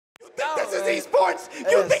is esports.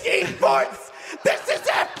 You think esports? This is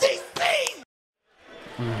FGC.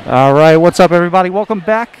 All right, what's up, everybody? Welcome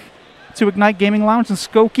back to Ignite Gaming Lounge in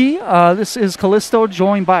Skokie. This is Callisto,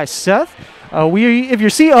 joined by Seth. If you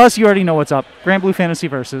see us, you already know what's up. Granblue Fantasy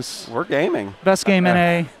Versus. We're gaming. Best game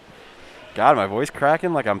NA. God, my voice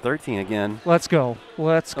cracking like I'm 13 again. Let's go.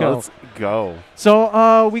 Let's go. Let's go.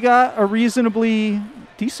 So we got a reasonably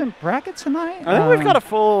decent bracket tonight. I think we've got a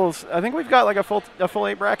full. I think we've got like a full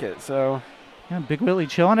 8 bracket. So. Yeah, Big Willie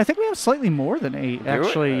chilling. I think we have slightly more than 8,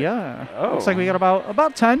 actually. Yeah. Oh. Looks like we got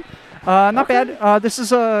about 10. Not bad. This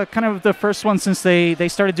is kind of the first one since they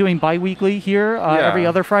started doing bi-weekly here every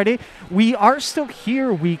other Friday. We are still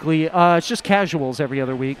here weekly. It's just casuals every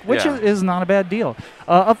other week, which is not a bad deal.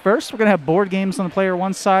 Up first, we're going to have board games on the player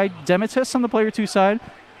 1 side, Demetis on the player 2 side.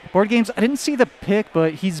 Board games, I didn't see the pick,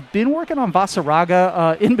 but he's been working on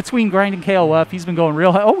Vasaraga in between grinding KOF. He's been going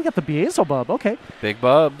real high. Oh, we got the Beazelbub. Okay. Big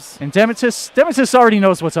Bubs. And Demetis already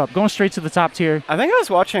knows what's up. Going straight to the top tier. I think I was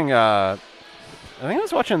watching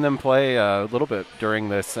them play a little bit during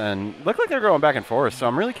this, and looked like they're going back and forth, so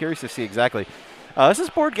I'm really curious to see exactly. This is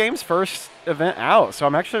Board Game's first event out, so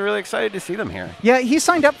I'm actually really excited to see them here. Yeah, he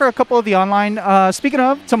signed up for a couple of the online. Speaking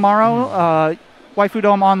of, tomorrow, Waifu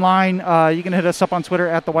Dome Online, you can hit us up on Twitter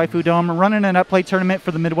at the Waifu Dome. We're running an Upplay tournament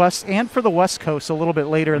for the Midwest and for the West Coast a little bit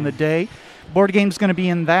later in the day. Board Game's going to be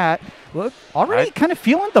in that. Look, already kind of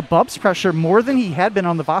feeling the Bubs pressure more than he had been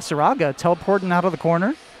on the Vasaraga, teleporting out of the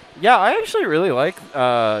corner. Yeah, I actually really like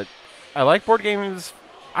I like Board Games.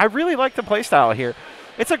 I really like the playstyle here.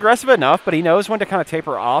 It's aggressive enough, but he knows when to kind of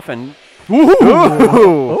taper off and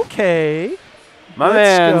Okay. My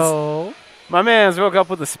man's woke up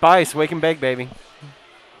with the spice, wake and bake, baby.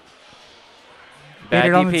 Bad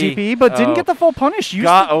it on the DP, but didn't get the full punish.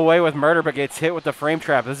 Got away with murder, but gets hit with the frame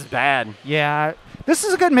trap. This is bad. Yeah. This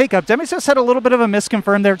is a good makeup. Demetis had a little bit of a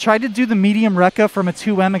misconfirm there. Tried to do the medium Rekka from a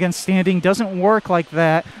 2M against standing. Doesn't work like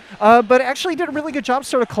that. But actually did a really good job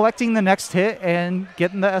sort of collecting the next hit and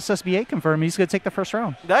getting the SSBA confirmed. He's going to take the first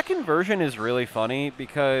round. That conversion is really funny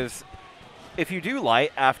because if you do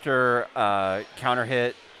light after counter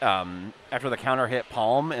hit, after the counter hit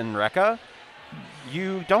palm in Rekka,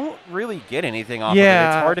 you don't really get anything off of it.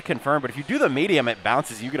 It's hard to confirm, but if you do the medium, it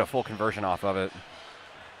bounces. You get a full conversion off of it.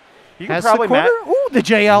 You can probably the corner. Ooh, the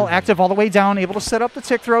JL active all the way down, able to set up the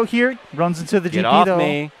tick throw here. Runs into the GP though.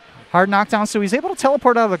 Me. Hard knockdown, so he's able to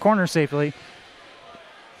teleport out of the corner safely.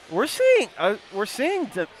 We're seeing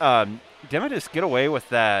Demetis get away with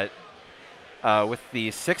that with the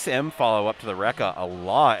 6M follow up to the Rekka a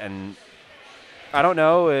lot, and I don't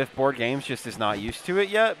know if Board Games just is not used to it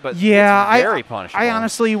yet, but it's very punishable. I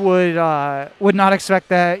honestly would not expect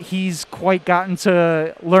that. He's quite gotten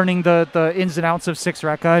to learning the ins and outs of 6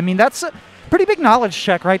 Rekka. I mean, that's a pretty big knowledge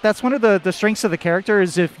check, right? That's one of the strengths of the character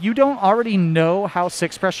is if you don't already know how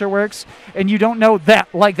 6 pressure works and you don't know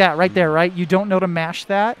that, like that right there, right? You don't know to mash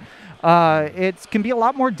that. It can be a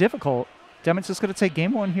lot more difficult. Demetis is going to take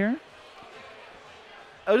game 1 here.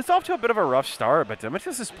 It's off to a bit of a rough start, but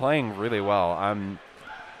Demetis is playing really well.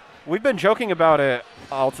 We've been joking about it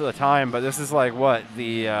all to the time, but this is like what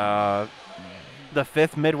the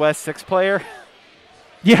 5th Midwest 6 player.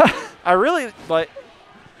 Yeah, I really like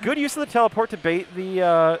good use of the teleport to bait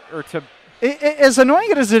the As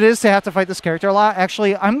annoying as it is to have to fight this character a lot,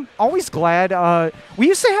 actually, I'm always glad. We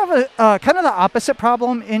used to have a kind of the opposite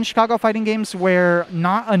problem in Chicago fighting games where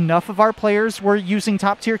not enough of our players were using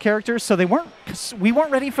top-tier characters, so we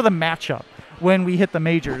weren't ready for the matchup when we hit the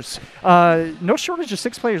majors. No shortage of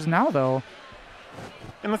 6 players now, though.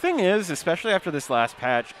 And the thing is, especially after this last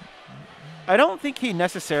patch, I don't think he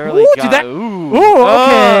necessarily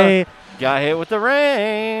okay. Got hit with the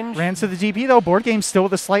range. Ran to the DP, though. Board Game still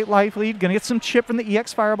with a slight life lead. Going to get some chip from the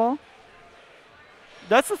EX Fireball.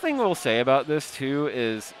 That's the thing we'll say about this, too,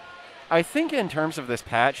 is I think in terms of this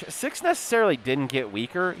patch, 6 necessarily didn't get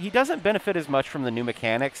weaker. He doesn't benefit as much from the new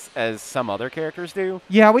mechanics as some other characters do.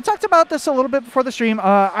 Yeah, we talked about this a little bit before the stream.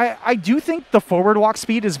 I do think the forward walk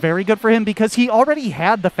speed is very good for him because he already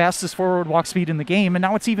had the fastest forward walk speed in the game, and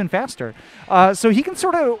now it's even faster. So he can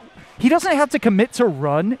sort of... He doesn't have to commit to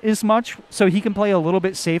run as much, so he can play a little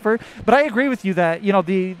bit safer. But I agree with you that, you know,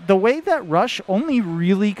 the way that Rush only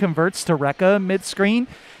really converts to Rekka mid-screen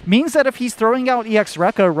means that if he's throwing out EX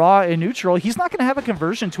Rekka raw and neutral, he's not going to have a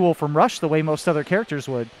conversion tool from Rush the way most other characters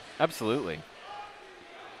would. Absolutely.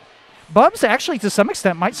 Bubs actually, to some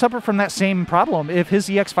extent, might suffer from that same problem. If his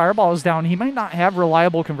EX Fireball is down, he might not have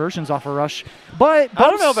reliable conversions off of Rush. But Bubs, I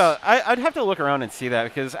don't know about... I'd have to look around and see that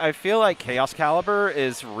because I feel like Chaos Caliber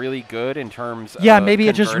is really good in terms of maybe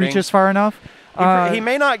it just reaches far enough. He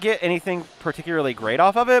may not get anything particularly great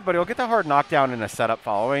off of it, but he'll get the hard knockdown in a setup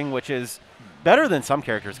following, which is better than some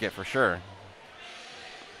characters get for sure.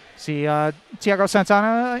 See Tiago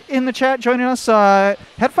Santana in the chat joining us.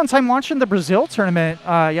 Had fun time watching the Brazil tournament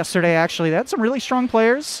yesterday, actually. They had some really strong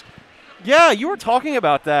players. Yeah, you were talking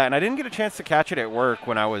about that, and I didn't get a chance to catch it at work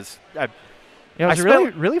when I was... Yeah, it was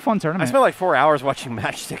a really fun tournament. I spent like 4 hours watching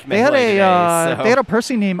Matchstick Melee they today. They had a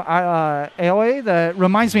person named Aoe that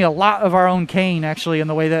reminds me a lot of our own Kane, actually, in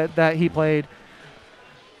the way that he played.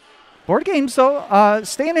 Board games, though,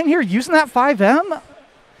 staying in here, using that 5M.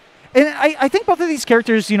 And I think both of these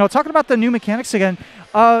characters, talking about the new mechanics again,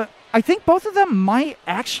 I think both of them might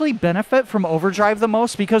actually benefit from Overdrive the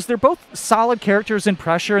most because they're both solid characters in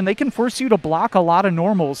pressure, and they can force you to block a lot of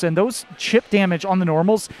normals. And those chip damage on the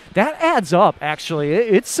normals, that adds up, actually.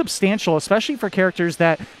 It's substantial, especially for characters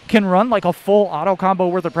that can run like a full auto combo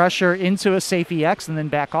worth of pressure into a safe EX and then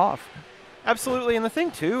back off. Absolutely, and the thing,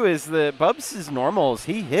 too, is that Bubs' normals,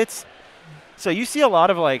 he hits. So you see a lot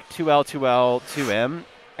of like 2L, 2L, 2M,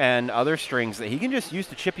 and other strings that he can just use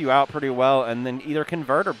to chip you out pretty well and then either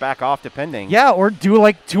convert or back off depending. Yeah, or do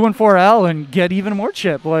like 2 and 4L and get even more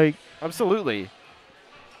chip. Absolutely.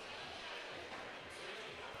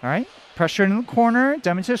 All right, pressure in the corner.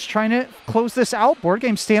 Demetis trying to close this out. Board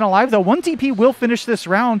game staying alive, though. 1 DP will finish this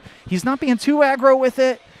round. He's not being too aggro with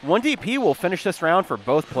it. 1 DP will finish this round for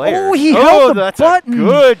both players. Oh, he held the button. A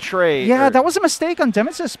good trade. Yeah, that was a mistake on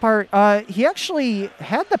Demetis' part. He actually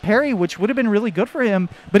had the parry, which would have been really good for him,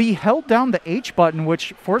 but he held down the H button,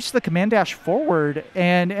 which forced the command dash forward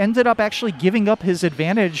and ended up actually giving up his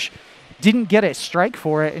advantage. Didn't get a strike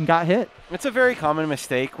for it and got hit. It's a very common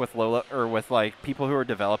mistake with Lola or with like people who are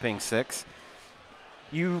developing 6.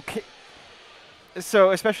 So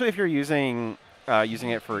especially if you're using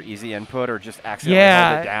it for easy input or just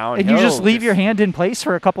accidentally hold it down. And you just leave your hand in place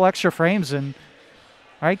for a couple extra frames. And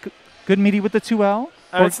all right, good meaty with the 2L.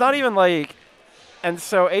 It's not even like, and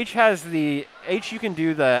so H has the, H you can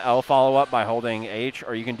do the L follow-up by holding H,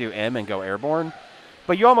 or you can do M and go airborne.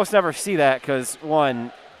 But you almost never see that because,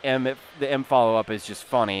 one, the M follow-up is just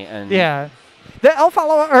funny. And yeah. The L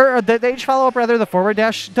follow-up, or the H follow-up, rather, the forward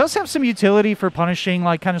dash, does have some utility for punishing,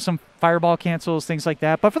 like kind of some fireball cancels, things like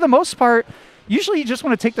that. But for the most part, usually you just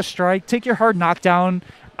want to take the strike, take your hard knockdown.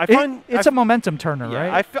 It's a momentum turner,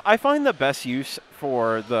 right? I find the best use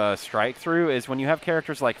for the strike through is when you have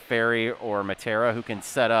characters like Fairy or Matera who can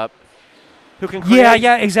set up, who can create.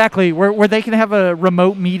 Yeah, exactly. Where they can have a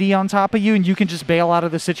remote meaty on top of you and you can just bail out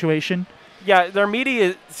of the situation. Yeah, their meaty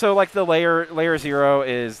is, so like the layer 0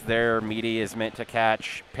 is their meaty is meant to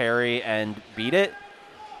catch parry and beat it.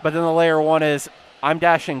 But then the layer 1 is, I'm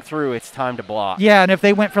dashing through, it's time to block. Yeah, and if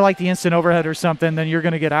they went for like the instant overhead or something, then you're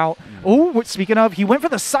going to get out. Oh, speaking of, he went for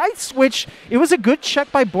the side switch. It was a good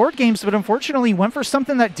check by Board Games, but unfortunately he went for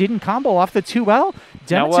something that didn't combo off the 2L.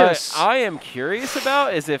 Now what I am curious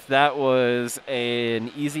about is if that was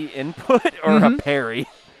an easy input or a parry.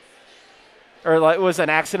 Or like was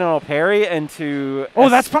an accidental parry into... Oh,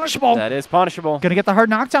 that's punishable. That is punishable. Going to get the hard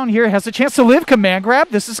knockdown here. Has a chance to live. Command grab.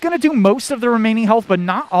 This is going to do most of the remaining health, but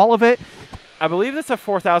not all of it. I believe it's a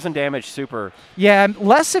 4,000 damage super. Yeah,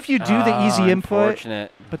 less if you do the easy input.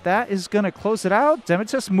 Unfortunate. But that is going to close it out.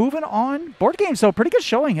 Demetis moving on. Board Games, though, pretty good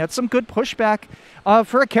showing. Had some good pushback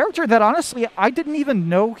for a character that, honestly, I didn't even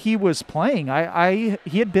know he was playing.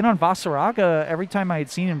 He had been on Vasaraga every time I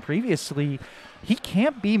had seen him previously. He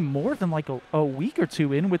can't be more than like a week or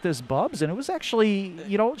two in with this Bubs, and it was actually,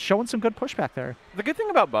 showing some good pushback there. The good thing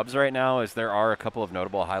about Bubs right now is there are a couple of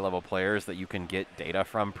notable high-level players that you can get data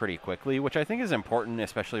from pretty quickly, which I think is important,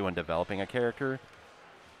 especially when developing a character.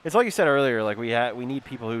 It's like you said earlier, like we need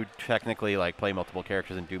people who technically like play multiple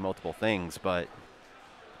characters and do multiple things, but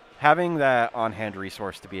having that on-hand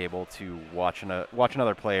resource to be able to watch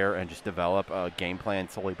another player and just develop a game plan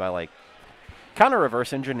solely by like kind of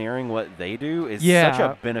reverse engineering what they do is such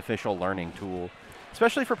a beneficial learning tool,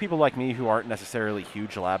 especially for people like me who aren't necessarily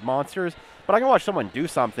huge lab monsters, but I can watch someone do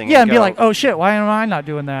something and be like, oh shit, why am I not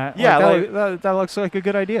doing that? Yeah, that looks like a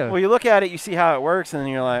good idea. Well, you look at it, you see how it works, and then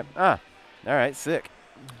you're like, all right, sick.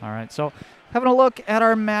 All right, so having a look at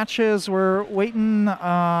our matches, we're waiting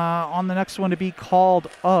on the next one to be called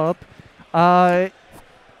up.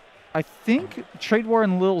 I think Trade War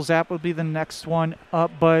and Lil Zap would be the next one up,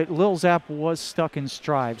 but Lil Zap was stuck in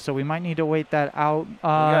Strive, so we might need to wait that out.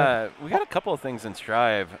 We got a couple of things in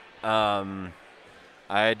Strive. I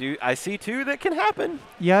see two that can happen.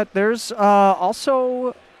 Yeah, there's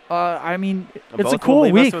also, it's a Both cool will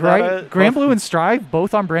leave us week, without right? Granblue and Strive,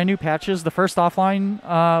 both on brand new patches. The first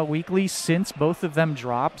offline weekly since both of them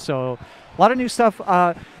dropped, so a lot of new stuff.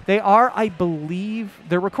 They are, I believe,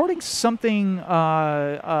 they're recording something.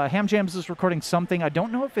 Ham Jams is recording something. I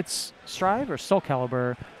don't know if it's Strive or Soul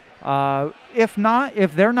Calibur. If not,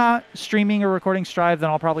 if they're not streaming or recording Strive, then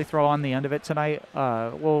I'll probably throw on the end of it tonight.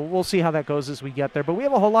 We'll see how that goes as we get there. But we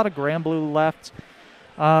have a whole lot of Granblue left.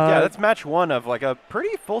 Yeah, that's match one of like a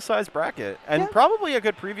pretty full-size bracket, and probably a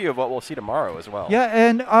good preview of what we'll see tomorrow as well. Yeah,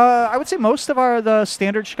 and I would say most of the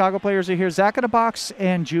standard Chicago players are here. Zach in a Box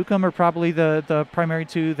and Jukum are probably the primary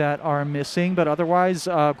two that are missing, but otherwise,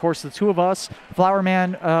 of course, the two of us.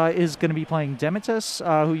 Flowerman is going to be playing Demitus,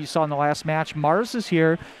 who you saw in the last match. Mars is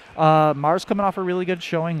here. Mars coming off a really good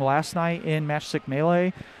showing last night in Matchstick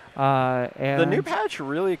Melee. And the new patch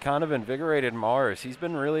really kind of invigorated Mars. He's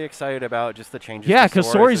been really excited about just the changes. Yeah,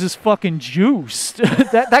 because Sori's is fucking juiced.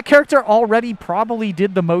 that character already probably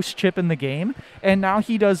did the most chip in the game, and now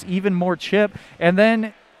he does even more chip. And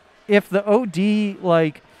then if the OD,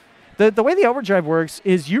 like, the way the overdrive works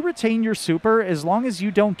is you retain your super as long as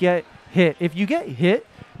you don't get hit. If you get hit,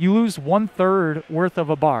 you lose 1/3 worth of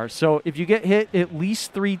a bar. So if you get hit at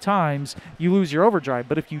least 3 times, you lose your overdrive.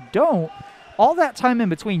 But if you don't, all that time in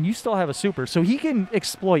between, you still have a super. So he can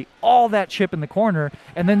exploit all that chip in the corner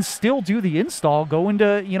and then still do the install, go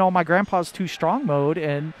into, my grandpa's too strong mode.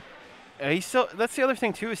 And that's the other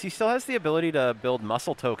thing, too, is he still has the ability to build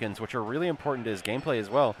muscle tokens, which are really important to his gameplay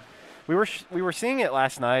as well. We were seeing it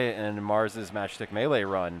last night in Mars's Matchstick Melee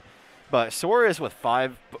run, but Sora's with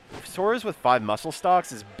 5 muscle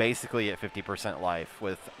stocks is basically at 50% life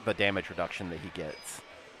with the damage reduction that he gets.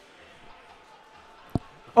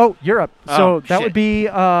 Oh, Europe. So that shit. would be,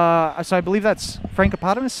 so I believe that's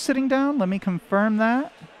Frankopotamus sitting down. Let me confirm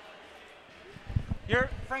that. You're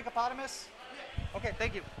Frankopotamus? Okay,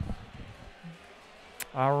 thank you.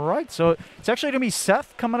 All right, so it's actually going to be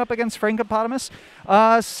Seth coming up against Frankopotamus.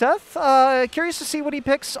 Seth, curious to see what he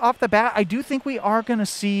picks off the bat. I do think we are going to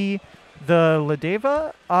see the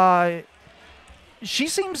Ladeva. She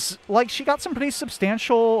seems like she got some pretty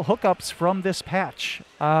substantial hookups from this patch.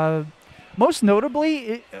 Most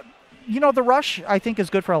notably, the rush, I think, is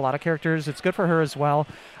good for a lot of characters. It's good for her as well.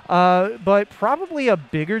 But probably a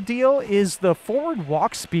bigger deal is the forward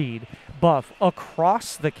walk speed buff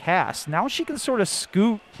across the cast. Now she can sort of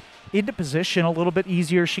scoot into position a little bit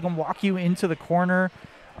easier. She can walk you into the corner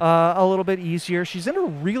a little bit easier. She's in a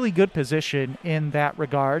really good position in that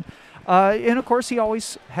regard. And, of course, he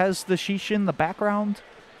always has the Sheesh in the background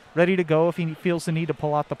ready to go if he feels the need to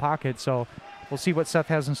pull out the pocket. So we'll see what Seth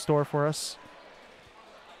has in store for us.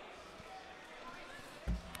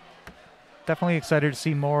 Definitely excited to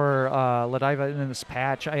see more Ladeva in this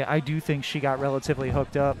patch. I do think she got relatively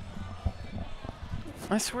hooked up.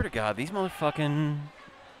 I swear to God, these motherfucking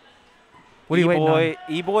what are you waiting on?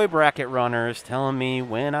 E-boy bracket runners telling me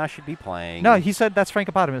when I should be playing. No, he said that's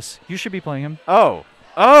Frankopotamus. You should be playing him. Oh,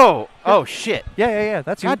 shit. Yeah,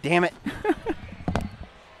 that's God damn it.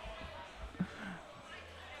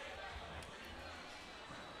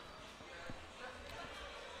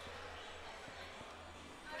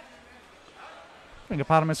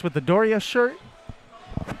 Frankopotamus with the Doria shirt.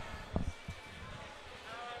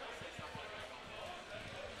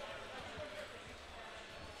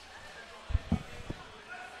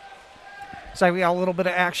 So we got a little bit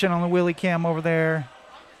of action on the Willy cam over there.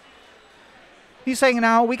 He's hanging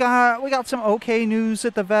out. We got some okay news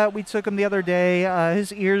at the vet. We took him the other day.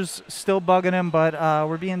 His ear's still bugging him, but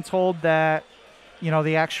we're being told that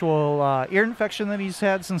the actual ear infection that he's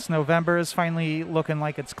had since November is finally looking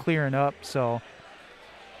like it's clearing up. So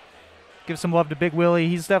give some love to Big Willie.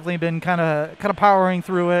 He's definitely been kind of powering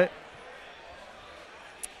through it.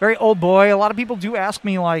 Very old boy. A lot of people do ask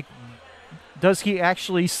me, like, does he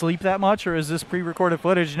actually sleep that much, or is this pre-recorded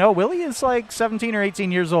footage? No, Willie is like 17 or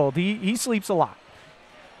 18 years old. He sleeps a lot.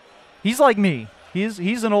 He's like me.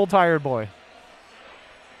 He's an old tired boy.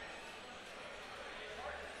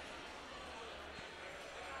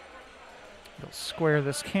 We'll square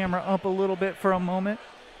this camera up a little bit for a moment.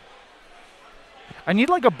 I need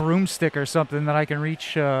like a broomstick or something that I can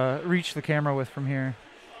reach the camera with from here.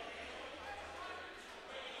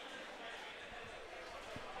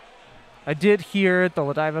 I did hear the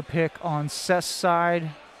Ladeva pick on Seth's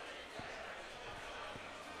side.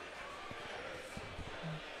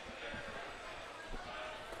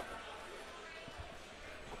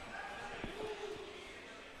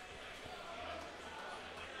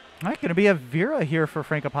 All right, going to be a Vera here for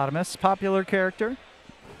Frankopotamus, popular character.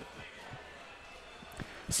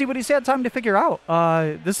 See what he's had time to figure out.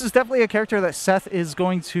 This is definitely a character that Seth is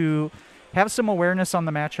going to have some awareness on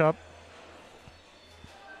the matchup.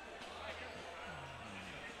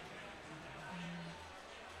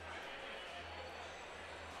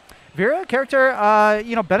 Vera character,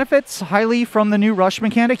 benefits highly from the new rush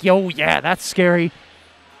mechanic. Yo, yeah, that's scary.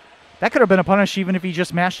 That could have been a punish even if he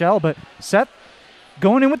just mashed L, but Seth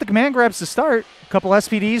going in with the command grabs to start. A couple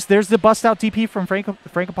SPDs. There's the bust out DP from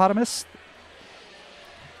Frankopotamus.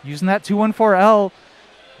 Using that 214L.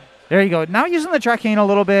 There you go. Now using the Tracane a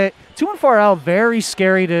little bit. 214L, very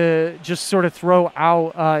scary to just sort of throw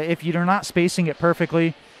out if you're not spacing it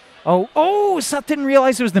perfectly. Oh, Seth didn't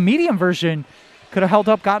realize it was the medium version. Could have held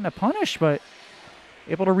up, gotten a punish, but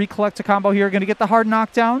able to recollect a combo here. Going to get the hard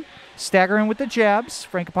knockdown. Staggering with the jabs.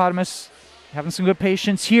 Frankopotamus having some good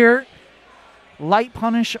patience here. Light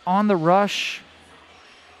punish on the rush.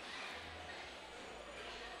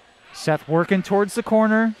 Seth working towards the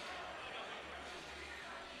corner.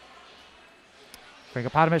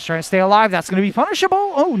 Frankopotamus trying to stay alive. That's going to be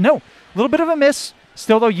punishable. Oh, no. A little bit of a miss.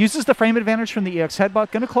 Still, though, uses the frame advantage from the EX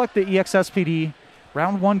headbutt. Going to collect the EX SPD.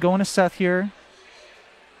 Round 1 going to Seth here.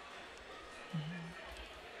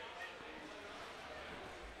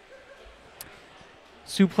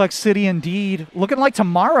 Suplex City indeed. Looking like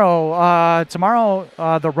tomorrow. The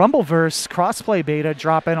Rumbleverse crossplay beta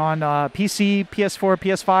dropping on PC, PS4,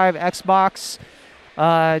 PS5, Xbox.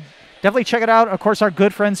 Definitely check it out. Of course, our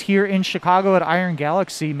good friends here in Chicago at Iron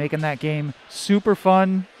Galaxy making that game super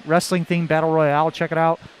fun. Wrestling-themed Battle Royale. Check it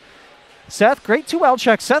out. Seth, great 2L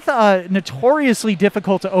check. Seth, notoriously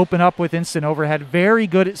difficult to open up with instant overhead. Very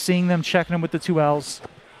good at seeing them, checking them with the 2Ls.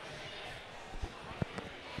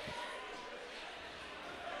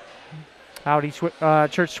 Howdy,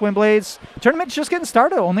 Church Twin Blades. Tournament's just getting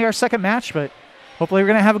started. Only our second match, but hopefully we're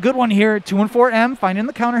going to have a good one here. 2-4M, finding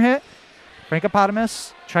the counter hit.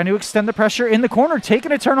 Frankopotamus trying to extend the pressure in the corner,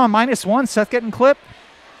 taking a turn on -1. Seth getting clipped.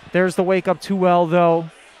 There's the wake up 2L, though.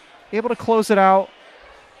 Able to close it out.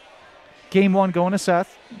 Game 1 going to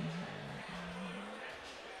Seth.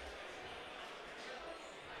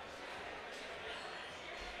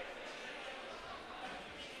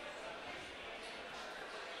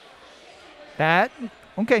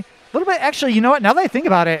 Okay. A little bit, actually, you know what? Now that I think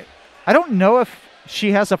about it, I don't know if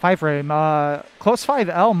she has a 5 frame. Close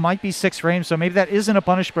 5L might be 6 frames, so maybe that isn't a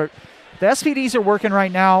punish, but the SPDs are working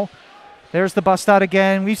right now. There's the bust out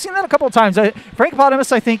again. We've seen that a couple of times.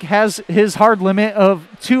 Frankopotamus, I think, has his hard limit of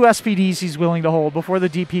 2 SPDs he's willing to hold before the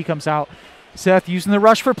DP comes out. Seth using the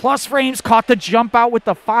rush for plus frames. Caught the jump out with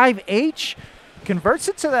the 5H. Converts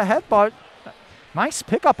it to the headbutt. Nice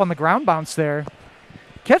pickup on the ground bounce there.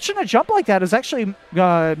 Catching a jump like that is actually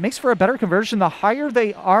makes for a better conversion. The higher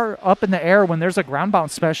they are up in the air when there's a ground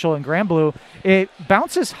bounce special in Granblue, it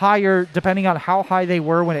bounces higher depending on how high they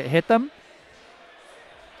were when it hit them.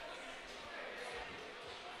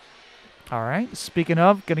 All right, speaking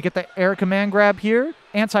of, going to get the air command grab here.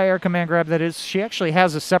 Anti-air command grab, that is. She actually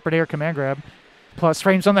has a separate air command grab. Plus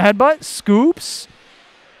frames on the headbutt, scoops.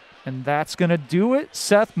 And that's going to do it.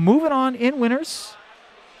 Seth moving on in winners.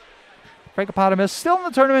 Frankopotamus still in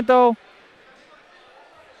the tournament, though.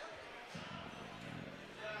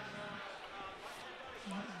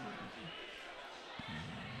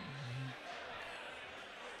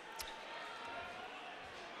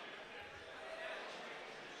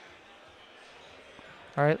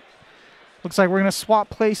 All right. Looks like we're going to swap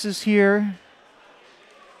places here.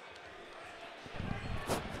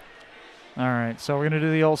 All right, so we're going to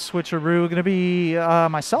do the old switcheroo. Going to be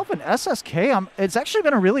myself and SSK. It's actually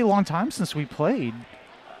been a really long time since we played.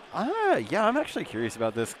 Yeah, I'm actually curious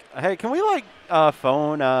about this. Hey, can we,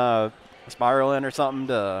 phone Spiral in or something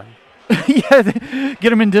to... Yeah,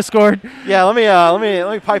 get him in Discord. Yeah, let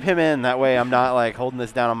me pipe him in. That way I'm not, holding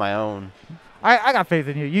this down on my own. I got faith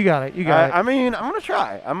in you. You got it. You got it. I mean, I'm gonna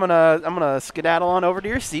try. I'm gonna skedaddle on over to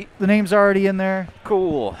your seat. The name's already in there.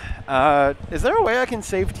 Cool. Is there a way I can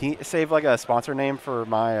save like a sponsor name for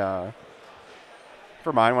my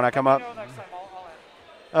for mine when I come up?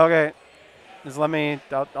 Okay. Just let me.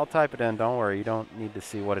 I'll type it in. Don't worry. You don't need to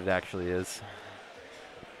see what it actually is.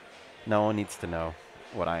 No one needs to know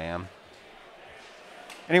what I am.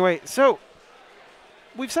 Anyway, so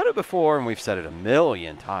we've said it before and we've said it a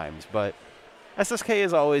million times, but SSK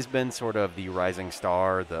has always been sort of the rising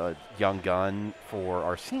star, the young gun for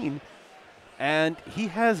our scene. And he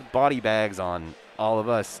has body bags on all of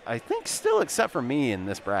us, I think still except for me in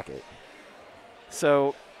this bracket.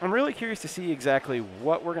 So I'm really curious to see exactly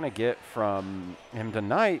what we're going to get from him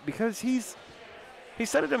tonight because he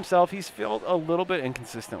said it himself, he's felt a little bit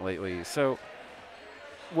inconsistent lately. So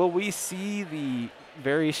will we see the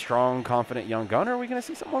very strong, confident young gun, or are we going to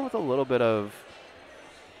see someone with a little bit of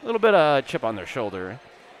chip on their shoulder?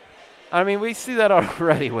 I mean, we see that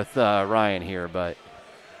already with Ryan here, but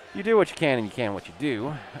you do what you can and you can what you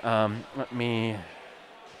do. I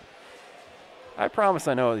promise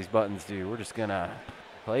I know what these buttons do. We're just going to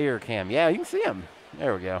player cam. Yeah, you can see them.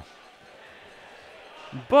 There we go.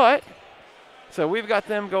 But So we've got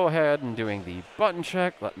them go ahead and doing the button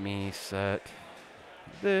check. Let me set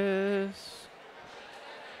this.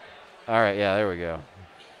 All right, yeah, there we go.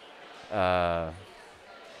 Let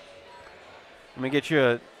me get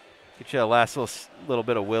you a last little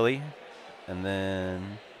bit of Willie, and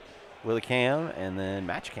then Willie cam, and then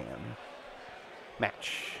match cam.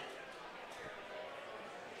 Match.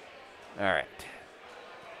 All right.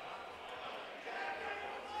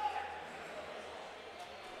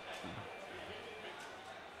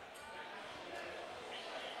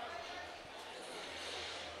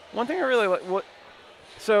 One thing I really like,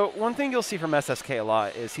 one thing you'll see from SSK a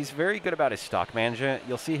lot is he's very good about his stock management.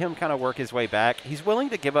 You'll see him kind of work his way back. He's willing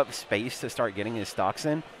to give up space to start getting his stocks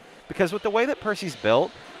in, because with the way that Percy's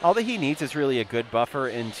built, all that he needs is really a good buffer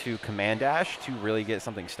into command dash to really get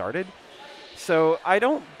something started. So I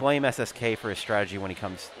don't blame SSK for his strategy when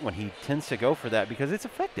he tends to go for that, because it's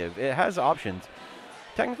effective. It has options.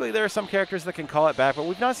 Technically, there are some characters that can call it back, but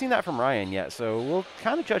we've not seen that from Ryan yet, so we'll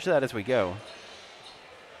kind of judge that as we go.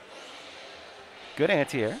 Good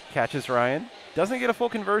anti-air, catches Ryan. Doesn't get a full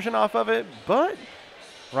conversion off of it, but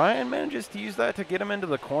Ryan manages to use that to get him into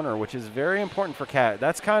the corner, which is very important for Cat.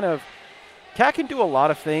 Cat can do a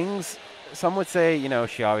lot of things. Some would say,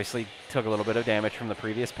 she obviously took a little bit of damage from the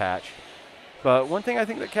previous patch. But one thing I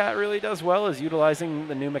think that Cat really does well is utilizing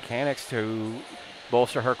the new mechanics to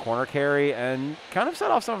bolster her corner carry and kind of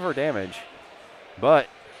set off some of her damage. But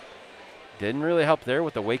didn't really help there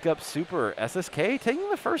with the wake-up super. SSK taking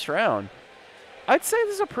the first round. I'd say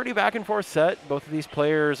this is a pretty back-and-forth set. Both of these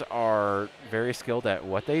players are very skilled at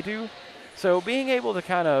what they do. So being able to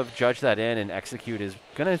kind of judge that in and execute is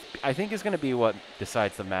going to be what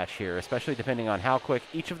decides the match here, especially depending on how quick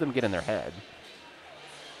each of them get in their head.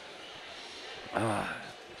 And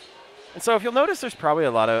so if you'll notice, there's probably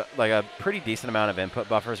a pretty decent amount of input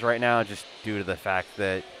buffers right now, just due to the fact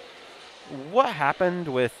that what happened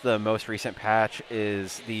with the most recent patch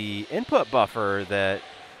is the input buffer that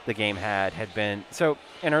the game had been, so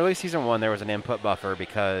in early season 1 there was an input buffer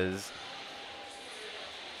because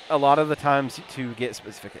a lot of the times to get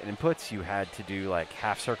specific inputs you had to do like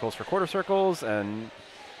half circles for quarter circles, and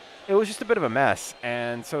it was just a bit of a mess.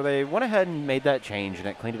 And so they went ahead and made that change and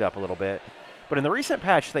it cleaned it up a little bit. But in the recent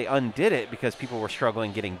patch they undid it because people were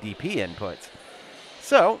struggling getting DP inputs.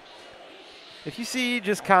 So if you see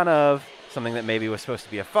just kind of something that maybe was supposed to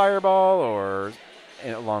be a fireball or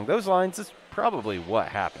along those lines, it's probably what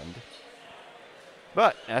happened.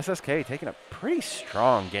 But SSK taking a pretty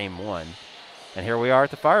strong game 1. And here we are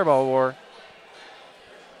at the Fireball War.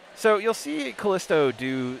 So you'll see Callisto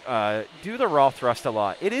do the raw thrust a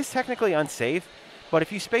lot. It is technically unsafe, but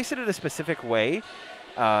if you space it in a specific way,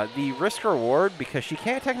 the risk reward, because she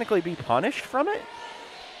can't technically be punished from it,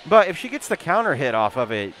 but if she gets the counter hit off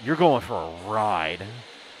of it, you're going for a ride.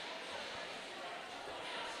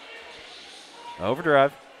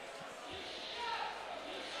 Overdrive.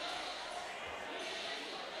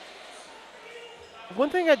 One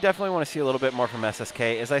thing I definitely want to see a little bit more from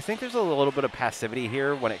SSK is I think there's a little bit of passivity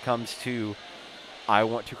here when it comes to I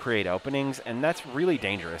want to create openings, and that's really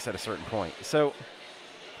dangerous at a certain point. So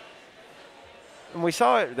and we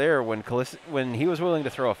saw it there when he was willing to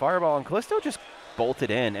throw a fireball, and Callisto just bolted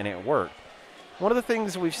in, and it worked. One of the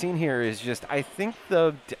things we've seen here is just I think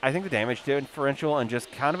the damage differential and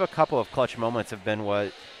just kind of a couple of clutch moments have been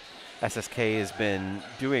what SSK has been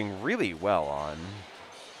doing really well on.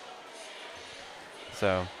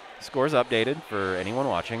 So, scores updated for anyone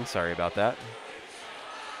watching. Sorry about that.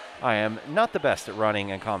 I am not the best at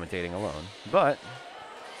running and commentating alone, but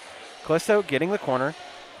Callisto getting the corner.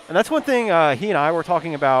 And that's one thing he and I were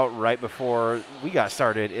talking about right before we got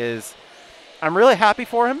started is I'm really happy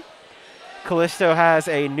for him. Callisto has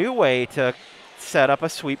a new way to set up a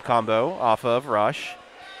sweep combo off of Rush.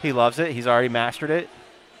 He loves it. He's already mastered it.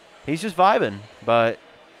 He's just vibing, but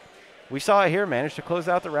we saw it here, managed to close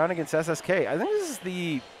out the round against SSK. I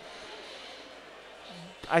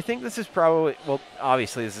think this is probably, well,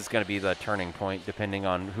 obviously this is going to be the turning point depending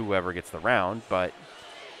on whoever gets the round, but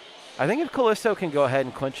I think if Callisto can go ahead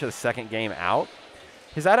and clinch the second game out,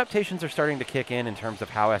 his adaptations are starting to kick in terms of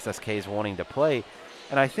how SSK is wanting to play.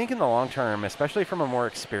 And I think in the long term, especially from a more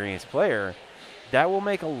experienced player, that will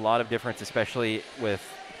make a lot of difference, especially with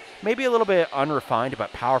maybe a little bit unrefined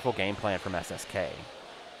but powerful game plan from SSK.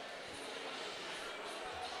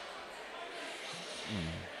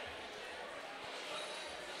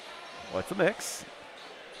 What's the mix?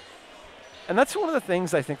 And that's one of the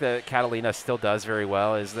things I think that Catalina still does very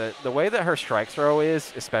well is that the way that her strike throw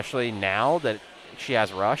is, especially now that she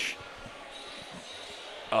has Rush.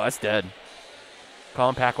 Oh, that's dead. Call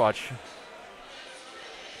him Pack Watch.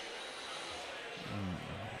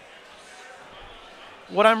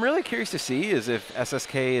 What I'm really curious to see is if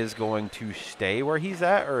SSK is going to stay where he's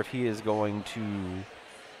at, or if he is going to,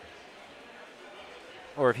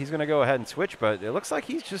 or if he's going to go ahead and switch. But it looks like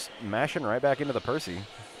he's just mashing right back into the Percy.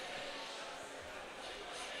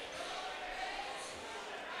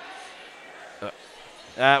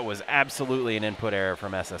 That was absolutely an input error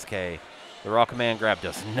from SSK. The raw command grab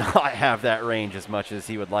does not have that range as much as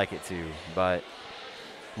he would like it to, but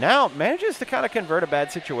now manages to kind of convert a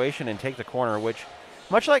bad situation and take the corner, which,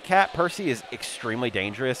 much like Cat, Percy is extremely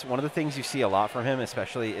dangerous. One of the things you see a lot from him,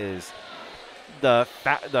 especially, is the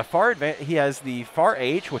far he has the far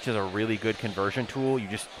H, which is a really good conversion tool. You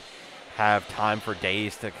just have time for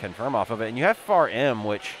days to confirm off of it, and you have far M,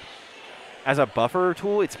 which, as a buffer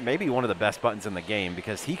tool, it's maybe one of the best buttons in the game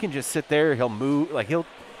because he can just sit there. He'll move, like he'll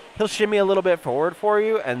shimmy a little bit forward for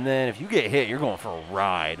you, and then if you get hit, you're going for a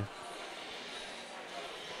ride.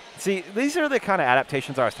 See, these are the kind of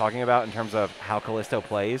adaptations I was talking about in terms of how Callisto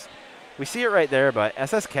plays. We see it right there, but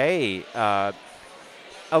SSK, a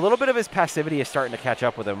little bit of his passivity is starting to catch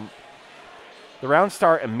up with him. The round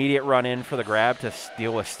start, immediate run in for the grab to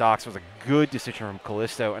deal with stocks was a good decision from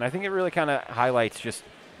Callisto, and I think it really kind of highlights just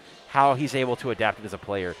how he's able to adapt it as a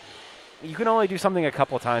player. You can only do something a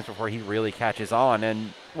couple of times before he really catches on,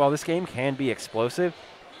 and while this game can be explosive,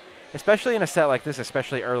 especially in a set like this,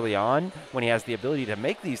 especially early on, when he has the ability to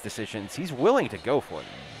make these decisions, he's willing to go for it.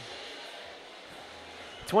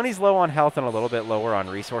 It's when he's low on health and a little bit lower on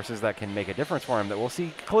resources that can make a difference for him that we'll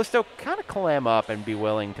see Callisto kind of clam up and be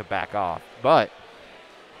willing to back off. But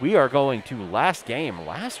we are going to last game,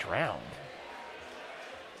 last round.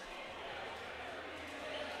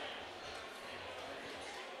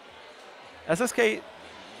 SSK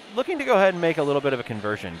looking to go ahead and make a little bit of a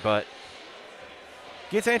conversion, but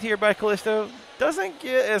gets anti-air by Callisto. Doesn't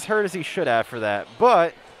get as hurt as he should have for that,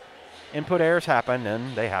 but input errors happen,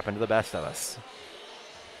 and they happen to the best of us.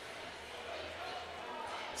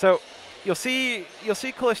 So you'll see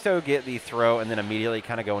Callisto get the throw and then immediately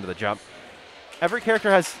kind of go into the jump. Every character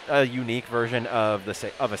has a unique version of a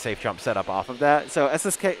safe jump set up off of that. So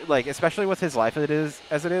SSK, like especially with his life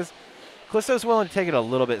as it is, Callisto's willing to take it a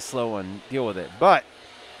little bit slow and deal with it. But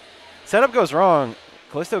setup goes wrong,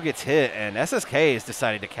 Callisto gets hit, and SSK is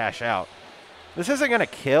deciding to cash out. This isn't going to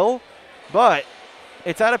kill, but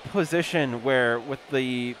it's at a position where with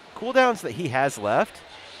the cooldowns that he has left,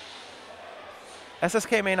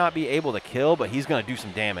 SSK may not be able to kill, but he's going to do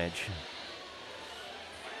some damage.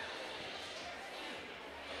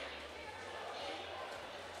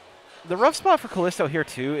 The rough spot for Callisto here,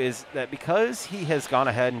 too, is that because he has gone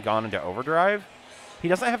ahead and gone into overdrive, he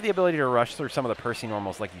doesn't have the ability to rush through some of the Percy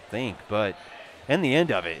normals like you think, but in the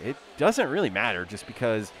end of it, it doesn't really matter just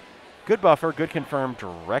because good buffer, good confirm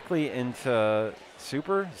directly into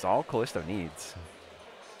super is all Callisto needs.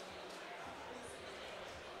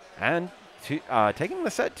 And taking the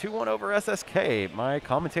set 2-1 over SSK, my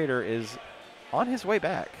commentator is on his way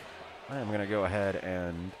back. I'm going to go ahead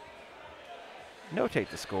and notate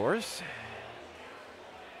the scores.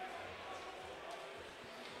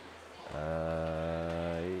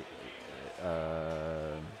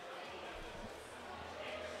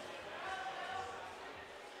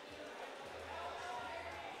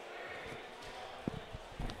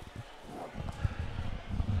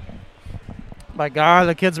 My God,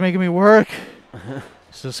 the kid's making me work.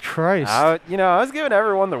 Jesus Christ. I was giving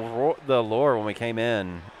everyone the lore when we came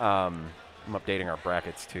in. I'm updating our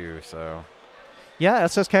brackets too, so. Yeah,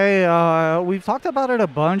 SSK, we've talked about it a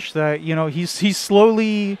bunch that, he's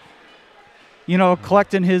slowly,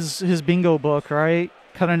 collecting his bingo book, right?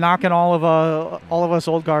 Kind of knocking all of us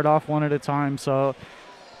old guard off one at a time. So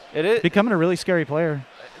it is becoming a really scary player.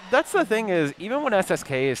 That's the thing is, even when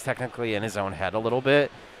SSK is technically in his own head a little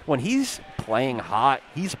bit, when he's playing hot,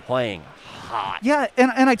 he's playing hot. Yeah,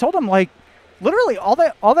 and I told him, like, literally all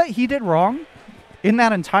that he did wrong in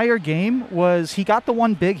that entire game was he got the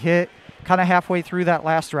one big hit kind of halfway through that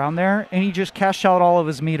last round there, and he just cashed out all of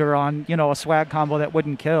his meter on, a swag combo that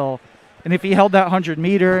wouldn't kill. And if he held that 100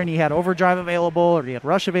 meter and he had overdrive available or he had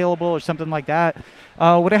rush available or something like that,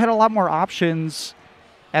 would have had a lot more options.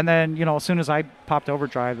 And then, as soon as I popped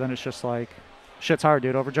overdrive, then it's just like, shit's hard,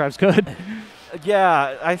 dude. Overdrive's good.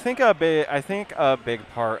 Yeah, I think a big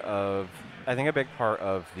part of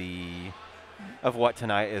what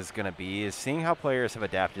tonight is going to be is seeing how players have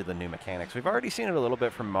adapted to the new mechanics. We've already seen it a little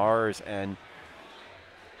bit from Mars, and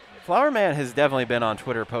Flowerman has definitely been on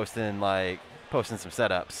Twitter posting some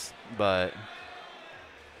setups, but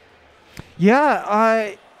yeah,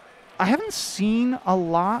 I haven't seen a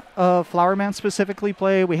lot of Flowerman specifically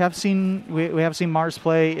play. We have seen Mars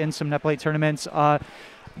play in some netplay tournaments.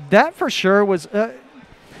 That for sure was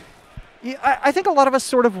Yeah, I think a lot of us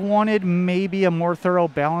sort of wanted maybe a more thorough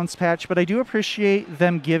balance patch, but I do appreciate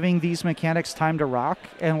them giving these mechanics time to rock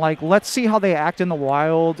and like let's see how they act in the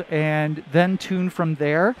wild and then tune from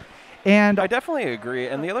there. And I definitely agree.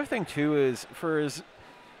 And the other thing too is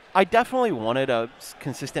I definitely wanted a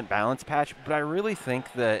consistent balance patch, but I really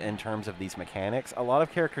think that in terms of these mechanics, a lot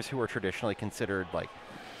of characters who are traditionally considered like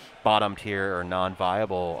bottom tier or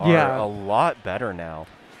non-viable are a lot better now.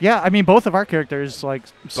 Yeah, I mean, both of our characters, like,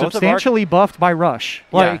 substantially buffed by Rush.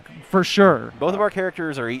 Like, for sure. Both of our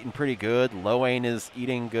characters are eating pretty good. Lowain is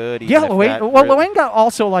eating good. Yeah, Lowain got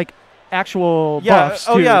also, like, actual buffs,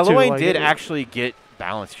 too. Oh, yeah, Lowain did actually get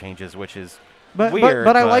balance changes, which is weird.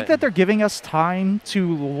 But I like that they're giving us time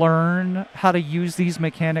to learn how to use these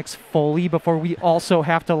mechanics fully before we also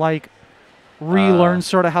have to, like, relearn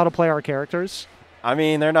sort of how to play our characters. I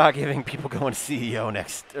mean, they're not giving people going to CEO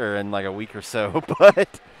in like a week or so,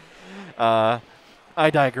 but I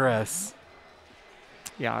digress.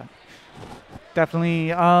 Yeah,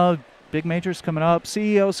 definitely. Big majors coming up,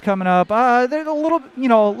 CEOs coming up. They're a little,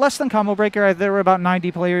 less than Combo Breaker. There were about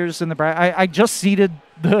 90 players in the bracket. I just seeded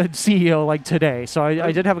the CEO like today, so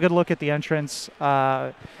I did have a good look at the entrance.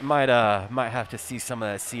 Might have to see some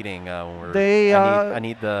of that seating when we're. I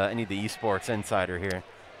need the esports insider here.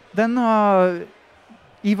 Then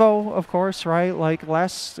Evo, of course, right? Like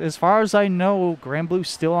as far as I know, Granblue's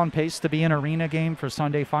still on pace to be an arena game for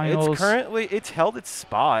Sunday finals. It's held its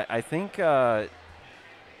spot. I think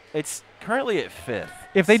it's currently at 5th.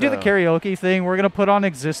 If they do the karaoke thing, we're gonna put on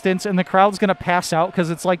Existence, and the crowd's gonna pass out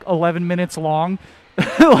because it's like 11 minutes long.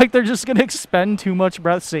 Like they're just gonna expend too much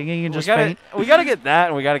breath singing and faint. We gotta get that,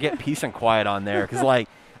 and we gotta get Peace and Quiet on there because like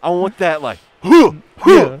I want that like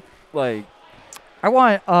like I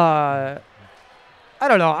want I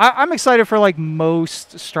don't know. I'm excited for like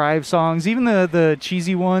most Strive songs, even the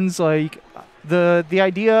cheesy ones. Like the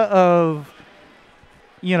idea of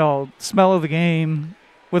Smell of the Game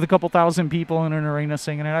with a couple thousand people in an arena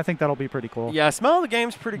singing it. I think that'll be pretty cool. Yeah, Smell of the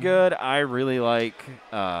Game's pretty good. I really like.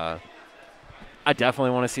 I definitely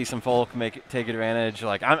want to see some folk take advantage.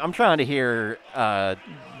 Like I'm trying to hear.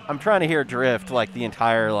 I'm trying to hear Drift like the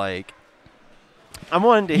entire like. I'm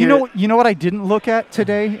wanting to hear. You know what I didn't look at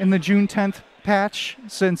today in the June 10th patch,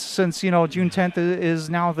 since June 10th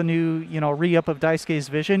is now the new re-up of Daisuke's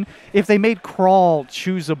Vision. If they made Crawl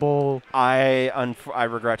choosable, I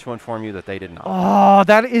regret to inform you that they did not. Oh,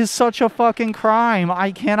 that is such a fucking crime!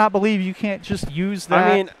 I cannot believe you can't just use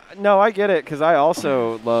that. I mean, no, I get it because I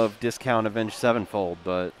also love Discount Avenged Sevenfold,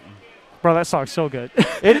 but. Bro, that song's so good.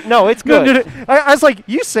 No, it's good. No, I was like,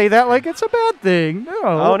 you say that like it's a bad thing. No.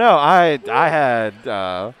 Oh no, I had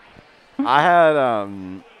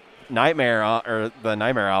Nightmare or the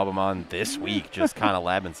Nightmare album on this week, just kind of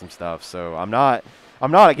labbing some stuff. So I'm not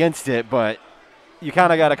against it, but you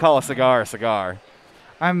kind of got to call a cigar a cigar.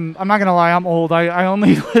 I'm not gonna lie, I'm old. I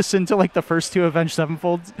only listened to like the first 2 Avenged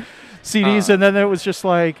Sevenfold CDs, and then it was just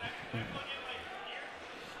like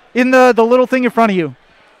in the little thing in front of you.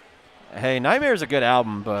 Hey, Nightmare's a good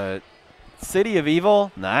album, but City of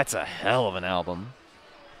Evil, that's a hell of an album.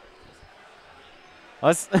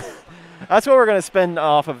 That's what we're going to spend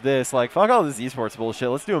off of this. Like, fuck all this esports bullshit.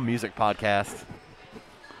 Let's do a music podcast.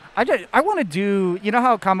 I want to do,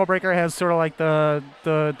 how Combo Breaker has sort of like the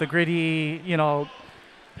gritty,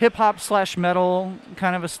 hip-hop / metal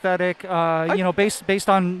kind of aesthetic, based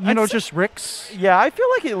on, just Rick's. Yeah, I feel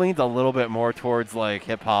like it leans a little bit more towards, like,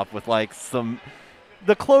 hip-hop with, like, some...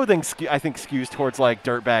 The clothing, I think, skews towards, like,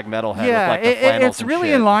 dirtbag metalhead with, like, the flannels it's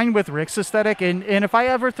really in line with Rick's aesthetic, and if I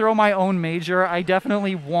ever throw my own major, I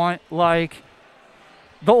definitely want, like,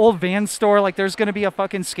 the old van store. Like, there's going to be a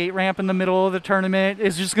fucking skate ramp in the middle of the tournament.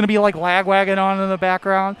 It's just going to be, like, Lagwagon on in the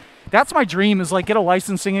background. That's my dream, is, like, get a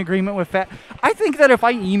licensing agreement with Fat... I think that if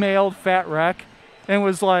I emailed Fat Wreck and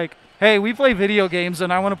was like, hey, we play video games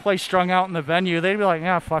and I want to play Strung Out in the venue, they'd be like,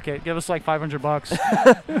 yeah, fuck it. Give us like $500.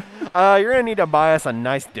 You're going to need to buy us a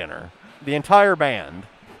nice dinner. The entire band.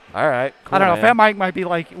 All right. Cool, I don't know. man. Fat Mike might be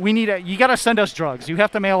like, you got to send us drugs. You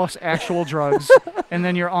have to mail us actual drugs, and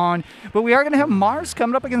then you're on. But we are going to have Mars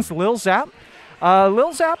coming up against Lil Zap.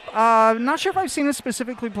 Lil Zap, not sure if I've seen him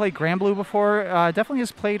specifically play Granblue before. Definitely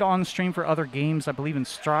has played on stream for other games, I believe in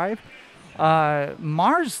Strive.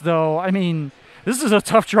 Mars, though, I mean... This is a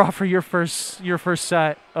tough draw for your first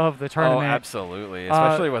set of the tournament. Oh, absolutely.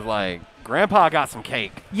 Especially with, like, Grandpa got some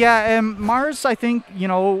cake. Yeah, and Mars, I think,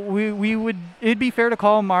 it'd be fair to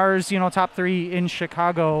call Mars, top 3 in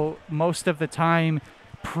Chicago most of the time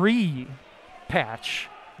pre-patch.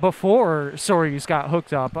 before Sory's got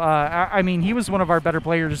hooked up. I mean, he was one of our better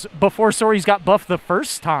players before Sory's got buffed the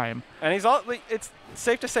first time. And he's all. It's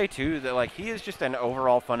safe to say too that like he is just an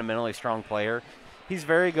overall fundamentally strong player. He's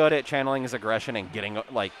very good at channeling his aggression and getting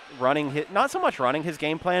like not so much running his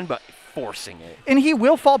game plan, but forcing it. And he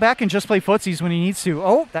will fall back and just play footsies when he needs to.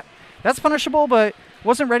 Oh, that's punishable, but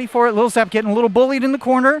wasn't ready for it. Lil Zap getting a little bullied in the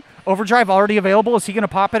corner. Overdrive already available. Is he going to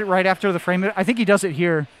pop it right after the frame? I think he does it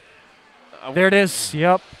here. There it is.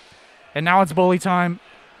 Yep. And now it's bully time.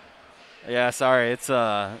 Yeah, sorry. It's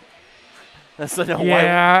This is no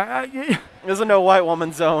white. This is no white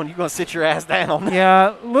woman zone. You're gonna sit your ass down.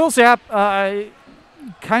 Yeah, Lil Zap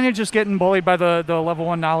kind of just getting bullied by the level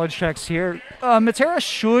 1 knowledge checks here. Matera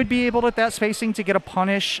should be able at that spacing to get a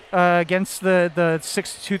punish against the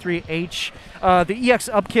 623H. The EX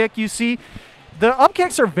up kick you see. The up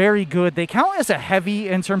kicks are very good. They count as a heavy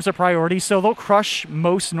in terms of priority, so they'll crush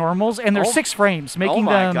most normals, and they're 6 frames, making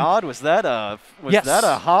them... Oh my God, was that a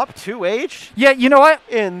hop 2H? Yeah, you know what?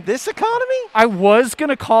 In this economy? I was going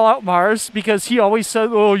to call out Mars because he always said,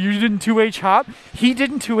 oh, you didn't 2H hop. He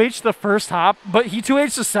didn't 2H the first hop, but he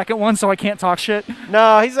 2H'd the second one, so I can't talk shit.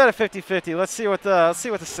 No, he's at a 50-50. Let's see what the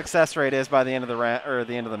success rate is by the end of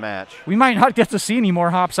the match. We might not get to see any more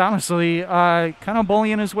hops, honestly. Kind of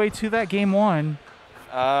bullying his way to that game 1.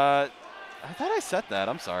 I thought I set that.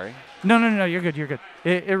 I'm sorry. No, you're good. You're good.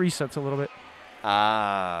 It resets a little bit.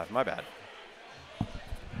 My bad.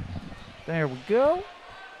 There we go.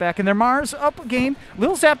 Back in there, Mars. Up game.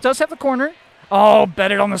 Lil Zap does have the corner. Oh,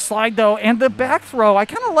 bet it on the slide, though. And the back throw. I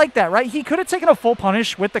kind of like that, right? He could have taken a full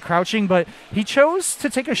punish with the crouching, but he chose to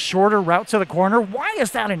take a shorter route to the corner. Why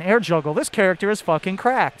is that an air juggle? This character is fucking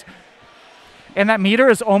cracked. And that meter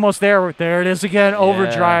is almost there. There it is again.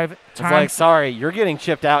 Overdrive. It's like, sorry, you're getting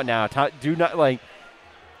chipped out now. Do not, like...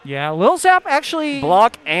 Yeah, Lil Zap actually...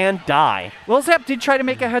 Block and die. Lil Zap did try to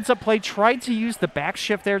make a heads-up play, tried to use the back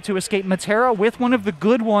shift there to escape Matera with one of the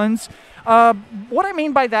good ones. What I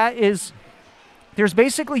mean by that is there's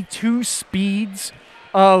basically 2 speeds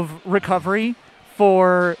of recovery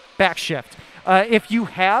for back shift. If you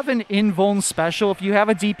have an invuln special, if you have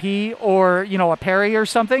a DP or, a parry or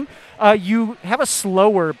something, you have a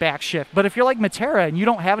slower back shift. But if you're like Matera and you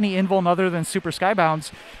don't have any invuln other than super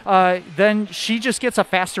skybounds, then she just gets a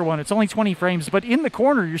faster one. It's only 20 frames, but in the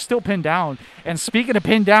corner, you're still pinned down. And speaking of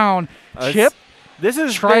pinned down, Chip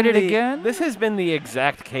tried it again. This has been the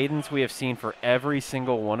exact cadence we have seen for every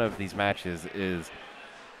single one of these matches is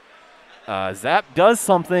Zap does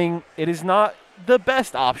something. It is not the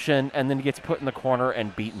best option, and then he gets put in the corner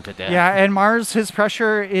and beaten to death. Yeah, and Mars, his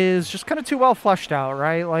pressure is just kind of too well fleshed out,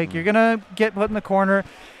 right? Like, you're going to get put in the corner.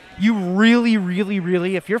 You really, really,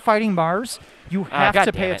 really, if you're fighting Mars, you have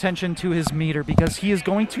to pay attention to his meter because he is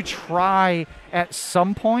going to try at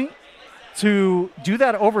some point to do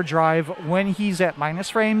that overdrive when he's at minus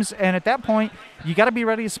frames, and at that point, you got to be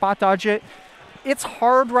ready to spot dodge it. It's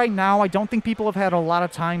hard right now. I don't think people have had a lot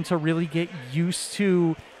of time to really get used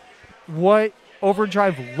to what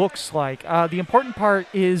overdrive looks like. The important part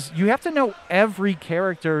is you have to know every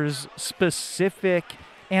character's specific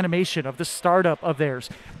animation of the startup of theirs.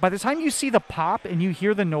 By the time you see the pop and you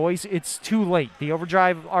hear the noise, it's too late. The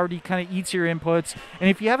overdrive already kind of eats your inputs, and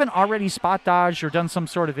if you haven't already spot dodged or done some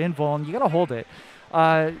sort of invuln, you got to hold it.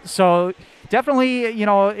 So definitely,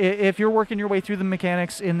 if you're working your way through the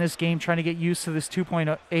mechanics in this game, trying to get used to this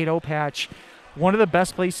 2.80 patch, one of the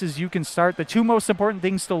best places you can start. The 2 most important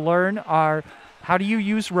things to learn are how do you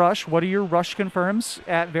use rush? What are your rush confirms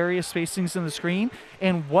at various spacings in the screen?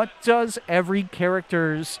 And what does every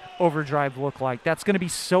character's overdrive look like? That's going to be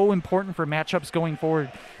so important for matchups going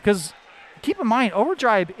forward. Because keep in mind,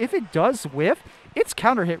 overdrive, if it does whiff, it's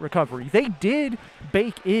counter hit recovery. They did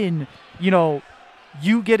bake in,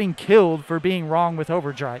 you getting killed for being wrong with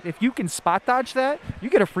overdrive. If you can spot dodge that, you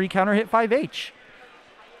get a free counter hit 5H.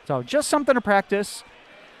 So just something to practice.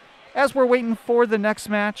 As we're waiting for the next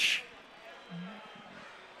match,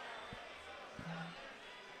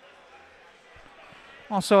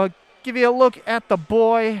 also, I'll give you a look at the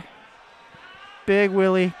boy, Big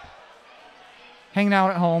Willie, hanging out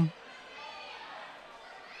at home.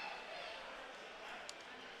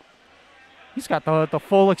 He's got the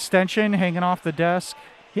full extension hanging off the desk.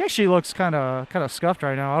 He actually looks kind of scuffed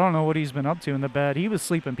right now. I don't know what he's been up to in the bed. He was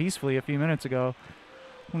sleeping peacefully a few minutes ago.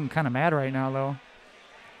 I'm kind of mad right now, though.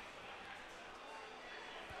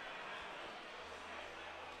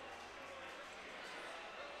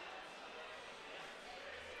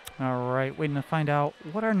 All right, waiting to find out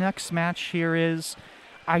what our next match here is.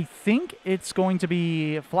 I think it's going to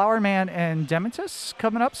be Flower Man and Demetus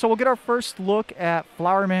coming up. So we'll get our first look at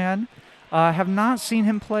Flower Man. Have not seen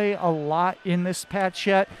him play a lot in this patch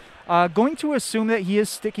yet. Going to assume that he is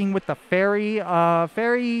sticking with the Fairy.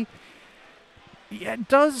 Fairy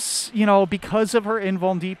does, because of her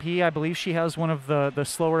invuln DP, I believe she has one of the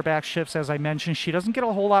slower back shifts, as I mentioned. She doesn't get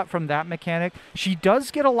a whole lot from that mechanic. She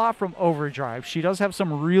does get a lot from overdrive. She does have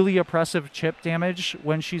some really oppressive chip damage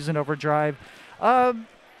when she's in overdrive.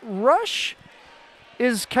 Rush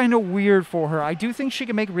is kind of weird for her. I do think she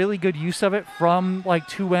can make really good use of it from like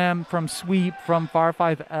 2M, from sweep, from far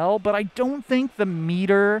 5L, but I don't think the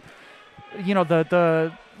meter,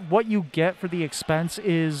 the what you get for the expense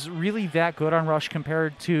is really that good on Rush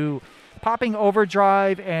compared to popping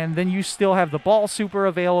overdrive, and then you still have the ball super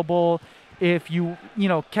available. If you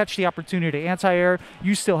catch the opportunity to anti-air,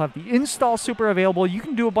 you still have the install super available. You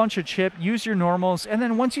can do a bunch of chip, use your normals, and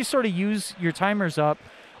then once you sort of use your timers up,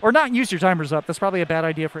 or not use your timers up, that's probably a bad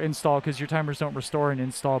idea for install because your timers don't restore an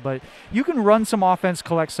install, but you can run some offense,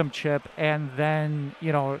 collect some chip, and then,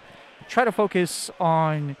 try to focus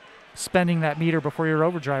on spending that meter before your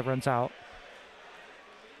overdrive runs out.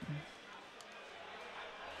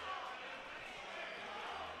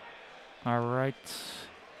 All right.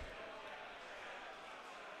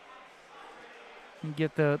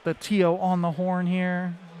 Get the TO on the horn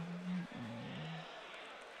here.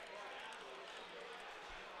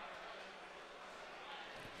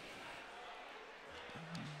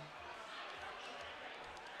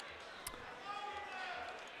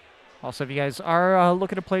 Also, if you guys are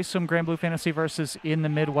looking to play some Granblue Fantasy Versus in the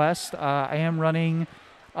Midwest, I am running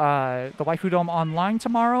the Waifu Dome online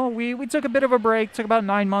tomorrow. We took a bit of a break, took about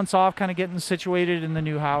 9 months off, kind of getting situated in the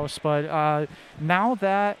new house. But now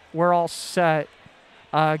that we're all set,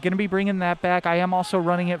 going to be bringing that back. I am also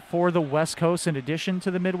running it for the West Coast in addition to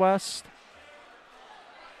the Midwest.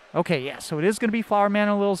 Okay, yeah, so it is going to be Flower Man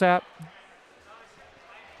and Lil Zap.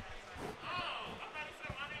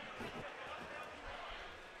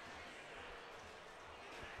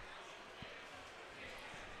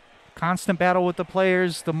 Constant battle with the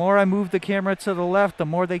players. The more I move the camera to the left, the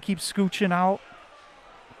more they keep scooching out.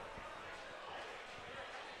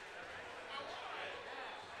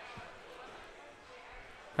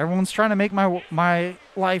 Everyone's trying to make my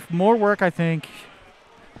life more work, I think.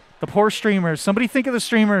 The poor streamers. Somebody think of the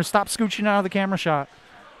streamers. Stop scooching out of the camera shot.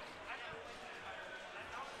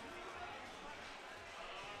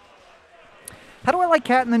 How do I like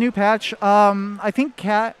Cat in the new patch? I think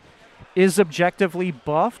Cat is objectively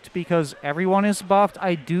buffed because everyone is buffed.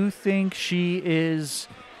 I do think she is...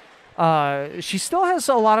 she still has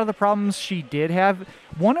a lot of the problems she did have.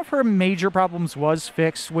 One of her major problems was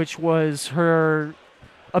fixed, which was her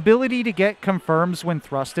ability to get confirms when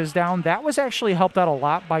thrust is down. That was actually helped out a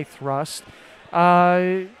lot by thrust.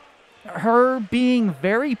 Her being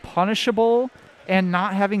very punishable and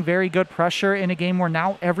not having very good pressure in a game where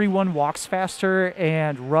now everyone walks faster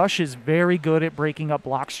and Rush is very good at breaking up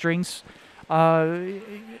block strings.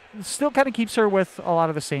 Still kind of keeps her with a lot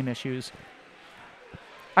of the same issues.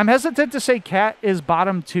 I'm hesitant to say Cat is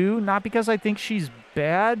bottom 2, not because I think she's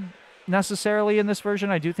bad necessarily in this version.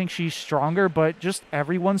 I do think she's stronger, but just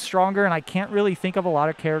everyone's stronger, and I can't really think of a lot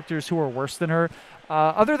of characters who are worse than her.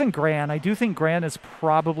 Other than Gran, I do think Gran is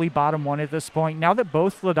probably bottom 1 at this point. Now that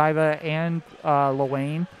both Ladiva and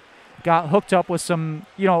Luane got hooked up with some,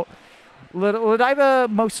 Ladiva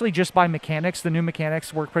mostly just by mechanics. The new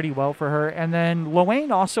mechanics work pretty well for her. And then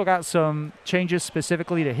Luane also got some changes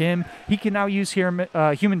specifically to him. He can now use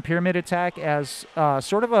Human Pyramid Attack as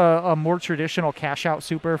sort of a more traditional cash-out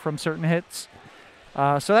super from certain hits.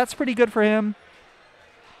 So that's pretty good for him.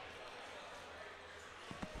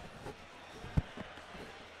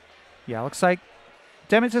 Yeah, looks like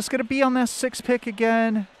Demetis going to be on that 6 pick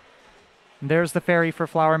again. And there's the Fairy for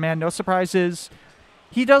Flower Man. No surprises.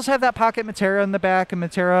 He does have that pocket Matera in the back, and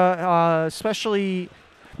Matera, especially...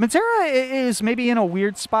 Matera is maybe in a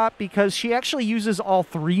weird spot because she actually uses all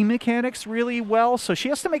 3 mechanics really well, so she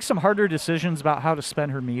has to make some harder decisions about how to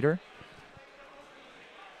spend her meter.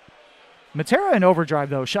 Matera in Overdrive,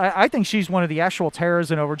 though, I think she's one of the actual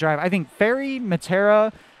terrors in Overdrive. I think Fairy,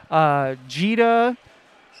 Matera, Jita...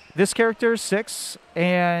 This character, 6,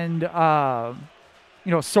 and,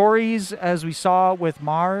 Soris, as we saw with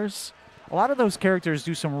Mars. A lot of those characters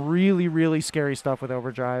do some really, really scary stuff with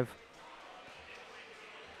Overdrive.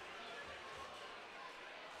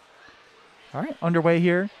 All right, underway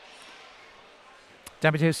here.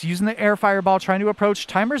 Demetis using the air fireball, trying to approach.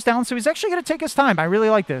 Timer's down, so he's actually going to take his time. I really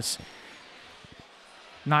like this.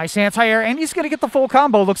 Nice anti-air, and he's going to get the full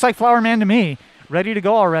combo. Looks like Flower Man to me. Ready to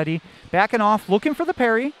go already. Backing off, looking for the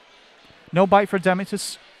parry. No bite for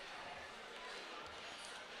Demetis.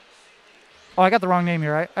 Oh, I got the wrong name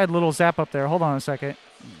here. I had Little Zap up there. Hold on a second.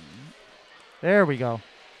 There we go.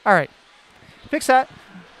 All right. Fix that.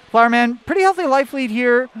 Flowerman, pretty healthy life lead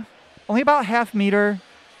here. Only about half meter.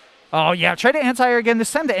 Oh, yeah. Try to anti-air again.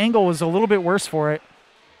 This time the angle was a little bit worse for it.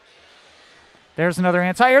 There's another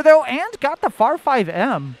anti-air, though, and got the far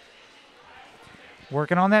 5M.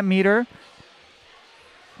 Working on that meter.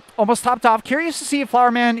 Almost topped off. Curious to see if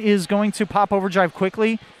Flowerman is going to pop overdrive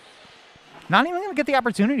quickly. Not even going to get the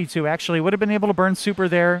opportunity to, actually. Would have been able to burn super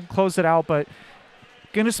there, close it out, but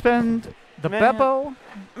going to spend the Beppo.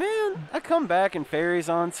 Man, I come back and Fairy's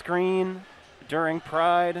on screen during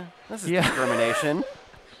Pride. This is discrimination.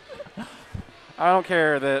 I don't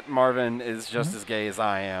care that Marvin is just as gay as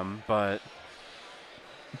I am, but...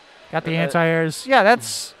 Got the anti-airs. Yeah,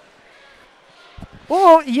 that's...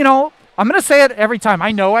 Well, you know, I'm going to say it every time.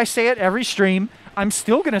 I know I say it every stream. I'm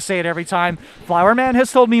still going to say it every time. Flowerman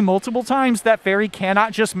has told me multiple times that Fairy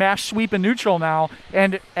cannot just mash, sweep, and neutral now.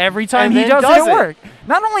 And every time he does it, it works.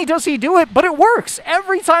 Not only does he do it, but it works.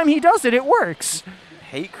 Every time he does it, it works.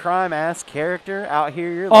 Hate crime ass character out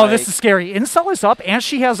here. Oh, this is scary. Incel is up, and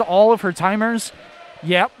she has all of her timers.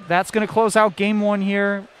 Yep, that's going to close out game one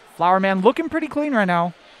here. Flowerman looking pretty clean right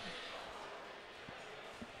now.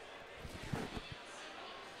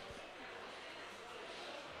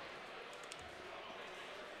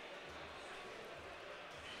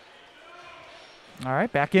 All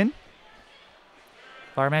right, back in.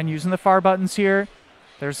 Flowerman using the far buttons here.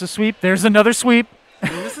 There's the sweep. There's another sweep.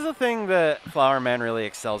 This is a thing that Flowerman really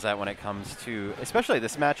excels at when it comes to, especially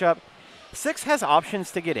this matchup. Six has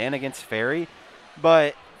options to get in against Fairy,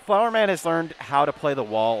 but Flowerman has learned how to play the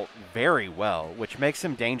wall very well, which makes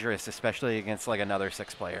him dangerous, especially against like another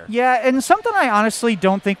Six player. Yeah, and something I honestly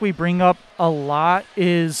don't think we bring up a lot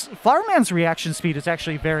is Flowerman's reaction speed is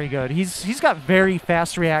actually very good. He's got very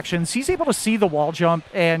fast reactions. He's able to see the wall jump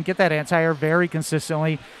and get that anti-air very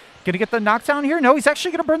consistently. Going to get the knockdown here? No, he's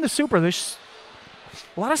actually going to burn the super. There's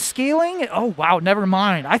a lot of scaling. Oh, wow, never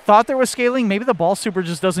mind. I thought there was scaling. Maybe the ball super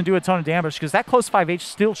just doesn't do a ton of damage because that close 5H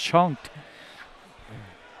still chunked.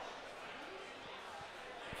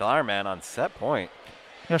 Flowerman on set point.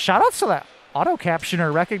 Yeah, shout outs to that auto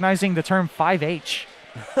captioner recognizing the term 5H.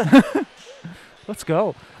 Let's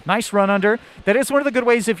go. Nice run under. That is one of the good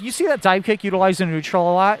ways. If you see that dive kick utilized in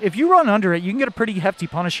neutral a lot, if you run under it, you can get a pretty hefty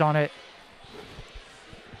punish on it.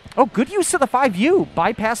 Oh, good use of the 5U.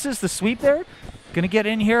 Bypasses the sweep there. Going to get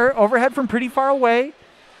in here. Overhead from pretty far away.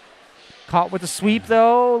 Caught with the sweep,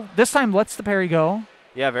 though. This time lets the parry go.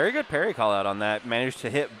 Yeah, very good parry call out on that. Managed to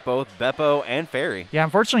hit both Beppo and Fairy. Yeah,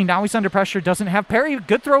 unfortunately, now he's under pressure. Doesn't have parry.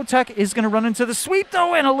 Good throw tech is going to run into the sweep,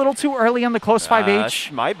 though, and a little too early on the close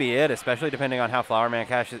 5H. Might be it, especially depending on how Flowerman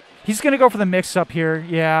cashes. He's going to go for the mix-up here,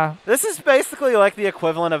 yeah. This is basically like the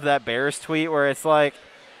equivalent of that Bears tweet where it's like,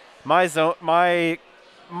 my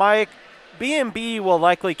B&B will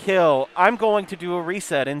likely kill. I'm going to do a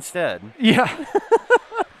reset instead. Yeah.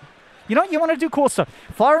 You know, you want to do cool stuff.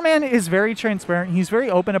 Flowerman is very transparent. He's very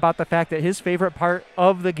open about the fact that his favorite part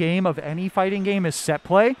of the game, of any fighting game, is set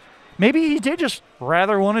play. Maybe he did just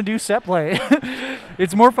rather want to do set play.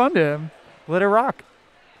 It's more fun to him. Let it rock.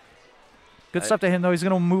 Good stuff to him, though. He's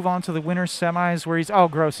going to move on to the winner's semis where he's, oh,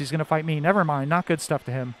 gross, he's going to fight me. Never mind. Not good stuff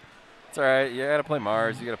to him. It's all right. You got to play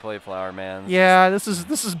Mars. You got to play Flowerman. Yeah, this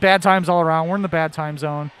is bad times all around. We're in the bad time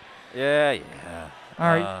zone. Yeah.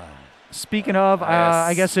 All right. Speaking of,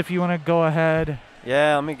 I guess if you want to go ahead.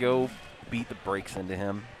 Yeah, let me go beat the brakes into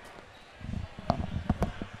him.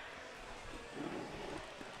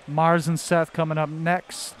 Mars and Seth coming up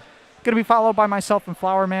next. Going to be followed by myself and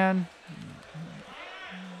Flowerman.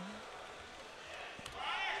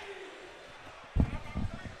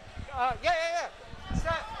 Yeah.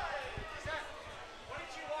 Seth, what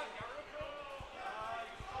did you want? Naruto?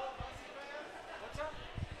 What's up?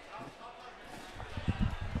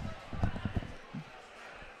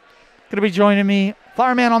 Going to be joining me,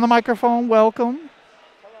 Flowerman on the microphone. Welcome.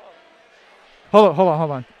 Hello.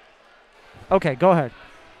 Hold on. Okay, go ahead.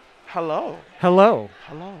 Hello. Hello.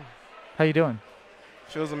 How you doing?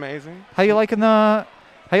 Feels amazing. How you liking the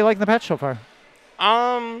patch so far?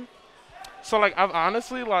 So like I've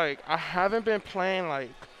honestly I haven't been playing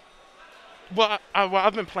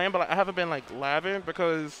I've been playing, but I haven't been labbing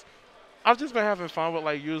because I've just been having fun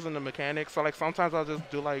with using the mechanics. So sometimes I'll just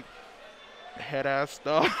do head ass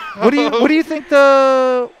stuff. What do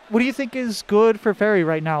you think is good for Fairy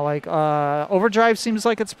right now? Overdrive seems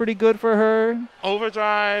like it's pretty good for her.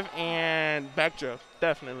 Overdrive and back drift.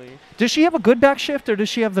 definitely. Does she have a good back shift or does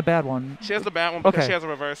she have the bad one? She has the bad one because Okay. she has a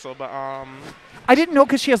reversal, but I didn't know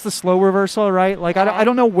because she has the slow reversal, right? Like, I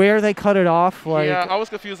don't know where they cut it off. Like, yeah, I was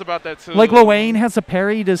confused about that too. like Loane has a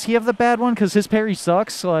parry. Does he have the bad one? Because his parry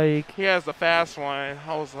sucks. Like, He has the fast one.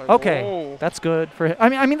 I was like, okay, whoa. that's good for him.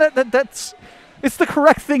 I mean that's it's the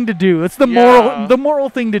correct thing to do. It's the Yeah. moral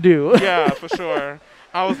thing to do. Yeah, for sure.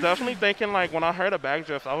 I was definitely thinking, like, when I heard a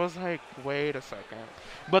backdrift, I was like, wait a second.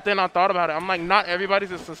 But then I thought about it. I'm like, not everybody's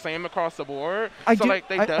just the same across the board. I so, do- like,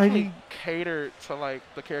 they I- definitely catered to, like,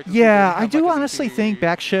 the characters. who Yeah, didn't I have, do like, a honestly DP. think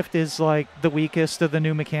backshift is like the weakest of the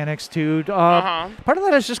new mechanics too. Uh-huh. Part of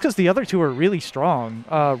that is just because the other two are really strong.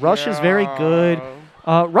 Rush is very good.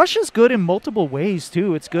 Rush is good in multiple ways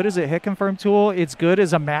too. It's good as a hit confirm tool. It's good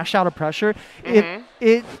as a mash out of pressure.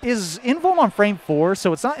 It is invuln on frame 4,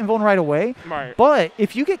 so it's not invuln right away. Right. But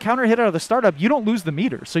if you get counter hit out of the startup, you don't lose the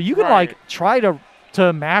meter. So you can Right. like try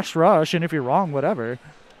to mash Rush, and if you're wrong, whatever.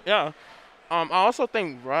 Yeah. I also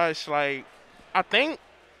think Rush, like, I think,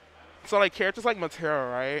 so, like, characters like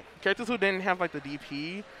Matera, right? Characters who didn't have, like, the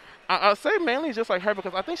DP. I'll say mainly just like her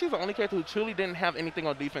because I think she's the only character who truly didn't have anything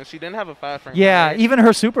on defense. She didn't have a 5-frame. Yeah, right? even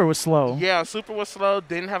her super was slow. Yeah, super was slow,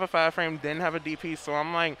 didn't have a 5-frame, didn't have a DP. So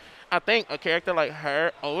I'm like, I think a character like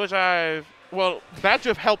her, Overdrive, well,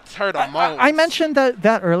 backdrift helped her the most. I mentioned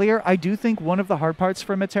that earlier. I do think one of the hard parts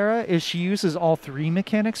for Matera is she uses all 3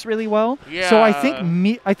 mechanics really well. Yeah. So I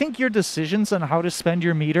think your decisions on how to spend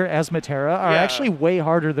your meter as Matera are Yeah. actually way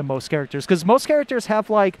harder than most characters because most characters have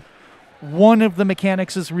like one of the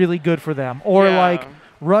mechanics is really good for them, or Yeah. like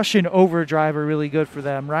Rush and Overdrive are really good for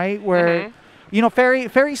them, right? Where you know,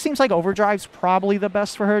 Fairy seems like Overdrive's probably the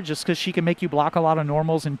best for her just because she can make you block a lot of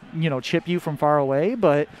normals and, you know, chip you from far away.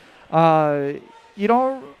 But, you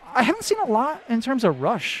know, I haven't seen a lot in terms of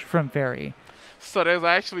Rush from Fairy. So there's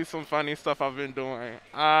actually some funny stuff I've been doing.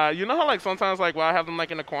 You know how, like, sometimes, like, while I have them,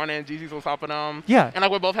 like, in the corner and Gigi's on top of them? Yeah. And,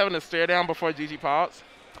 like, we're both having to stare down before Gigi pops?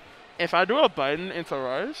 If I do a button into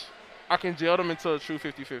Rush, I can jail them into a true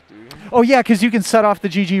 50-50. Oh, yeah, because you can set off the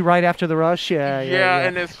GG right after the Rush. Yeah.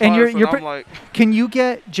 And it's fun, I'm like... Can you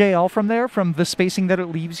get JL from there, from the spacing that it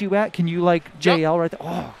leaves you at? Can you, like, JL right there?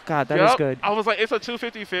 Oh, God, that is good. I was like, it's a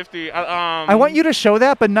 250-50. I want you to show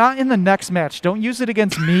that, but not in the next match. Don't use it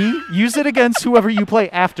against me. Use it against whoever you play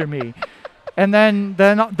after me. And then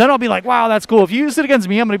I'll be like, wow, that's cool. If you use it against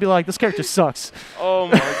me, I'm going to be like, this character sucks. Oh,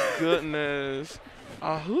 my goodness.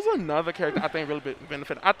 Who's another character I think really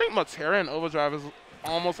benefit? I think Matera in Overdrive is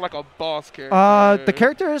almost like a boss character. The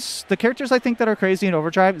characters I think that are crazy in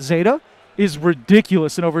Overdrive, Zeta is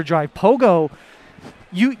ridiculous in Overdrive. Pogo,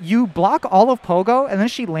 you block all of Pogo, and then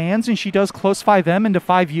she lands and she does close 5M into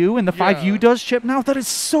 5U, and the 5U does chip. Now that is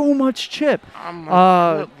so much chip.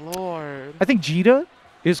 Good lord. I think Jita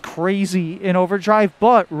is crazy in Overdrive,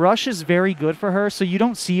 but Rush is very good for her, so you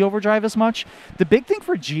don't see Overdrive as much. The big thing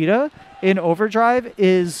for Jita in Overdrive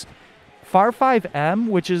is Far 5M,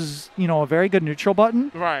 which is, you know, a very good neutral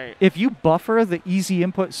button. Right. If you buffer the easy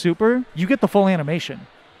input super, you get the full animation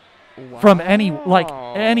from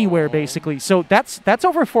anywhere basically. So that's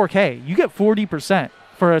over 4K. You get 40%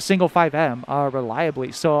 for a single 5M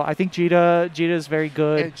reliably. So I think Jita is very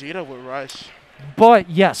good. And Jita with Rush. But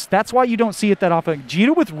yes, that's why you don't see it that often.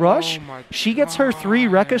 Jita with Rush, my she gets her 3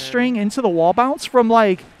 God. Rekka string into the wall bounce from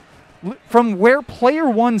where player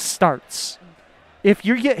 1 starts. If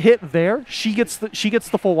you get hit there, she gets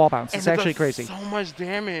the full wall bounce. It's And it actually does crazy. So much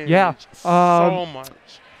damage. Yeah. So much.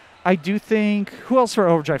 I do think, who else for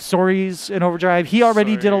Overdrive? Stories in Overdrive. He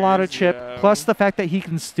already did a lot of Stories, chip, yeah. plus the fact that he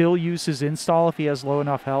can still use his install if he has low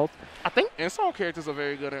enough health. I think install characters are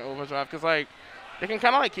very good in Overdrive because, like, they can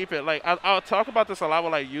kind of, like, keep it. Like, I'll talk about this a lot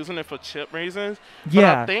with, like, using it for chip reasons. But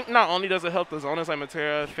Yeah. I think not only does it help the zoners like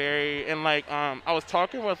Matera, Fairy, and, like, I was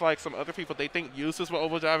talking with, like, some other people. They think Uses with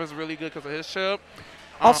Overdrive is really good because of his chip.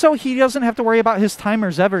 Also, he doesn't have to worry about his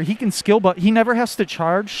timers ever. He can skill button. He never has to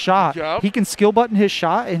charge shot. Yup. He can skill button his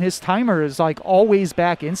shot, and his timer is like always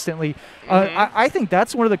back instantly. I think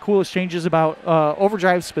that's one of the coolest changes about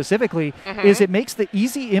Overdrive specifically is it makes the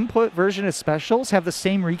easy input version of specials have the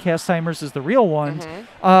same recast timers as the real ones.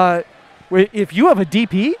 If you have a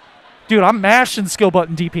DP, dude, I'm mashing skill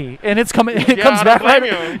button DP, and it's coming. It Yeah, comes I back don't right.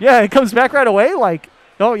 blame you. Yeah, it comes back right away. Like,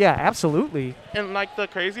 oh yeah, absolutely. And, like, the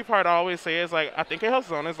crazy part I always say is, like, I think it helps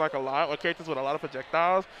zoners, like, a lot, or characters with a lot of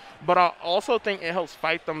projectiles, but I also think it helps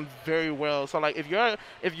fight them very well. So, like, if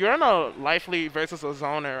you're in a life lead versus a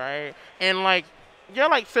zoner, right, and, like, you're,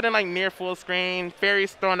 like, sitting, like, near full screen,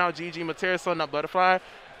 Fairy's throwing out GG, Matera's throwing out Butterfly,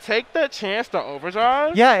 take the chance to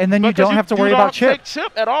overdrive. Yeah, and then you don't have to worry about chip. Take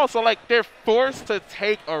chip at all. So, like, they're forced to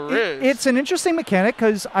take a risk. It's an interesting mechanic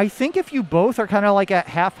because I think if you both are kind of like at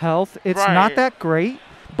half health, it's not that great.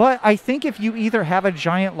 But I think if you either have a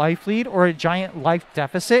giant life lead or a giant life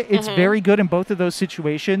deficit, it's very good in both of those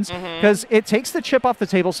situations because it takes the chip off the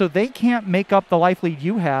table so they can't make up the life lead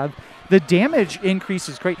you have. The damage increase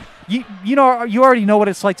is great. You already know what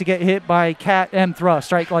it's like to get hit by Cat M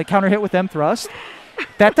Thrust, right? Like counter hit with M Thrust.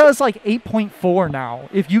 That does like 8.4 now.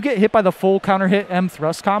 If you get hit by the full counter hit M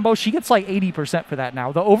Thrust combo, she gets like 80% for that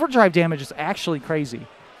now. The overdrive damage is actually crazy.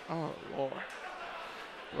 Oh, Lord.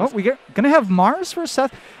 Oh, we're going to have Mars for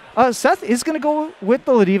Seth. Seth is going to go with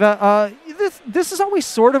the Ladiva. This is always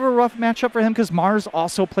sort of a rough matchup for him because Mars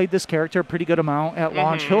also played this character a pretty good amount at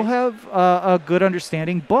launch. He'll have a good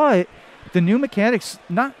understanding, but the new mechanics,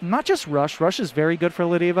 not just Rush. Rush is very good for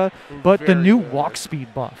Ladiva, but the new walk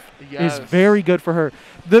speed buff is very good for her.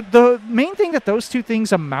 The main thing that those two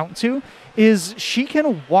things amount to is she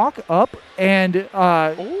can walk up and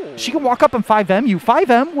she can walk up and 5M you.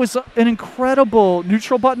 5M was an incredible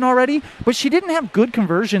neutral button already, but she didn't have good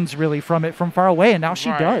conversions really from it from far away, and now she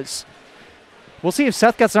does. We'll see if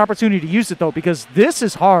Seth gets an opportunity to use it, though, because this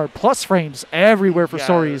is hard. Plus frames everywhere for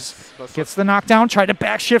Stories. Gets the knockdown, tried to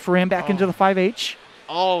backshift, ran back into the 5H.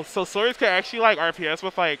 Oh, so Stories could actually like RPS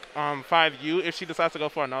with like 5U if she decides to go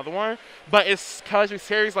for another one. But it's because it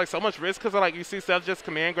carries like so much risk because like you see Seth just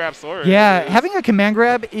command grab Stories. Yeah, having a command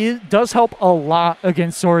grab does help a lot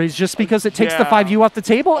against Stories just because it takes the 5U off the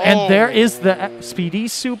table. And there is the Speedy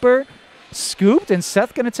Super scooped, and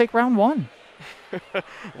Seth going to take round 1.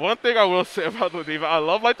 One thing I will say about the Diva, I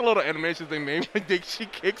love like the little animations they made when she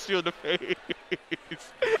kicks you in the face.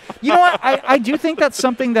 You know what? I do think that's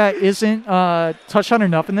something that isn't touched on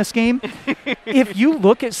enough in this game. If you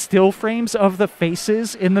look at still frames of the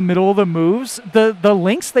faces in the middle of the moves, the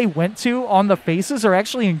links they went to on the faces are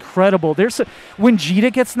actually incredible. When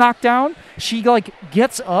Jita gets knocked down, she like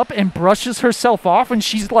gets up and brushes herself off, and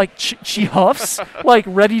she's like she huffs like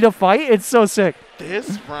ready to fight. It's so sick.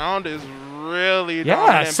 This round is really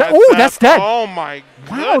dominant. Oh, that's dead. Oh my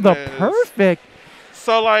goodness. Wow, the perfect.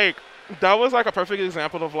 So like that was like a perfect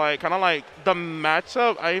example of like kind of like the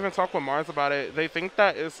matchup. I even talked with Mars about it. They think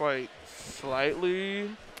that it's like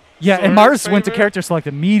slightly. Yeah, and Mars went to character select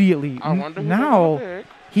immediately. I wonder who now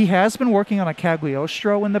he has been working on a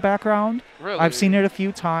Cagliostro in the background. Really? I've seen it a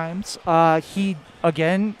few times. I'd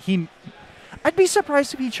be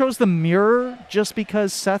surprised if he chose the mirror just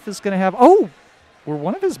because Seth is going to have. Oh, were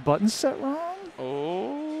one of his buttons set wrong?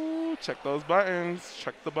 Oh, check those buttons.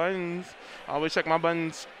 Check the buttons. I always check my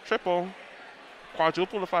buttons triple,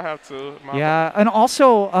 quadruple if I have to. Yeah, and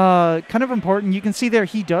also kind of important, you can see there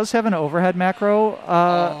he does have an overhead macro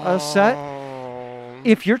set.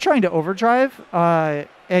 If you're trying to overdrive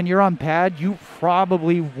and you're on pad, you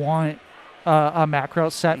probably want a macro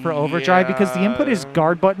set for overdrive because the input is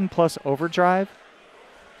guard button plus overdrive.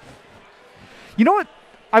 You know what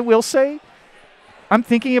I will say? I'm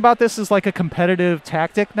thinking about this as like a competitive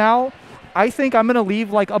tactic now. I think I'm going to leave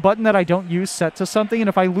like a button that I don't use set to something, and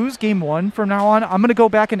if I lose game 1 from now on, I'm going to go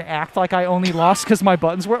back and act like I only lost because my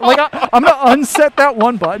buttons were like I'm going to unset that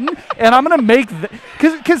one button, and I'm going to make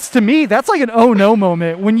because to me that's like an oh no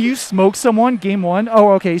moment when you smoke someone game 1.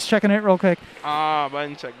 Oh, okay, he's checking it real quick.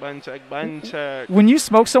 Button check, button check, button check. When you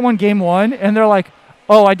smoke someone game 1 and they're like,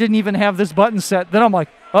 oh, I didn't even have this button set, then I'm like,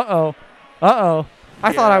 uh oh.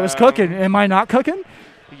 I thought I was cooking. Am I not cooking?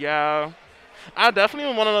 Yeah. I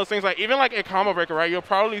definitely one of those things, like, even like a combo breaker, right? You'll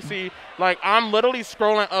probably see, like, I'm literally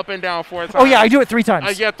scrolling up and down 4 times. Oh, yeah, I do it 3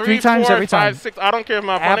 times. Yeah, three times 4, every 5, time. 6. I don't care if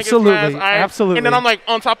my opponent Absolutely. gets fast. Absolutely. And then I'm like,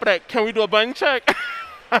 on top of that, can we do a button check?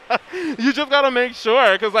 You just got to make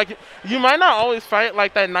sure, because, like, you might not always fight,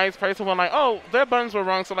 like, that nice person when, like, oh, their buttons were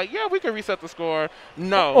wrong, so, like, yeah, we can reset the score.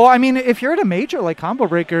 No. Well, I mean, if you're at a major like Combo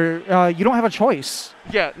Breaker, you don't have a choice.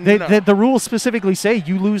 Yeah, the rules specifically say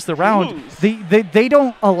you lose the round. They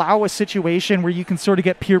don't allow a situation where you can sort of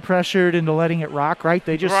get peer pressured into letting it rock, right?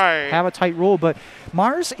 They just have a tight rule. But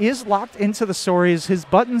Mars is locked into the Stories. His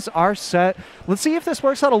buttons are set. Let's see if this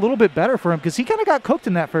works out a little bit better for him because he kind of got cooked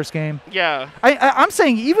in that first game. Yeah. I'm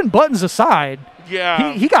saying even buttons aside,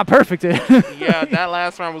 he got perfected. Yeah, that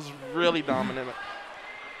last round was really dominant.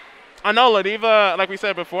 I know Ladiva, like we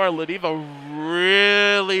said before, Ladiva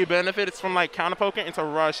really benefits from like counter poking into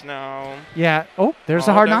rush now. Yeah. Oh, there's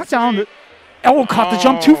a hard knockdown. Oh, caught the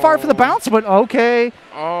jump too far for the bounce, but okay.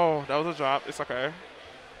 Oh, that was a drop. It's okay.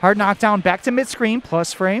 Hard knockdown back to mid screen.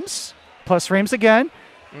 Plus frames. Plus frames again.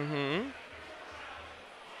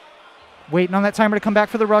 Waiting on that timer to come back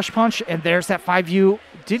for the rush punch, and there's that 5U.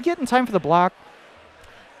 Did get in time for the block.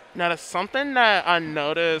 Now, that's something that I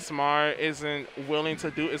noticed Mar isn't willing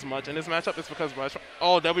to do as much in this matchup is because Rush.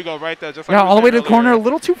 Oh, there we go, right there. Just like Yeah, all the way to earlier. the corner, a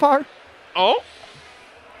little too far. Oh.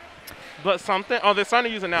 But something. Oh, they're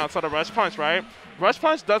starting to use it now. So the Rush Punch, right? Rush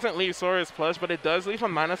Punch doesn't leave Sora's plus, but it does leave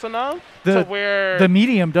him minus enough to where the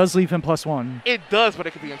medium does leave him +1. it does, but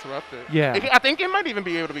it could be interrupted. Yeah. I think it might even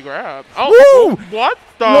be able to be grabbed. Oh, what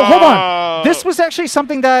the? No, hold on. This was actually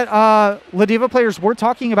something that Ladiva players were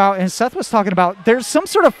talking about, and Seth was talking about. There's some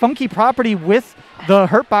sort of funky property with the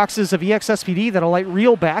hurt boxes of EXSPD that'll like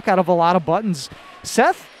reel back out of a lot of buttons.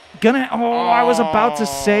 Seth gonna. I was about to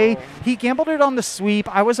say he gambled it on the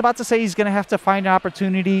sweep. I was about to say he's gonna have to find an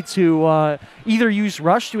opportunity to either use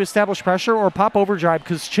rush to establish pressure or pop overdrive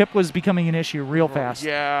because chip was becoming an issue real fast.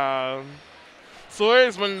 Yeah.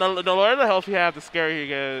 Swords, when the lower the health you have, the scarier he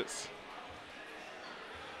gets.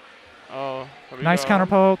 Oh, nice counter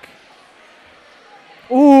poke.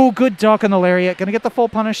 Ooh, good duck on the lariat. Gonna get the full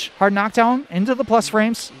punish. Hard knockdown into the plus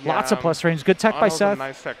frames. Yeah. Lots of plus frames. Good tech by Seth.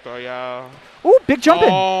 Nice tech though, yeah. Ooh, big jump in.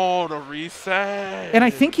 Oh, the reset. And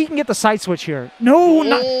I think he can get the side switch here. No,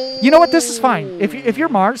 not. You know what? This is fine. If you're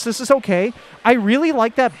Mars, this is okay. I really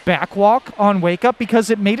like that back walk on wake up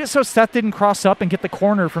because it made it so Seth didn't cross up and get the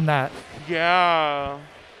corner from that. Yeah.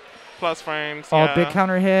 Plus frames. Oh, yeah. big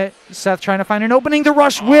counter hit. Seth trying to find an opening. The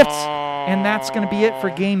rush whipped. And that's going to be it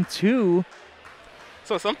for game 2.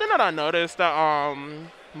 So something that I noticed that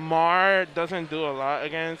Mar doesn't do a lot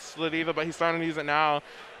against Ladiva, but he's starting to use it now,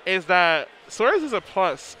 is that Soares is a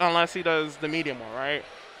plus unless he does the medium one, right?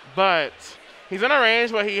 But he's in a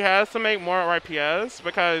range where he has to make more RPS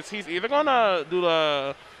because he's either going to do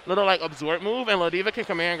the little like absorb move and Ladiva can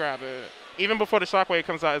command grab it even before the shockwave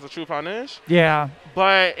comes out as a true punish. Yeah.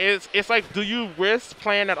 But it's like, do you risk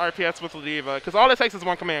playing that RPS with Ladiva? Because all it takes is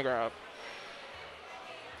one command grab.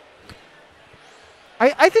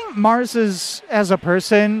 I think Mars is, as a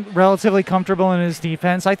person, relatively comfortable in his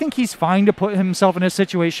defense. I think he's fine to put himself in a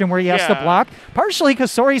situation where he has to block, partially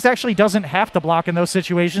because Soares actually doesn't have to block in those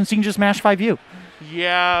situations. He can just mash 5U.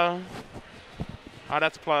 Yeah. Oh,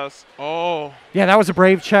 that's plus. Oh. Yeah, that was a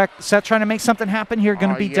brave check. Seth trying to make something happen here.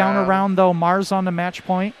 Going to be down around, though. Mars on the match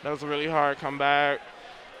point. That was a really hard comeback.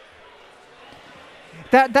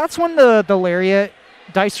 That's when the lariat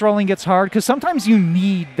dice rolling gets hard because sometimes you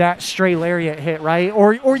need that stray lariat hit, right?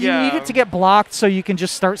 Or you need it to get blocked so you can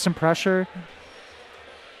just start some pressure.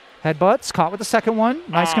 Headbutts, caught with the second one.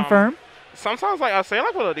 Nice confirm. Sometimes, like I say,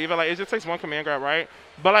 like with Ladiva, like it just takes one command grab, right?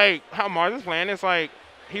 But like how Mars is playing is like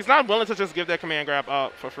he's not willing to just give that command grab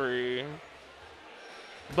up for free.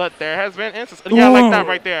 But there has been instances, yeah, like that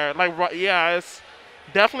right there. Like, yeah, it's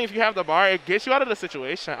definitely if you have the bar, it gets you out of the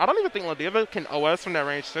situation. I don't even think Ladiva can OS from that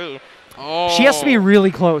range too. Oh. She has to be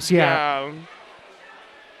really close, yeah.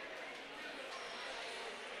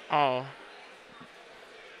 Oh.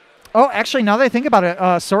 Oh, actually, now that I think about it,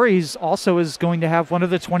 Soares also is going to have one of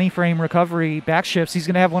the 20-frame recovery back shifts. He's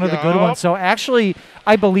going to have one of the good ones. So actually,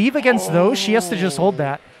 I believe against those, she has to just hold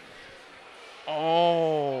that.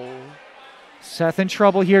 Oh. Seth in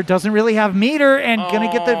trouble here. Doesn't really have meter and going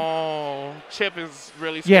to get the... Chip is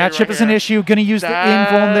really scary. Yeah, Chip is an issue. Going to use the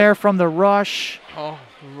invuln there from the rush. Oh,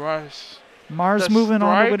 rush. Mars moving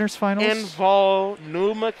on to winners finals. Invuln,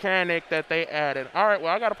 new mechanic that they added. All right,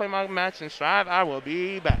 well, I got to play my match in Strive. I will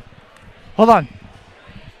be back. Hold on.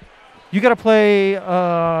 You got to play...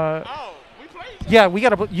 we played. Yeah, you got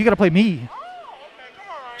to play me. Oh, okay, come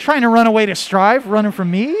on. Trying to run away to Strive, running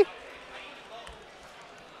from me?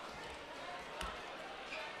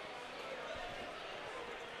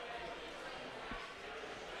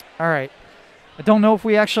 All right. I don't know if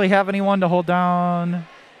we actually have anyone to hold down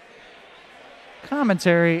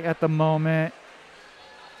commentary at the moment.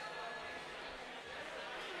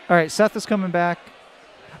 All right, Seth is coming back.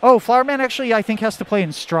 Oh, Flowerman actually, I think, has to play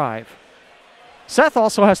in Strive. Seth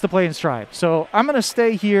also has to play in Strive. So I'm going to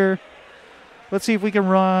stay here. Let's see if we can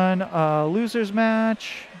run a losers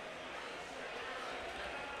match.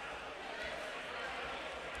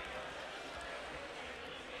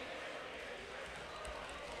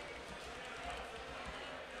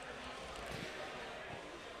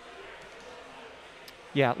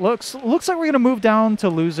 Yeah, looks like we're going to move down to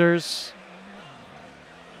losers.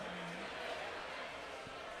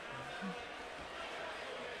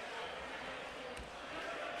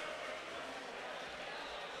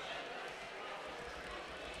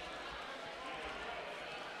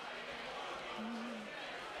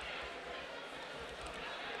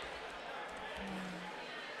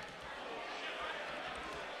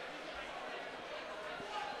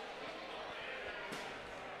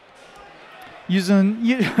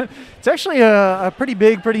 It's actually a pretty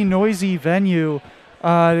big, pretty noisy venue.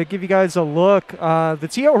 To give you guys a look, the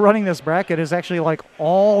TO running this bracket is actually like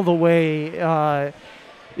all the way.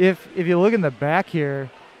 If you look in the back here,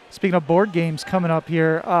 speaking of board games coming up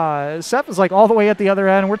here, Seth is like all the way at the other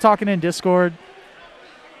end. We're talking in Discord.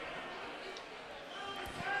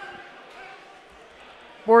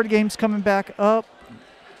 Board games coming back up.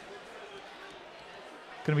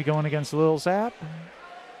 Going to be going against Lil Zap.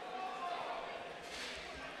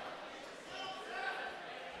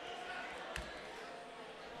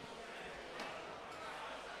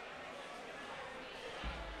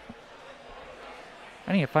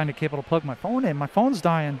 I need to find a cable to plug my phone in. My phone's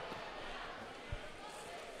dying.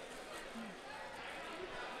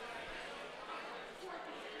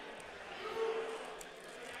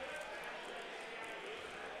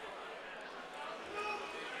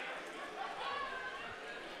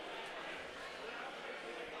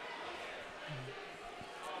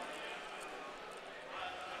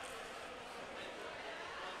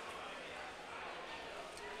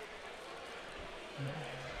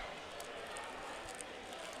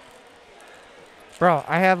 Bro,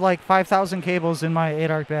 I have like 5,000 cables in my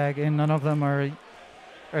 8-arc bag, and none of them are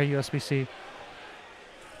USB-C.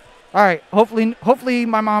 All right, hopefully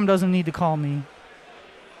my mom doesn't need to call me.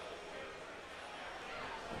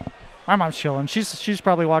 My mom's chilling. She's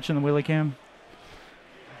probably watching the Willy Cam.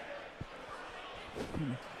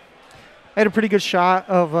 I had a pretty good shot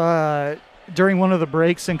of during one of the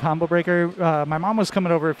breaks in Combo Breaker. My mom was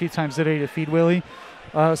coming over a few times today to feed Willy.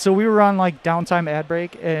 So we were on like downtime ad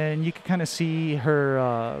break, and you could kind of see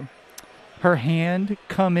her hand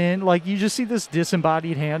come in. Like you just see this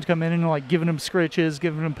disembodied hand come in and like giving him scritches,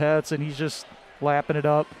 giving him pets, and he's just lapping it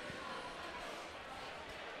up.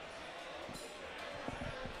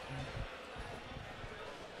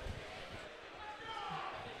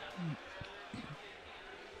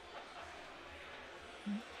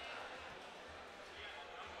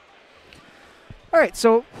 All right,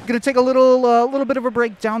 so going to take a little bit of a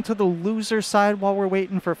break down to the loser side while we're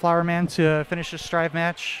waiting for Flower Man to finish his Strive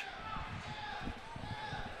match.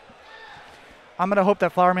 I'm going to hope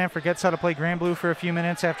that Flower Man forgets how to play Granblue for a few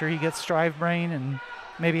minutes after he gets Strive Brain, and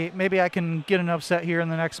maybe I can get an upset here in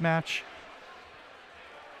the next match.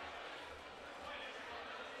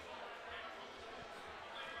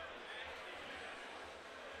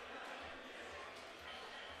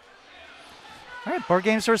 All right, board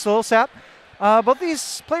games versus Lil Sap. Both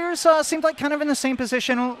these players seemed like kind of in the same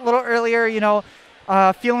position a little earlier, you know,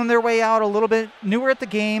 feeling their way out a little bit, newer at the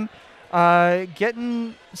game,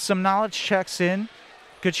 getting some knowledge checks in.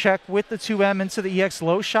 Good check with the 2M into the EX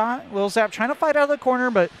low shot. Lil Zap trying to fight out of the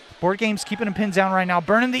corner, but board games keeping him pinned down right now.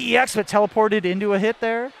 Burning the EX, but teleported into a hit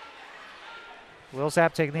there. Lil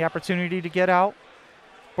Zap taking the opportunity to get out.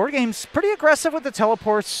 Board games pretty aggressive with the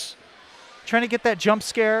teleports, trying to get that jump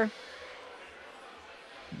scare.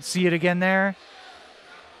 See it again there.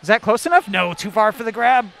 Is that close enough? No, too far for the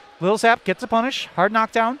grab. Lil Zap gets a punish. Hard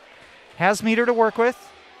knockdown. Has meter to work with.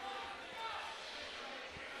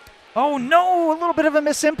 Oh no, a little bit of a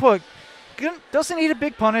misinput. Doesn't need a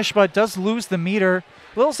big punish, but does lose the meter.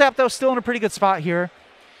 Lil Zap, though, still in a pretty good spot here.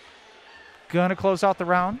 Gonna close out the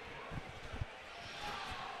round.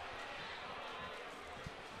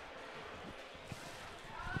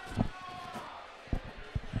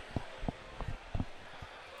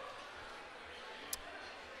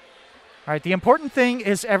 All right, the important thing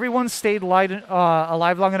is everyone stayed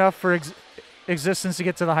alive long enough for existence to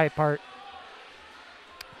get to the hype part.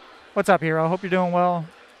 What's up, Hero? Hope you're doing well.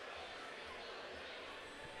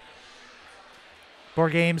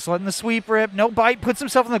 Board games letting the sweep rip. No bite. Puts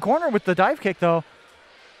himself in the corner with the dive kick, though.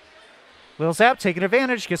 Lil Zap taking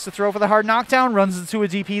advantage. Gets the throw for the hard knockdown. Runs into a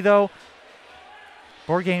DP, though.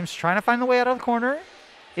 Board games trying to find the way out of the corner.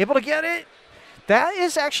 Able to get it. That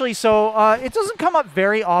is actually, so it doesn't come up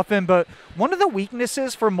very often, but one of the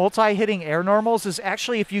weaknesses for multi-hitting air normals is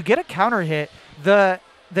actually if you get a counter hit, the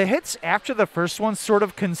hits after the first one sort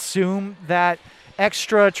of consume that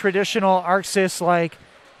extra traditional Arxis like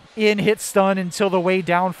in hit stun until the way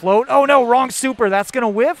down float. Oh no, wrong super. That's going to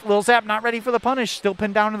whiff. Lil Zap not ready for the punish. Still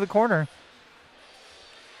pinned down in the corner.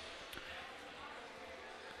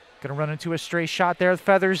 Going to run into a stray shot there.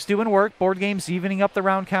 Feathers doing work. Board games evening up the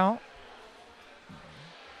round count.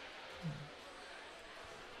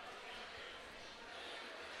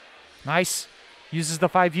 Nice. Uses the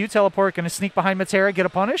 5U teleport. Going to sneak behind Matera, get a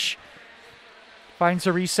punish. Finds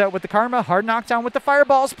a reset with the Karma. Hard knockdown with the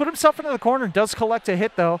fireballs. Put himself into the corner. Does collect a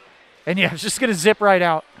hit, though. And yeah, it's just going to zip right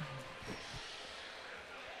out.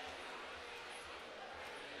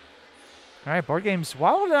 All right, board games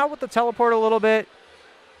wilding out with the teleport a little bit.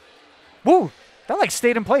 Woo! That like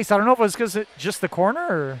stayed in place. I don't know if it was because it's just the corner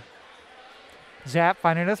or... Zap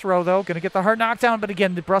finding a throw, though. Going to get the hard knockdown, but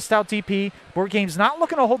again, the brust out DP. Board Game's not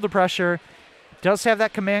looking to hold the pressure. Does have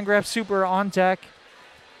that command grab super on deck.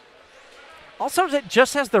 Also, it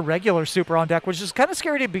just has the regular super on deck, which is kind of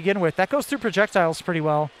scary to begin with. That goes through projectiles pretty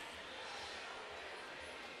well.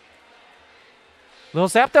 Lil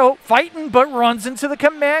Zap, though, fighting, but runs into the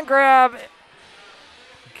command grab.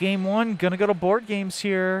 Game 1, going to go to Board Games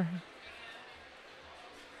here.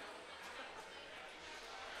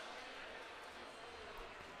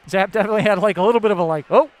 Zap definitely had like a little bit of a like,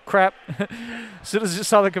 oh, crap. As soon as you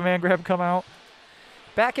saw the command grab come out.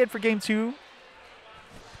 Back in for game 2.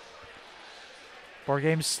 Board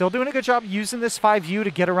Game's still doing a good job using this 5U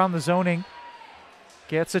to get around the zoning.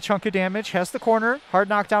 Gets a chunk of damage. Has the corner. Hard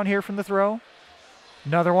knockdown here from the throw.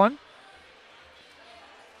 Another one.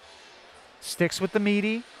 Sticks with the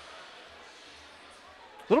meaty. A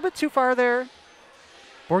little bit too far there.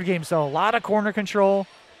 Board Game's though, a lot of corner control.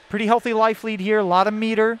 Pretty healthy life lead here. A lot of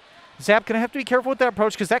meter. Zap going to have to be careful with that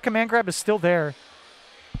approach because that command grab is still there.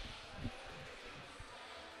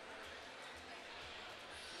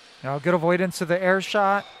 Now good avoidance of the air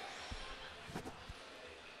shot.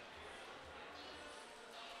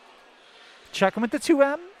 Checking with the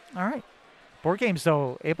 2M. All right. Board Games,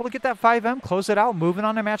 though, able to get that 5M, close it out, moving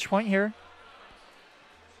on to match point here.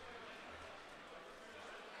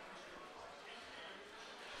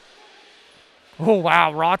 Oh,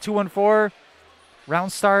 wow. Raw 2-1-4.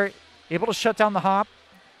 Round start. Able to shut down the hop.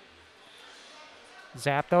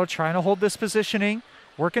 Zap, though, trying to hold this positioning.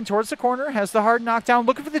 Working towards the corner. Has the hard knockdown.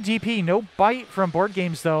 Looking for the DP. No bite from Board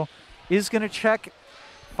Games, though. Is going to check.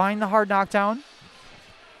 Find the hard knockdown.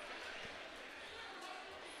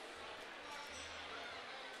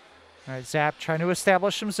 All right, Zap trying to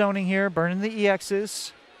establish some zoning here. Burning the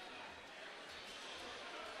EXs.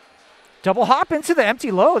 Double hop into the empty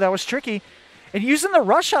low. That was tricky. And using the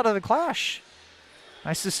rush out of the clash.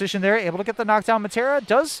 Nice decision there. Able to get the knockdown. Matera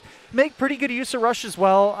does make pretty good use of rush as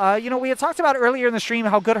well. You know, we had talked about earlier in the stream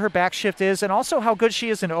how good her back shift is and also how good she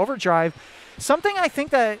is in overdrive. Something I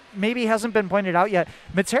think that maybe hasn't been pointed out yet.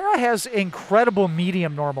 Matera has incredible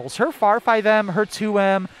medium normals. Her far 5M, her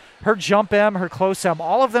 2M, her jump M, her close M,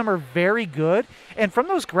 all of them are very good. And from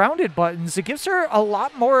those grounded buttons, it gives her a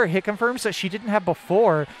lot more hit confirms that she didn't have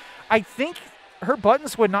before. I think her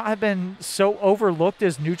buttons would not have been so overlooked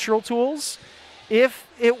as neutral tools if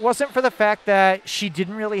it wasn't for the fact that she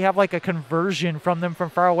didn't really have like a conversion from them from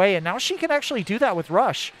far away. And now she can actually do that with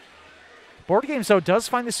rush. Board Games, though, does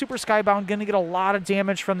find the super skybound. Going to get a lot of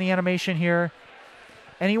damage from the animation here.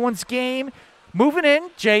 Anyone's game. Moving in.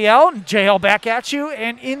 JL back at you.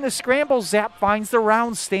 And in the scramble, Zap finds the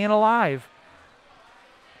round, staying alive.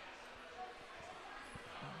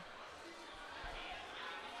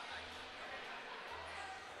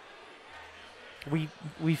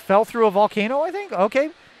 We fell through a volcano, I think? Okay.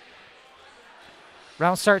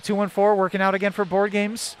 Round start 2-1-4, working out again for Board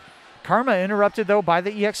Games. Karma interrupted, though, by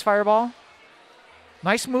the EX Fireball.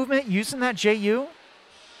 Nice movement using that JU.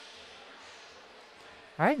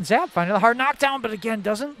 All right, and Zap finding the hard knockdown, but again,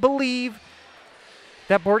 doesn't believe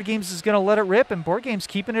that Board Games is going to let it rip, and Board Games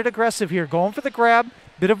keeping it aggressive here. Going for the grab,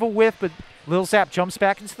 bit of a whiff, but Lil Zap jumps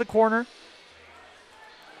back into the corner.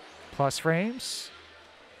 Plus frames.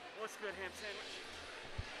 What's good, ham sandwich?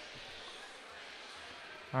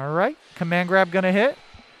 All right, command grab going to hit.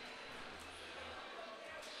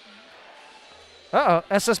 Uh-oh,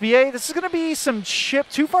 SSBA. This is going to be some chip.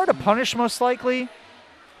 Too far to punish, most likely.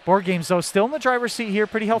 Board Games, though, still in the driver's seat here.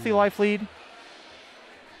 Pretty healthy life lead.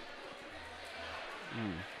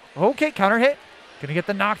 Okay, counter hit. Going to get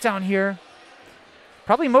the knockdown here.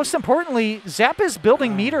 Probably most importantly, Zap is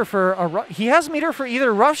building meter for a he has meter for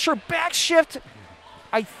either rush or back shift.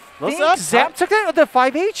 I think Zap took that with the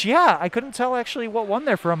 5H. Yeah, I couldn't tell actually what won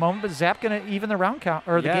there for a moment, but Zap going to even the round count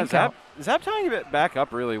or the game count. Zap tying it back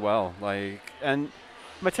up really well. And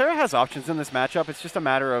Matera has options in this matchup. It's just a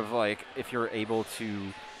matter of if you're able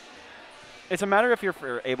to. It's a matter if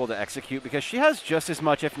you're able to execute because she has just as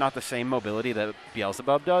much, if not the same, mobility that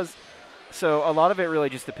Beelzebub does. So a lot of it really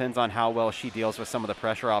just depends on how well she deals with some of the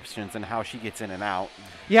pressure options and how she gets in and out.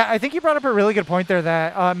 Yeah, I think you brought up a really good point there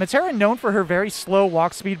that Matera known for her very slow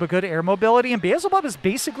walk speed but good air mobility, and Beelzebub is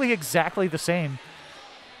basically exactly the same.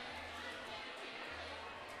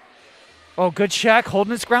 Oh, good check,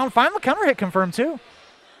 holding its ground. Final counter hit confirmed too.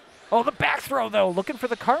 Oh, the back throw though, looking for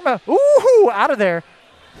the karma. Ooh, out of there.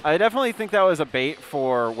 I definitely think that was a bait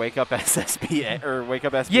for Wake Up SSBA or Wake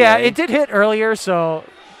Up SBA. Yeah, it did hit earlier, so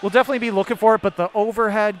we'll definitely be looking for it. But the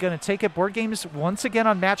overhead going to take it. Board Games once again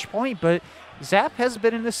on match point, but Zap has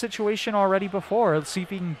been in this situation already before. Let's see if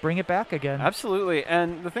he can bring it back again. Absolutely,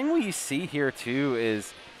 and the thing we see here too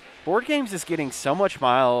is Board Games is getting so much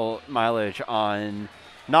mileage on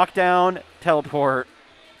knockdown, teleport,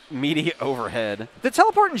 media overhead. The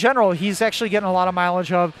teleport in general, he's actually getting a lot of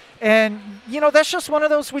mileage of. And, you know, that's just one of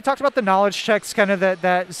those, we talked about the knowledge checks, kind of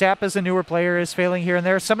that Zap as a newer player is failing here and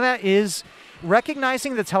there. Some of that is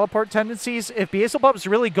recognizing the teleport tendencies. If Beelzebub's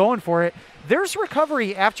really going for it, there's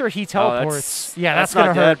recovery after he teleports. That's going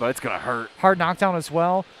to hurt. Dead, but it's going to hurt. Hard knockdown as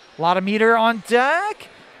well. A lot of meter on deck.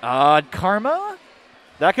 Karma.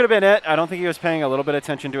 That could have been it. I don't think he was paying a little bit of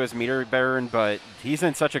attention to his meter burn, but he's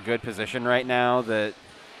in such a good position right now that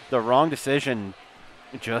the wrong decision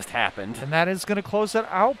just happened. And that is going to close it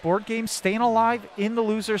out. Board Games staying alive in the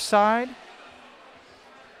loser side.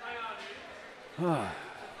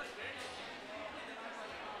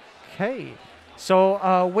 Okay.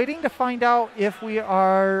 So waiting to find out if we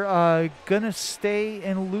are going to stay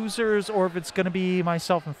in losers or if it's going to be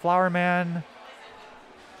myself and Flowerman.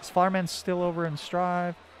 Is Flowerman still over in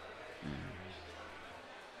Strive?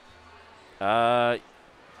 Yeah.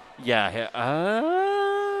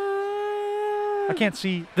 I can't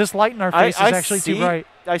see. This light in our face is actually too bright.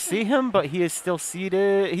 I see him, but he is still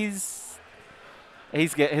seated. His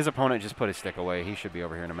opponent just put his stick away. He should be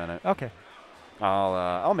over here in a minute. Okay.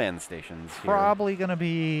 I'll man the stations here. Probably going to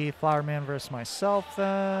be Flowerman versus myself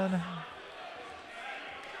then.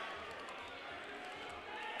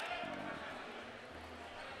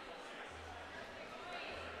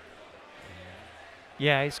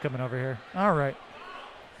 Yeah, he's coming over here. All right.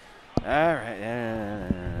 All right.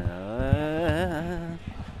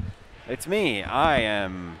 It's me.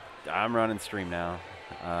 I'm running stream now.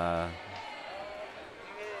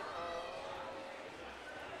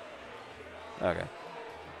 Okay.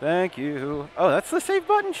 Thank you. Oh, that's the save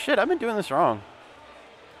button? Shit, I've been doing this wrong.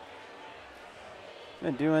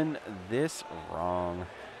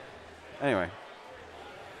 Anyway.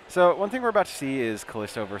 So one thing we're about to see is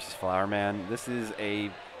Callisto versus Flowerman. This is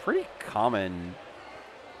a pretty common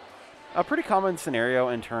scenario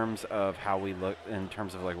in terms of how we look, in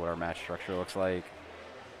terms of like what our match structure looks like.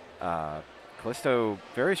 Callisto,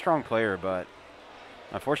 very strong player, but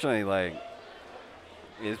unfortunately, like,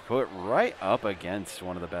 is put right up against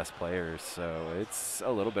one of the best players. So it's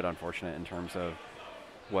a little bit unfortunate in terms of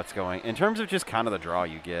what's going, in terms of just kind of the draw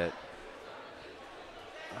you get.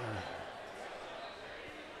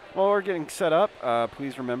 While we're getting set up,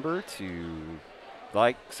 please remember to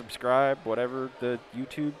like, subscribe, whatever the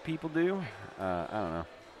YouTube people do. I don't know.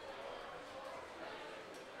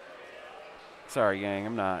 Sorry,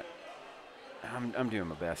 gang. I'm doing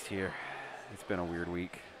my best here. It's been a weird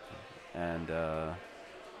week. And,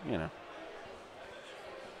 you know.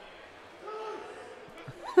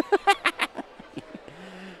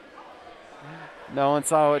 No one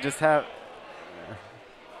saw what just happened.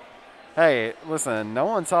 Hey, listen, no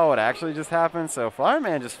one saw what actually just happened, so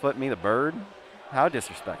Flowerman just flipped me the bird. How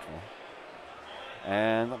disrespectful.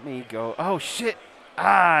 And let me go. Oh, shit.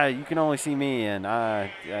 You can only see me, and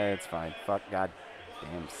it's fine. Fuck, god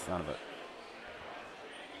damn son of a.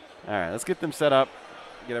 All right, let's get them set up,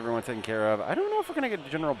 get everyone taken care of. I don't know if we're going to get a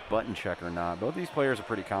general button check or not. Both these players are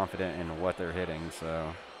pretty confident in what they're hitting,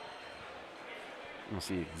 so we'll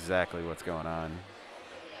see exactly what's going on.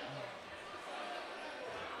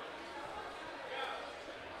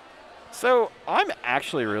 So I'm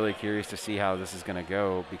actually really curious to see how this is going to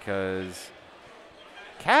go because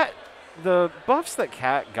the buffs that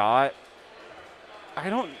Cat got,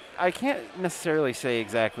 I can't necessarily say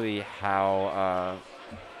exactly how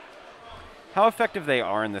effective they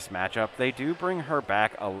are in this matchup. They do bring her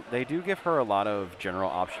back. They do give her a lot of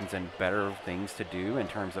general options and better things to do in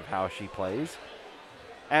terms of how she plays.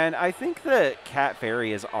 And I think that Cat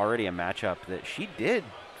Fairy is already a matchup that she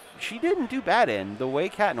didn't do bad in. The way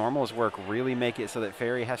Cat normals work really make it so that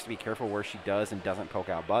Fairy has to be careful where she does and doesn't poke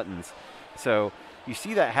out buttons. So you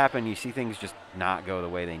see that happen. You see things just not go the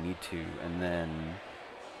way they need to, and then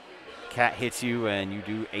Cat hits you and you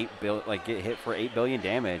do get hit for 8 billion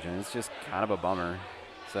damage, and it's just kind of a bummer.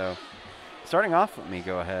 So starting off, let me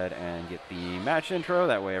go ahead and get the match intro.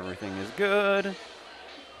 That way everything is good.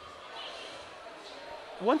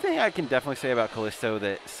 One thing I can definitely say about Callisto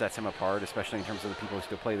that sets him apart, especially in terms of the people who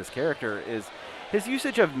still play this character, is his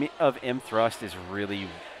usage of M thrust is really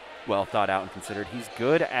well thought out and considered. He's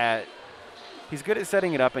good at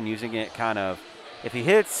setting it up and using it kind of, if he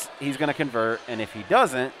hits, he's going to convert, and if he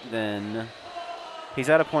doesn't, then he's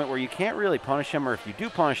at a point where you can't really punish him, or if you do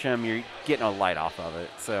punish him, you're getting a light off of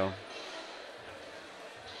it. So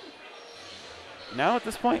now at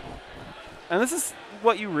this point, and this is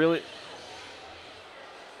what you really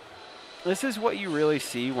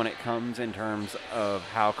see when it comes in terms of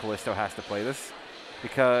how Callisto has to play this,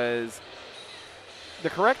 because the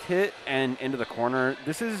correct hit and into the corner.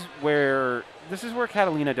 This is where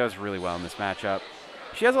Catalina does really well in this matchup.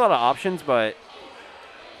 She has a lot of options, but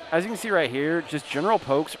as you can see right here, just general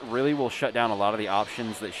pokes really will shut down a lot of the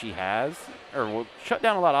options that she has, or will shut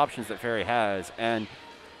down a lot of options that Fairy has. And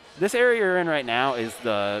this area you're in right now is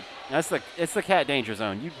it's the cat danger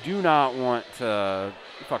zone. You do not want to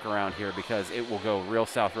fuck around here because it will go real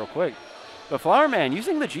south real quick. But Flower Man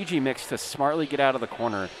using the GG mix to smartly get out of the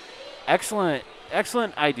corner, excellent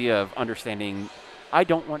idea of understanding. I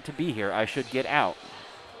don't want to be here. I should get out.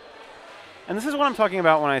 And this is what I'm talking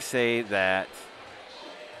about when I say that.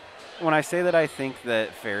 I think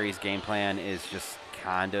that Fairy's game plan is just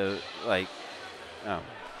kind of like,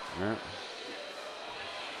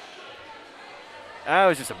 that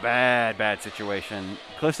was just a bad situation.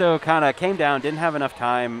 Callisto kind of came down, didn't have enough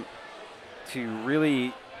time to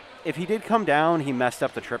really. If he did come down, he messed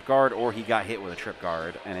up the trip guard, or he got hit with a trip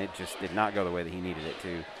guard, and it just did not go the way that he needed it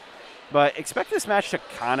to. But expect this match to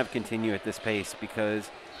kind of continue at this pace because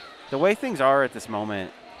the way things are at this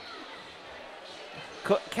moment,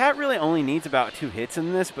 Cat really only needs about 2 hits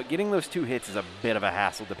in this, but getting those 2 hits is a bit of a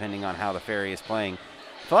hassle depending on how the Fairy is playing.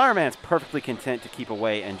 Flower Man's perfectly content to keep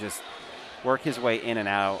away and just work his way in and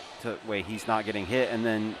out to way he's not getting hit, and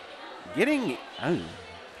then getting.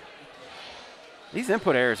 These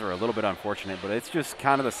input errors are a little bit unfortunate, but it's just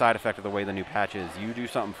kind of the side effect of the way the new patch is. You do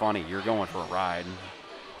something funny, you're going for a ride.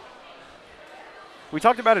 We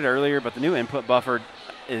talked about it earlier, but the new input buffer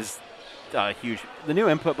is huge. The new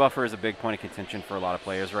input buffer is a big point of contention for a lot of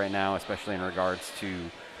players right now, especially in regards to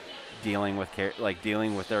dealing with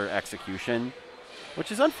their execution, which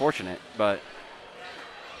is unfortunate. But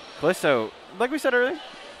Callisto, like we said earlier,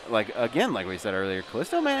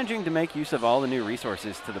 Callisto managing to make use of all the new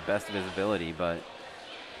resources to the best of his ability, but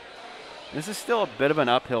this is still a bit of an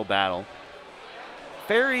uphill battle.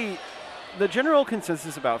 Fairy. The general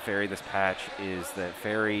consensus about Fairy this patch is that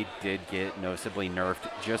Fairy did get noticeably nerfed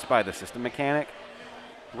just by the system mechanic.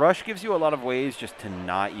 Rush gives you a lot of ways just to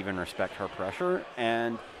not even respect her pressure,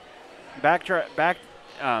 and backshift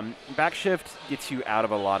gets you out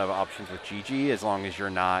of a lot of options with GG as long as you're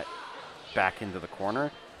not back into the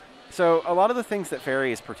corner. So a lot of the things that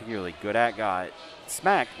Fairy is particularly good at got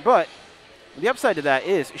smacked, but the upside to that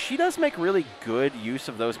is she does make really good use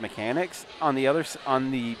of those mechanics on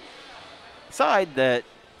the side that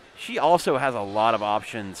she also has a lot of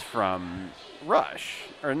options from Rush,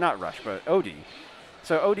 or not Rush, but OD.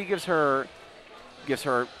 So OD gives her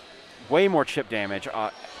way more chip damage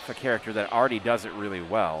off a character that already does it really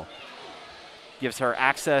well. Gives her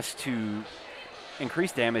access to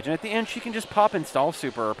increased damage, and at the end she can just pop install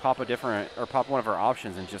super or pop one of her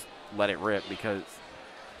options and just let it rip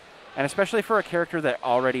and especially for a character that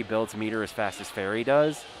already builds meter as fast as Fairy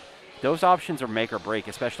does. Those options are make or break,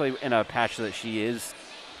 especially in a patch that she is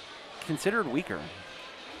considered weaker.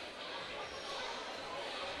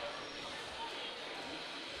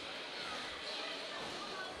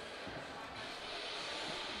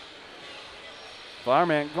 Flower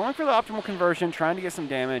Man going for the optimal conversion, trying to get some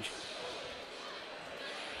damage.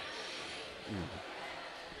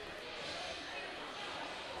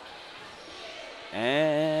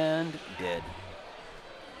 And dead.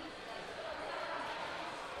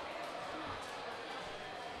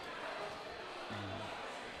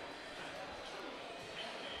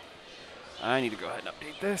 I need to go ahead and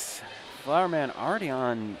update this. Flower Man already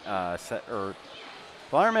on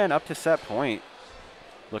Flower Man up to set point,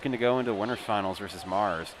 looking to go into winners finals versus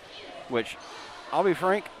Mars, which I'll be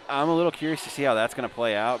frank, I'm a little curious to see how that's going to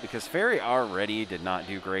play out because Fairy already did not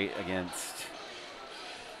do great against.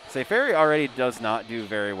 Fairy already does not do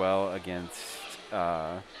very well against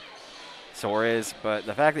Soares, but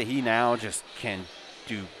the fact that he now just can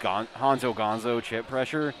do Hanzo Gonzo chip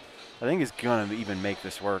pressure, I think is going to even make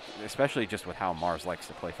this work, especially just with how Mars likes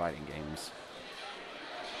to play fighting games.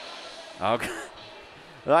 Okay.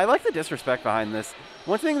 I like the disrespect behind this.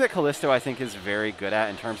 One thing that Callisto, I think, is very good at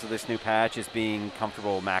in terms of this new patch is being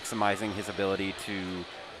comfortable maximizing his ability to...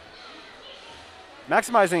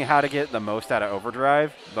 maximizing how to get the most out of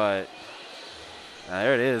Overdrive, but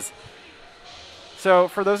there it is. So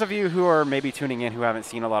for those of you who are maybe tuning in who haven't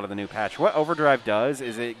seen a lot of the new patch, what Overdrive does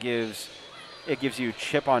is it gives you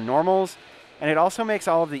chip on normals, and it also makes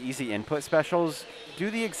all of the easy input specials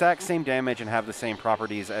do the exact same damage and have the same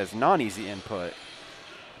properties as non-easy input.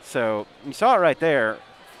 So you saw it right there.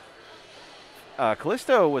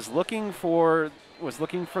 Callisto was looking for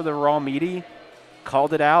the raw meaty,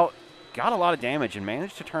 called it out, got a lot of damage, and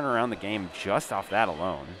managed to turn around the game just off that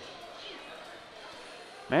alone.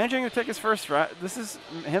 Managing to take his first this is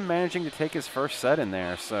him managing to take his first set in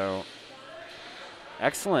there. So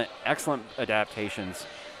Excellent adaptations.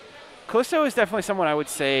 Callisto is definitely someone I would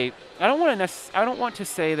say. I don't want to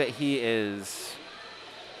say that he is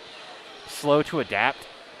slow to adapt,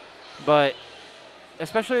 but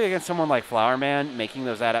especially against someone like Flowerman, making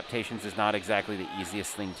those adaptations is not exactly the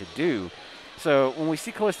easiest thing to do. So when we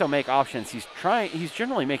see Callisto make options, he's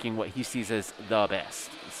generally making what he sees as the best.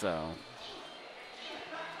 So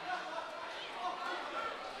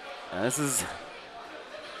and this is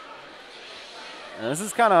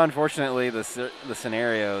kind of unfortunately the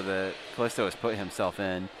scenario that Callisto has put himself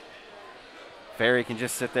in. Fairy can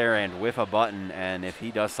just sit there and whiff a button, and if he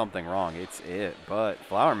does something wrong, it's it. But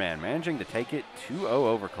Flowerman managing to take it 2-0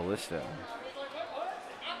 over Callisto.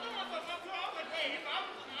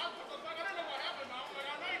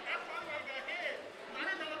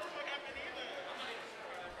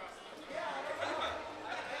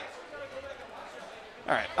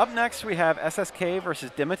 All right, up next we have SSK versus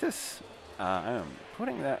Dimitis. I am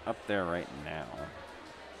putting that up there right now.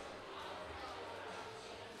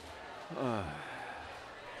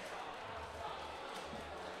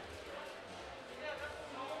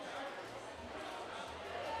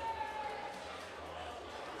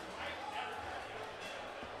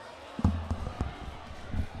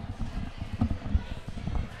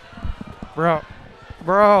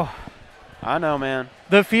 Bro. I know, man.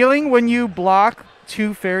 The feeling when you block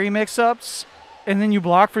 2 Fairy mix-ups and then you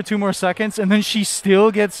block for 2 more seconds and then she still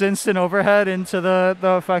gets instant overhead into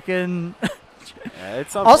the fucking... Yeah,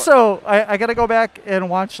 it's also, I got to go back and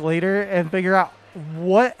watch later and figure out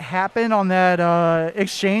what happened on that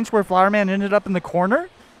exchange where Flowerman ended up in the corner.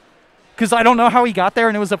 Because I don't know how he got there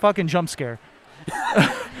and it was a fucking jump scare.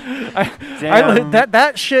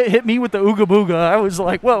 That shit hit me with the Ooga Booga. I was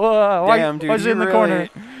like, whoa, why was it in the corner?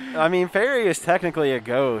 I mean, Fairy is technically a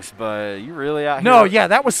ghost, but you really out here... No, yeah,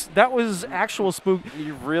 that was actual spook.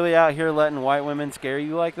 You really out here letting white women scare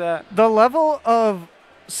you like that? The level of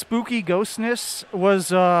spooky ghostness was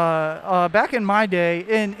back in my day,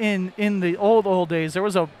 in the old days, there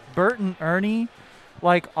was a Bert and Ernie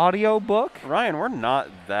like audio book. Ryan, we're not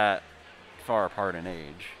that far apart in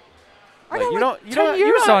age. I got 10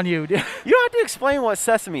 years on you. You don't have to explain what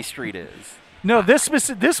Sesame Street is. No, this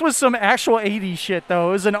was some actual 80s shit, though.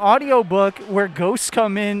 It was an audio book where ghosts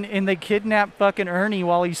come in and they kidnap fucking Ernie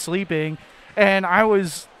while he's sleeping, and I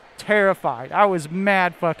was terrified. I was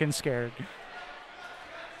mad fucking scared.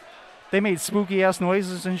 They made spooky-ass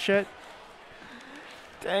noises and shit.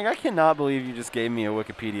 Dang, I cannot believe you just gave me a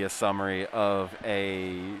Wikipedia summary of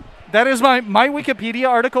a... That is my Wikipedia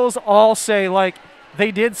articles all say, like,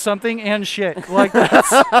 they did something and shit. Like,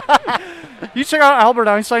 that's... You check out Albert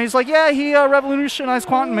Einstein. He's like, yeah, he revolutionized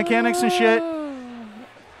quantum mechanics and shit.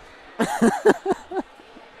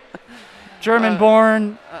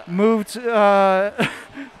 German-born, moved...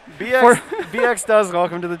 BX does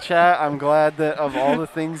welcome to the chat. I'm glad that of all the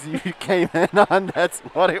things you came in on, that's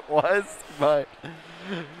what it was. But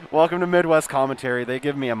welcome to Midwest Commentary. They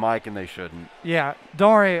give me a mic and they shouldn't. Yeah,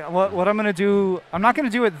 don't worry. What I'm going to do, I'm not going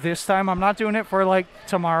to do it this time. I'm not doing it for, like,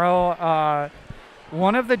 tomorrow.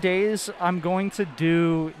 One of the days I'm going to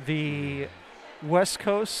do the West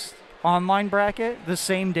Coast online bracket the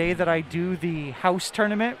same day that I do the house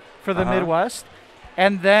tournament for the Midwest.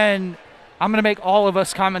 And then I'm going to make all of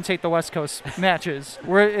us commentate the West Coast matches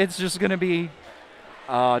where it's just going to be...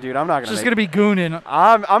 Oh, dude, I'm not going to... Just going to be gooning.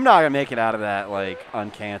 I'm not going to make it out of that, like,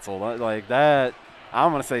 uncanceled. Like, that...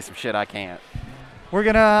 I'm going to say some shit I can't. We're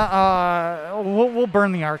going to... We'll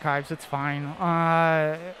burn the archives. It's fine.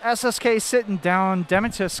 SSK sitting down.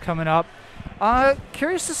 Demitis coming up.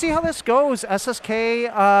 Curious to see how this goes.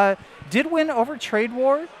 SSK did win over Trade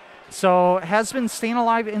War, so has been staying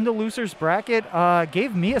alive in the loser's bracket.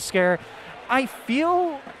 Gave me a scare. I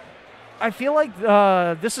feel like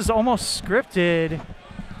this is almost scripted.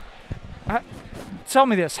 Tell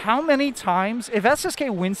me this. How many times, if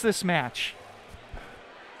SSK wins this match,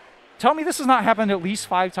 tell me this has not happened at least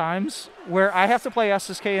 5 times where I have to play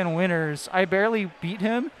SSK in winners, I barely beat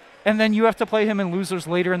him, and then you have to play him in losers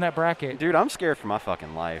later in that bracket. Dude, I'm scared for my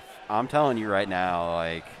fucking life. I'm telling you right now,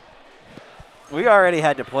 like, we already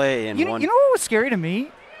had to play in one. You know what was scary to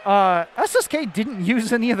me? SSK didn't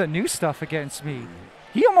use any of the new stuff against me.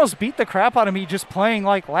 He almost beat the crap out of me just playing,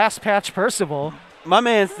 like, last patch Percival. My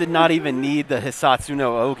man did not even need the Hisatsu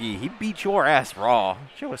no Ogi. He beat your ass raw.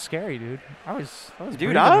 Shit was scary, dude. I was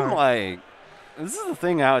dude, I'm like, this is the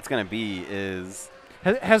thing how it's going to be is...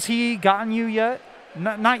 Has he gotten you yet?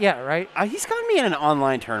 Not yet, right? He's gotten me in an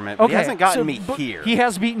online tournament, but he hasn't gotten me here. He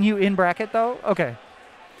has beaten you in bracket, though? Okay.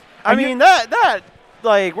 I mean, that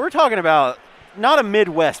like, we're talking about not a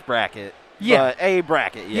Midwest bracket, but a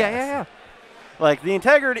bracket, yes. Yeah. Like the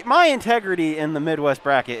integrity, my integrity in the Midwest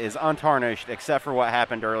bracket is untarnished, except for what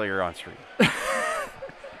happened earlier on stream.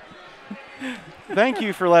 Thank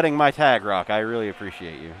you for letting my tag rock. I really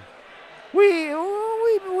appreciate you. We're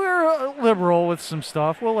liberal with some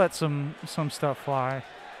stuff. We'll let some stuff fly.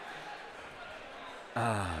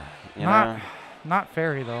 Not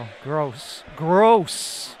fairy though. Gross.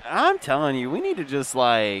 I'm telling you, we need to just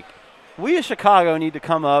like, we as Chicago need to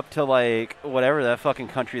come up to like whatever that fucking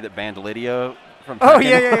country that banned Lydia from. Oh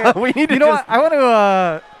yeah. We need to. You know what? I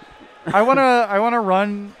want to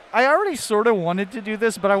run. I already sort of wanted to do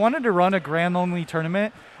this, but I wanted to run a Gran only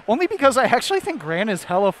tournament only because I actually think Gran is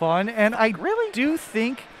hella fun, and I really do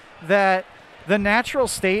think that the natural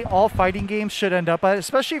state all fighting games should end up at,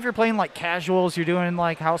 especially if you're playing like casuals, you're doing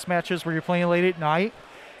like house matches where you're playing late at night,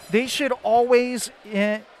 they should always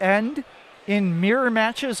end in mirror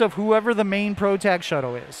matches of whoever the main pro tag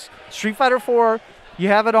shuttle is. Street Fighter 4, you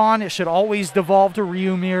have it on, it should always devolve to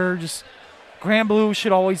Ryu mirrors. Granblue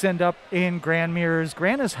should always end up in Gran mirrors.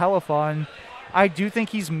 Gran is hella fun. I do think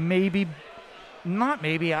he's I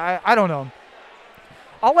don't know.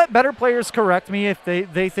 I'll let better players correct me if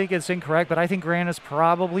they think it's incorrect, but I think Gran is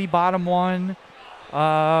probably bottom one. You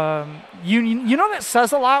know that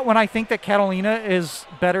says a lot when I think that Catalina is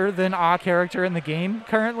better than a character in the game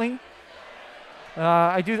currently.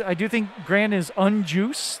 I do think Gran is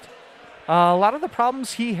unjuiced. A lot of the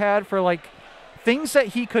problems he had for like things that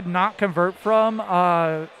he could not convert from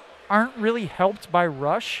aren't really helped by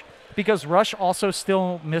Rush, because Rush also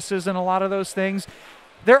still misses in a lot of those things.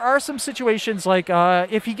 There are some situations like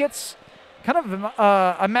if he gets kind of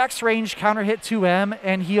a max range counter hit 2M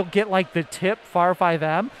and he'll get like the tip far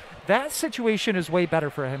 5M, that situation is way better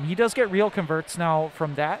for him. He does get real converts now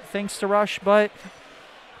from that thanks to Rush, but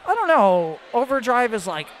I don't know. Overdrive is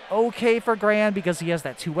like okay for Gran because he has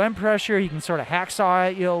that 2M pressure. He can sort of hacksaw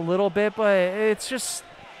at you a little bit, but it's just...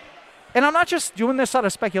 And I'm not just doing this out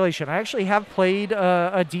of speculation. I actually have played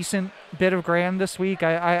a decent bit of Gran this week.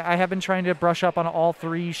 I have been trying to brush up on all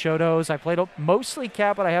three Shotos. I played mostly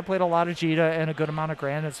Cat, but I have played a lot of Jita and a good amount of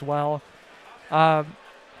Gran as well. Jita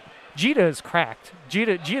is cracked.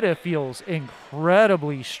 Jita feels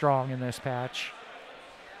incredibly strong in this patch.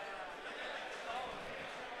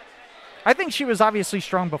 I think she was obviously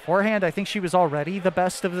strong beforehand. I think she was already the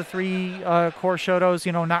best of the three core Shotos,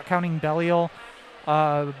 you know, not counting Belial.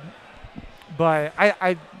 But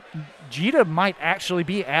Jita might actually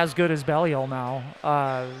be as good as Belial now.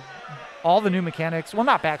 All the new mechanics, well,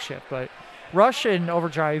 not backshift, but Rush and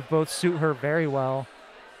Overdrive both suit her very well.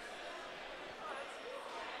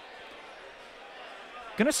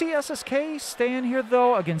 Gonna see SSK stay in here,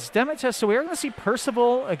 though, against Demetes. So we are gonna see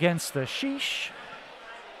Percival against the Sheesh.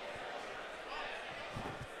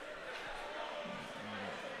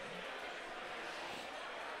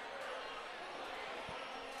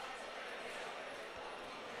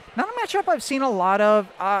 Not a matchup I've seen a lot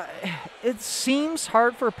of. It seems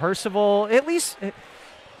hard for Percival. At least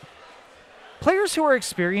players who are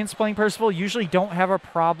experienced playing Percival usually don't have a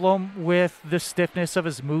problem with the stiffness of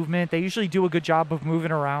his movement. They usually do a good job of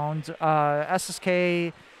moving around.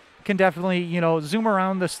 SSK can definitely, you know, zoom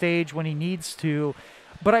around the stage when he needs to.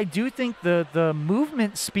 But I do think the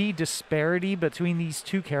movement speed disparity between these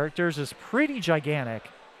two characters is pretty gigantic.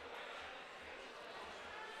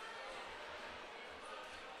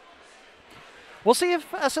 We'll see if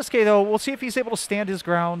SSK, though, we'll see if he's able to stand his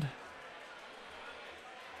ground.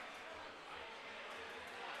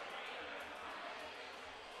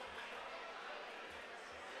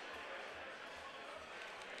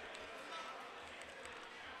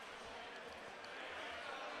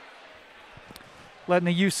 Letting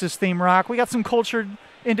the Eustace theme rock. We got some cultured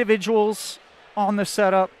individuals on the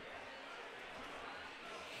setup.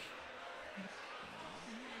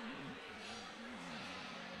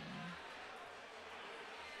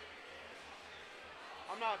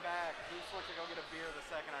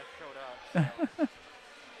 I'm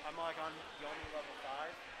like on Yomi level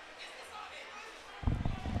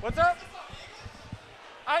 5. What's up?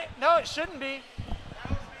 No, it shouldn't be.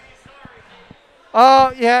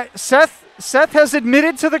 Yeah, Seth has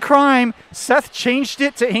admitted to the crime. Seth changed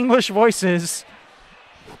it to English voices.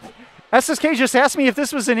 SSK just asked me if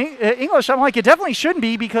this was in English. I'm like, it definitely shouldn't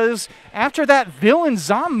be, because after that villain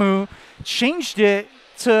Zammu changed it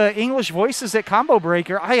to English voices at Combo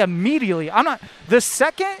Breaker, the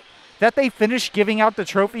second that they finished giving out the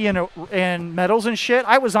trophy and medals and shit,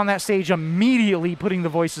 I was on that stage immediately putting the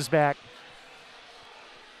voices back.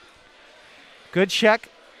 Good check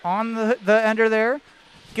on the ender there.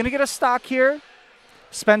 Gonna get a stock here.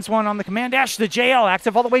 Spends one on the command dash. The JL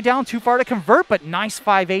active all the way down. Too far to convert, but nice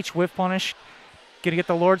 5H whiff punish. Gonna get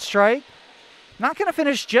the Lord Strike. Not going to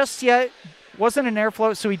finish just yet. Wasn't an air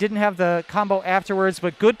float, so he didn't have the combo afterwards,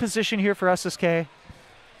 but good position here for SSK.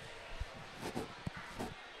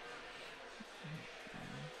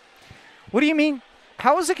 What do you mean?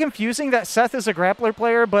 How is it confusing that Seth is a grappler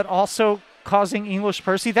player, but also causing English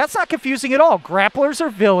Percy? That's not confusing at all. Grapplers are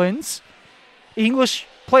villains. English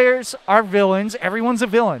players are villains. Everyone's a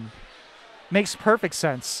villain. Makes perfect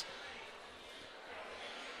sense.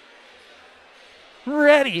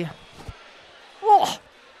 Ready. Oh.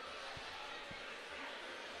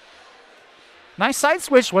 Nice side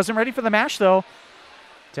switch. Wasn't ready for the mash, though.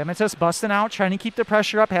 Demetis busting out, trying to keep the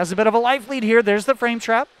pressure up. Has a bit of a life lead here. There's the frame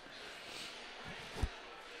trap.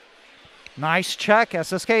 Nice check.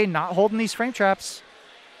 SSK not holding these frame traps.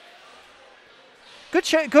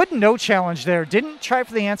 Good no challenge there. Didn't try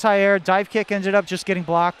for the anti-air. Dive kick ended up just getting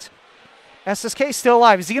blocked. SSK still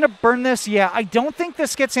alive. Is he going to burn this? Yeah, I don't think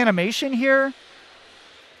this gets animation here.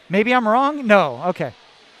 Maybe I'm wrong? No. Okay.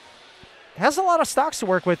 Has a lot of stocks to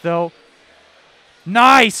work with, though.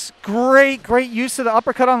 Nice. Great use of the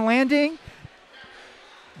uppercut on landing.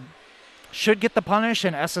 Should get the punish,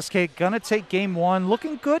 and SSK going to take game one.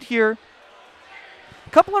 Looking good here.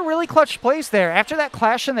 Couple of really clutch plays there. After that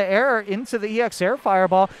clash in the air into the EX air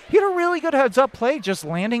fireball, he had a really good heads-up play just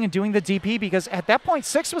landing and doing the DP because at that point,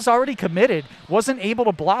 6 was already committed. Wasn't able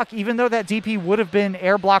to block, even though that DP would have been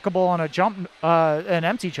air blockable on a jump, an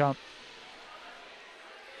empty jump.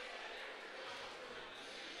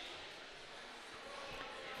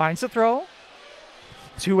 Finds the throw.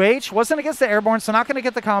 2H. Wasn't against the airborne, so not going to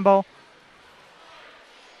get the combo.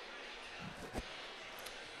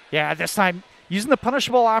 Yeah, this time using the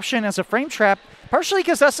punishable option as a frame trap, partially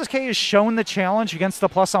because SSK has shown the challenge against the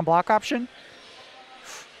plus on block option.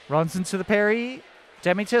 Runs into the parry.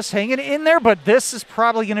 Demetis hanging in there, but this is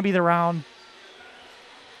probably going to be the round.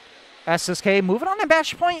 SSK moving on to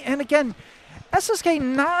match point, and again, SSK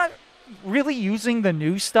not really using the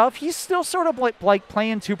new stuff. He's still sort of like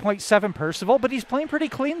playing 2.7 Percival, but he's playing pretty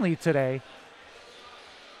cleanly today.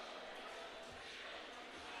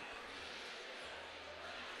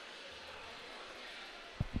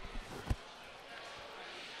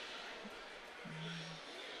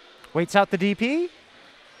 Waits out the DP.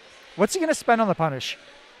 What's he going to spend on the punish?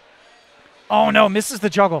 Oh, no, misses the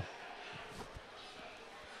juggle.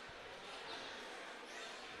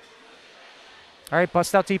 All right,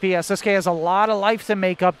 bust out DP. SSK has a lot of life to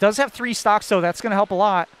make up. Does have 3 stocks, though. That's going to help a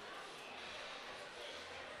lot.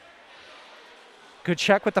 Good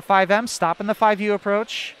check with the 5M, stopping the 5U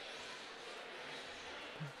approach.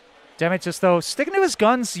 Demetis, though, sticking to his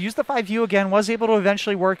guns, used the 5U again, was able to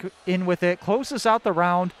eventually work in with it. Closes out the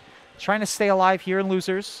round. Trying to stay alive here in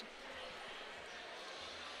losers.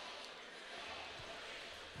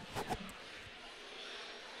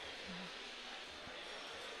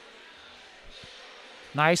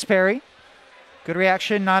 Nice parry. Good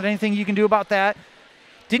reaction. Not anything you can do about that.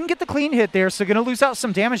 Didn't get the clean hit there, so going to lose out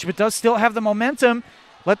some damage, but does still have the momentum.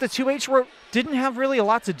 Let the 2H work. Didn't have really a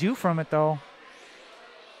lot to do from it, though.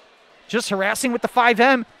 Just harassing with the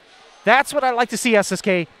 5M. That's what I like to see,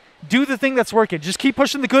 SSK. Do the thing that's working. Just keep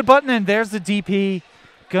pushing the good button, and there's the DP.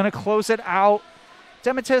 Gonna close it out.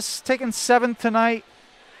 Demetis taking 7th tonight.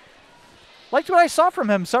 Liked what I saw from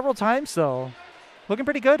him several times, though. Looking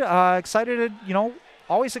pretty good. Excited to,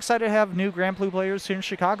 always excited to have new Granblue players here in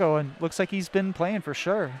Chicago, and looks like he's been playing for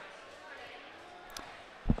sure.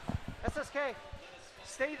 SSK,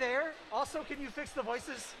 stay there. Also, can you fix the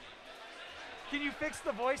voices? Can you fix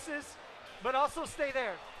the voices? But also stay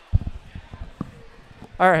there.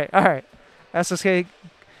 All right. SSK,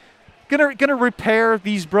 gonna repair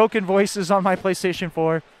these broken voices on my PlayStation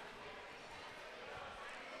 4.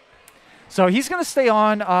 So he's gonna stay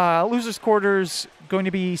on. Losers quarters going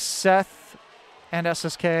to be Seth and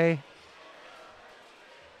SSK.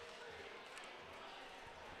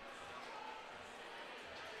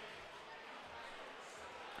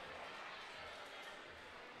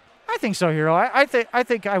 I think so, Hero. I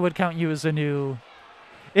think I would count you as a new.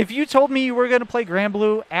 If you told me you were going to play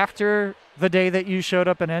Granblue after the day that you showed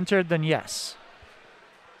up and entered, then yes.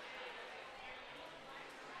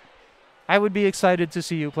 I would be excited to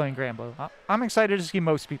see you playing Granblue. I'm excited to see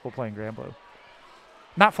most people playing Granblue.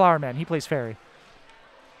 Not Flowerman. He plays Fairy.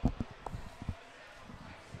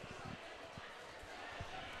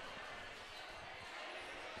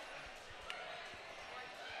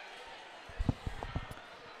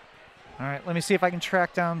 All right, let me see if I can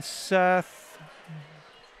track down Seth.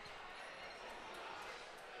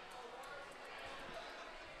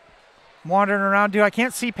 Wandering around, dude. I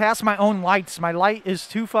can't see past my own lights. My light is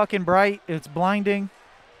too fucking bright. It's blinding.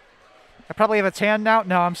 I probably have a tan now.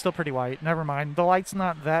 No, I'm still pretty white. Never mind. The light's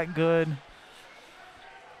not that good.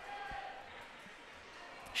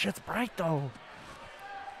 Shit's bright, though.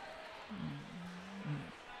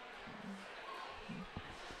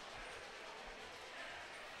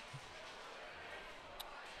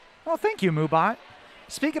 Well, thank you, Moobot.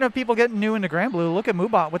 Speaking of people getting new into Granblue, look at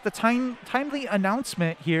Moobot with the timely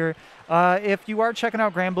announcement here. If you are checking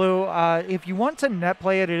out Granblue, if you want to net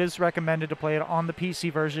play it, it is recommended to play it on the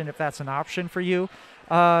PC version if that's an option for you.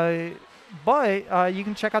 But you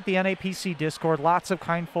can check out the NAPC Discord. Lots of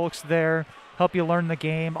kind folks there. Help you learn the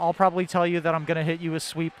game. I'll probably tell you that I'm going to hit you a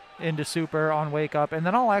sweep into Super on Wake Up, and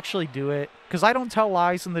then I'll actually do it because I don't tell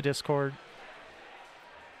lies in the Discord.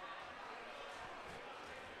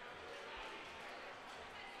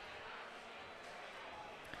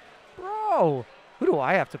 Bro, who do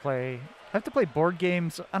I have to play? I have to play board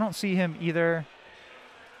games. I don't see him either.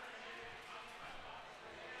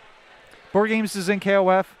 Board games is in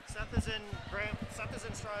KOF. Seth is in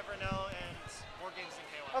Strive right now, and board games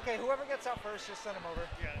in KOF. Okay, whoever gets out first, just send him over.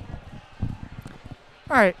 Yeah.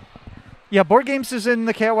 All right. Yeah, board games is in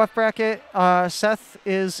the KOF bracket. Seth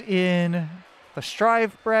is in the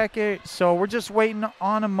Strive bracket. So we're just waiting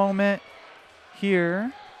on a moment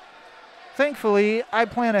here. Thankfully, I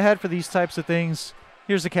plan ahead for these types of things.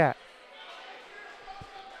 Here's the cat.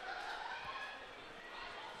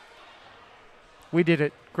 We did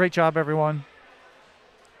it. Great job, everyone.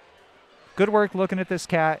 Good work looking at this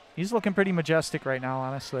cat. He's looking pretty majestic right now,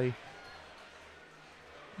 honestly.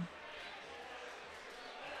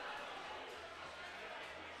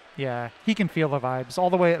 Yeah, he can feel the vibes all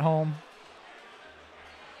the way at home.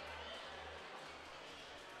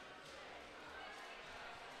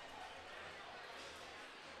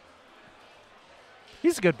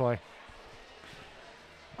 He's a good boy.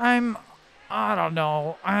 I don't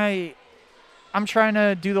know. I'm trying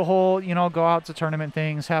to do the whole, go out to tournament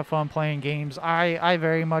things, have fun playing games. I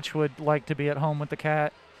very much would like to be at home with the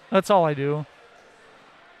cat. That's all I do.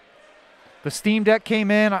 The Steam Deck came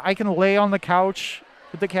in. I can lay on the couch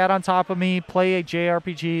with the cat on top of me, play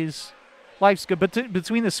JRPGs. Life's good. But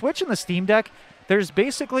between the Switch and the Steam Deck, there's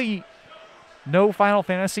basically no Final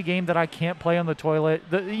Fantasy game that I can't play on the toilet.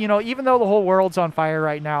 Even though the whole world's on fire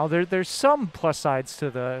right now, there's some plus sides to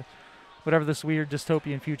the whatever this weird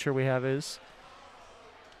dystopian future we have is.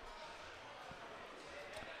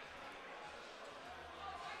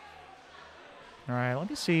 All right, let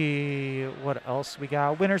me see what else we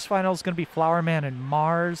got. Winners final is going to be Flower Man and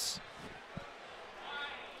Mars.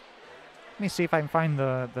 Let me see if I can find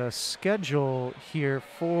the schedule here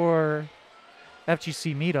for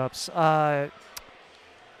FGC Meetups. I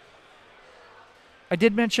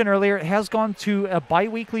did mention earlier it has gone to a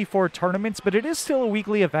bi-weekly for tournaments, but it is still a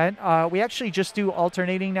weekly event. We actually just do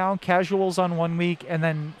alternating now, casuals on 1 week, and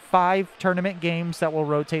then 5 tournament games that will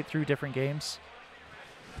rotate through different games.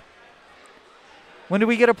 When do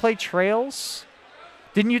we get to play Trails?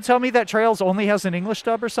 Didn't you tell me that Trails only has an English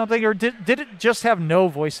dub or something? Or did it just have no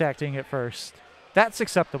voice acting at first? That's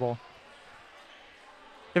acceptable.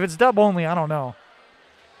 If it's dub only, I don't know.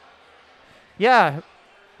 Yeah,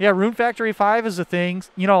 Rune Factory 5 is a thing.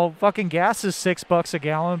 Fucking gas is $6 a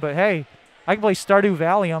gallon, but hey, I can play Stardew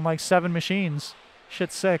Valley on like 7 machines.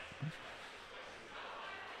 Shit's sick.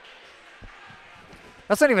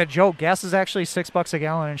 That's not even a joke. Gas is actually $6 a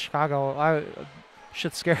gallon in Chicago.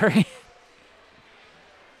 Shit's scary.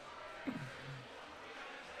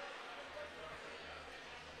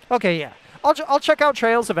 Okay, yeah. I'll check out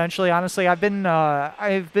Trails eventually. Honestly, I've been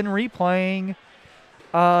replaying.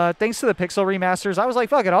 Thanks to the Pixel remasters, I was like,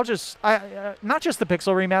 fuck it. I'll just not just the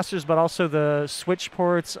Pixel remasters, but also the Switch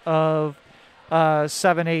ports of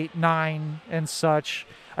 7, 8, 9, and such.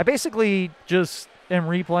 I basically just am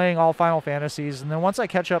replaying all Final Fantasies, and then once I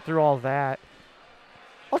catch up through all that,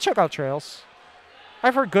 I'll check out Trails.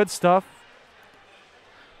 I've heard good stuff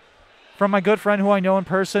from my good friend who I know in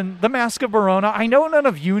person, the Mask of Verona. I know none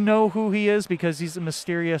of you know who he is because he's a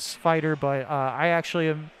mysterious fighter, but I actually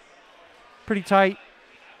am pretty tight.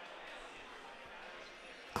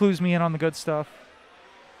 Clues me in on the good stuff.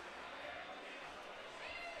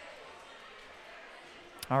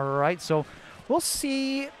 All right, so we'll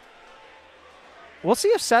see. We'll see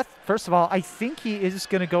if Seth, first of all, I think he is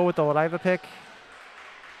going to go with the Lodiva pick.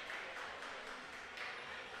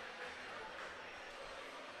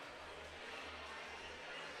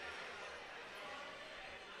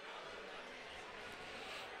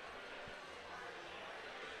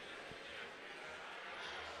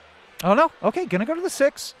 Oh, no. Okay, going to go to the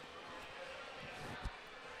 6.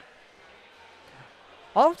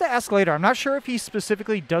 I'll have to ask later. I'm not sure if he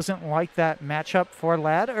specifically doesn't like that matchup for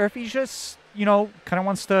Lad or if he just, kind of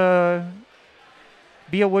wants to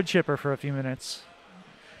be a wood chipper for a few minutes.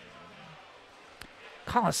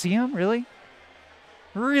 Coliseum, really?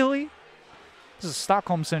 Really? This is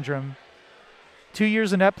Stockholm Syndrome. 2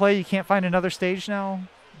 years in net play, you can't find another stage now?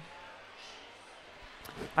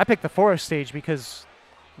 I picked the forest stage because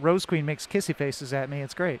Rose Queen makes kissy faces at me.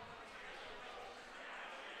 It's great.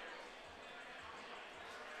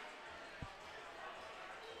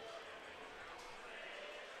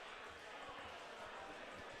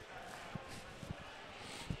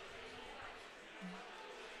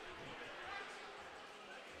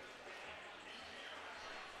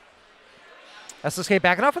 SSK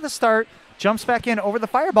backing off at the start. Jumps back in over the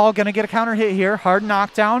fireball. Going to get a counter hit here. Hard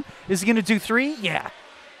knockdown. Is he going to do 3? Yeah.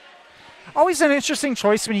 Always an interesting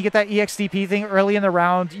choice when you get that EXDP thing early in the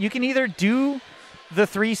round. You can either do the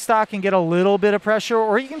 3 stock and get a little bit of pressure,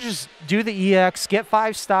 or you can just do the EX, get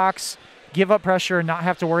 5 stocks, give up pressure, and not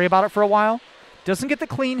have to worry about it for a while. Doesn't get the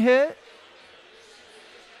clean hit.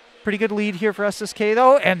 Pretty good lead here for SSK,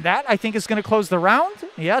 though. And that, I think, is going to close the round.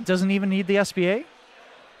 Yeah, doesn't even need the SBA.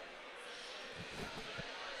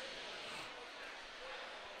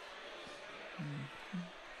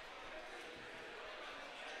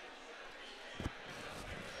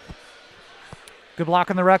 Good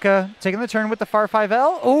block on the Rekka. Taking the turn with the far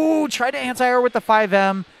 5L. Oh, tried to anti-air with the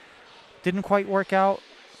 5M. Didn't quite work out.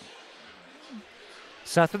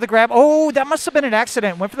 Seth with the grab. Oh, that must have been an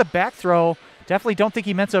accident. Went for the back throw. Definitely don't think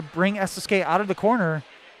he meant to bring SSK out of the corner.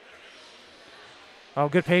 Oh,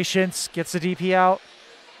 good patience. Gets the DP out.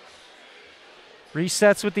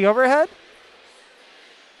 Resets with the overhead.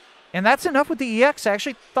 And that's enough with the EX. I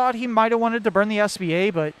actually thought he might have wanted to burn the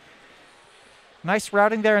SBA, but nice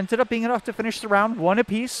routing there. Ended up being enough to finish the round. 1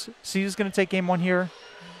 apiece. See who's going to take game 1 here.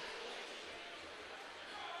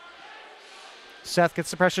 Seth gets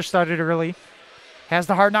the pressure started early. Has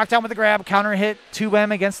the hard knockdown with the grab. Counter hit.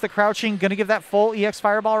 2M against the crouching. Going to give that full EX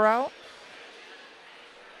fireball route.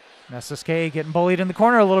 SSK getting bullied in the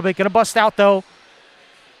corner a little bit. Going to bust out, though.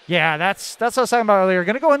 Yeah, that's what I was talking about earlier.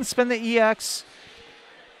 Going to go ahead and spin the EX.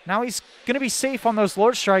 Now he's going to be safe on those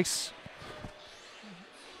Lord Strikes.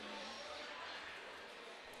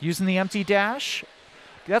 Using the empty dash.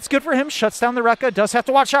 That's good for him. Shuts down the Rekka. Does have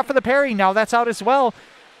to watch out for the parry. Now that's out as well.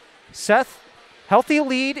 Seth, healthy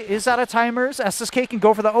lead, is out of timers. SSK can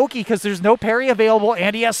go for the Oki because there's no parry available,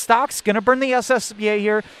 and he has stocks. Going to burn the SSBA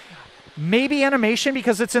here. Maybe animation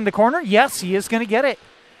because it's in the corner. Yes, he is going to get it.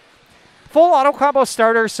 Full auto combo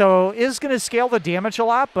starter, so is going to scale the damage a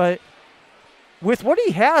lot, but with what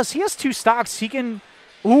he has 2 stocks. He can,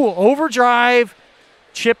 overdrive.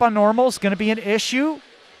 Chip on normal is going to be an issue.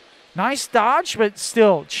 Nice dodge, but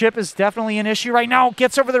still, chip is definitely an issue right now.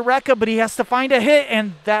 Gets over the Rekka, but he has to find a hit,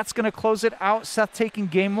 and that's going to close it out. Seth taking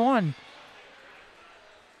game 1.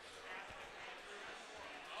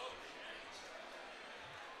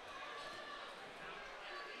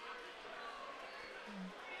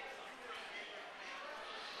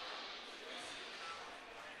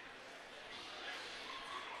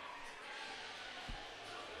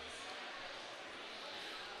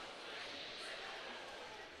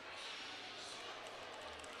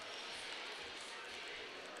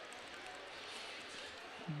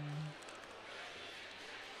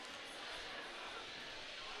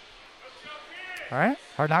 All right,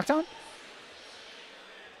 hard knockdown.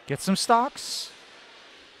 Get some stocks.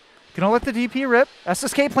 Gonna let the DP rip.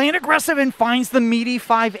 SSK playing aggressive and finds the meaty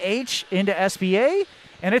 5H into SBA,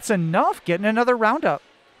 and it's enough, getting another roundup.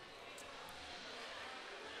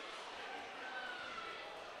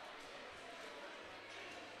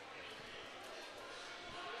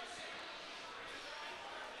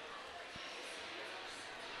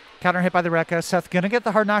 Counter hit by the Rekka. Seth gonna get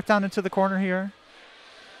the hard knockdown into the corner here.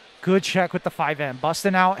 Good check with the 5M.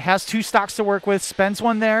 Busting out. Has 2 stocks to work with. Spends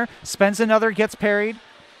 1 there. Spends another. Gets parried.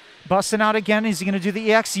 Busting out again. Is he going to do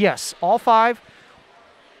the EX? Yes. All 5.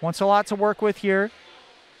 Wants a lot to work with here.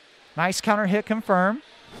 Nice counter hit confirm.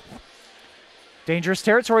 Dangerous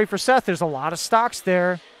territory for Seth. There's a lot of stocks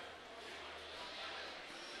there.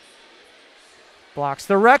 Blocks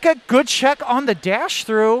the Rekka. Good check on the dash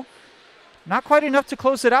through. Not quite enough to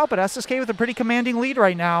close it out, but SSK with a pretty commanding lead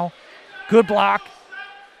right now. Good block.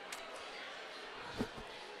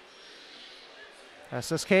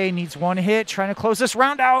 SSK needs 1 hit, trying to close this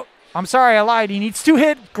round out. I'm sorry, I lied. He needs 2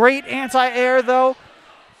 hit. Great anti-air, though.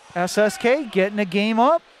 SSK getting a game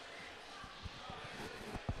up.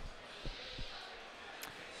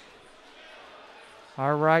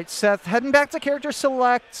 All right, Seth heading back to character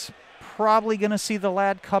select. Probably going to see the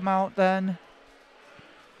lad come out then.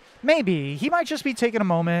 Maybe. He might just be taking a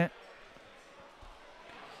moment.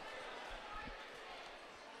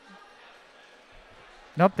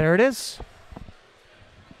 Nope, there it is.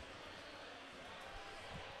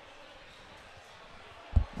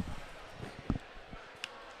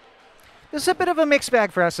 This is a bit of a mixed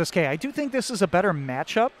bag for SSK. I do think this is a better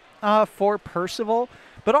matchup for Percival,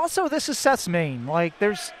 but also this is Seth's main. Like,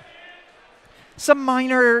 there's some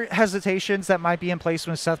minor hesitations that might be in place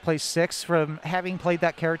when Seth plays 6 from having played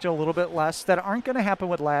that character a little bit less that aren't going to happen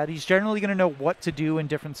with Lad. He's generally going to know what to do in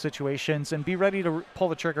different situations and be ready to pull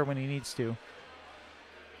the trigger when he needs to.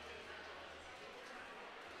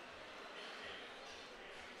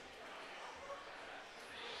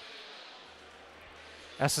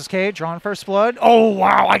 SSK drawing first blood. Oh,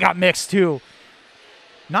 wow, I got mixed too.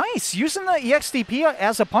 Nice, using the EXDP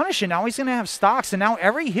as a punish, and now he's going to have stocks, and now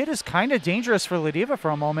every hit is kind of dangerous for Ladiva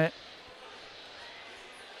for a moment.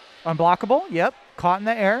 Unblockable, yep, caught in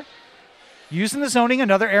the air. Using the zoning,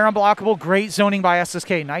 another air unblockable. Great zoning by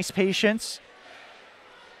SSK, nice patience.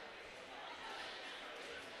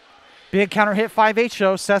 Big counter hit 5H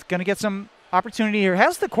though. Seth going to get some opportunity here.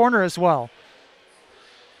 Has the corner as well.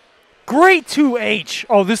 Great 2H.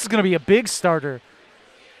 Oh, this is going to be a big starter.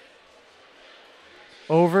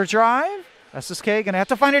 Overdrive. SSK going to have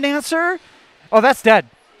to find an answer. Oh, that's dead.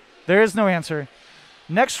 There is no answer.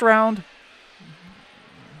 Next round.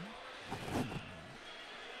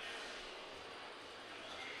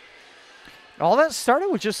 All that started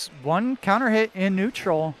with just one counter hit in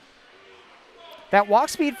neutral. That walk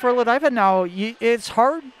speed for Ladiva now, it's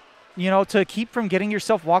hard, to keep from getting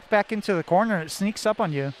yourself walked back into the corner. It sneaks up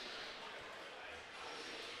on you.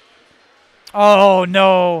 Oh,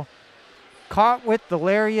 no. Caught with the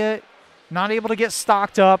lariat. Not able to get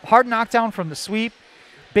stocked up. Hard knockdown from the sweep.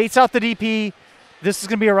 Baits out the DP. This is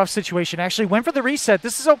going to be a rough situation. Actually went for the reset.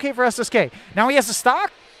 This is okay for SSK. Now he has a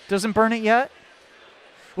stock. Doesn't burn it yet.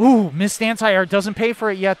 Ooh, missed anti-air. Doesn't pay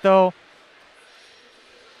for it yet, though.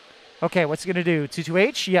 Okay, what's he going to do?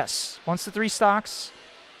 2-2H? Yes. Wants the 3 stocks.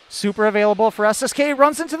 Super available for SSK.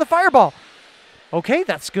 Runs into the fireball. Okay,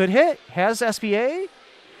 that's good hit. Has SBA.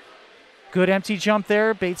 Good empty jump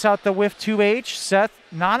there. Baits out the whiff 2H. Seth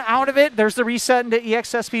not out of it. There's the reset into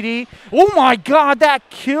EX SPD. Oh my God, that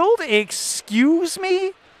killed? Excuse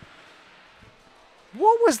me?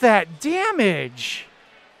 What was that damage?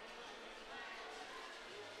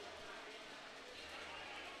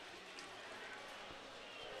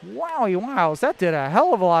 Wowie wows. That did a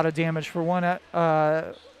hell of a lot of damage for one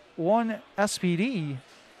SPD.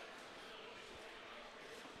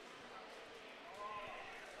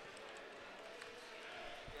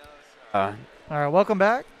 All right, welcome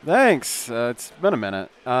back. Thanks. It's been a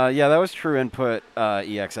minute. Yeah, that was true input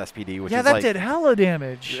EX SPD, which is that like did hella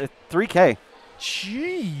damage. 3K.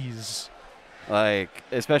 Jeez. Like,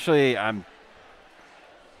 especially, I'm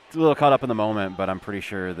a little caught up in the moment, but I'm pretty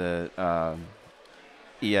sure that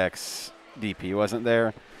EX DP wasn't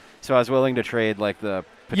there. So I was willing to trade, like, the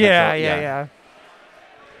potential. Yeah.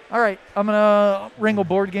 All right, I'm going to wrangle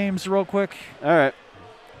board games real quick. All right.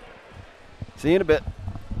 See you in a bit.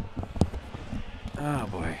 Oh,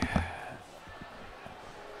 boy.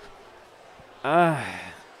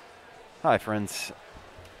 Hi, friends.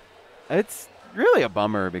 It's really a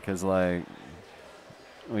bummer because, like,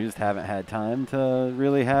 we just haven't had time to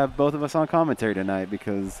really have both of us on commentary tonight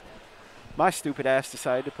because my stupid ass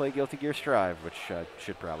decided to play Guilty Gear Strive, which I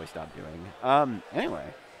should probably stop doing. Anyway.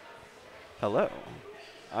 Hello.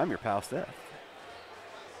 I'm your pal, Steph.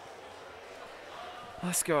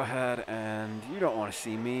 Let's go ahead and you don't want to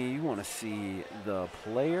see me. You want to see the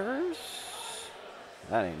players.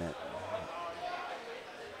 That ain't it.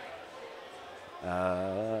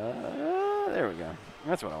 There we go.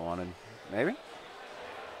 That's what I wanted. Maybe?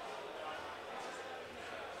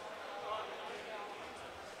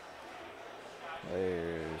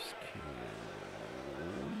 Players can...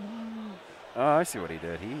 Oh, I see what he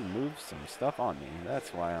did. He moved some stuff on me.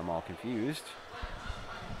 That's why I'm all confused.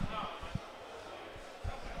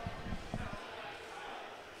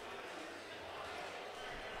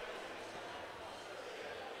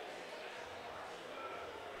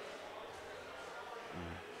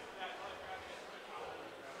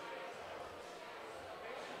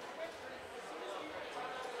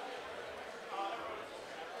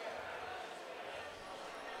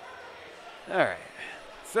 All right,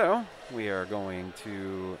 so we are going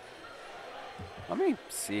to, let me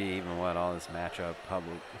see even what all this matchup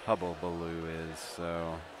hubble-baloo is,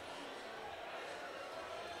 so,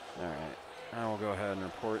 all right, I will go ahead and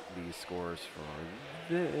report the scores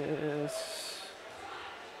for this.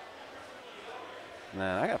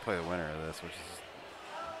 Man, I gotta play the winner of this, which is,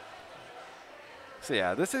 so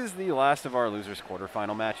yeah, this is the last of our losers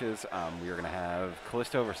quarterfinal matches. We are gonna have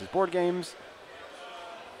Callisto versus Board Games,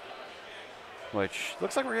 which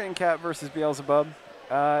looks like we're getting Cat versus Beelzebub.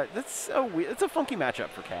 It's a funky matchup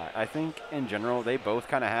for Cat. I think in general they both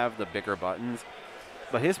kind of have the bigger buttons.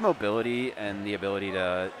 But his mobility and the ability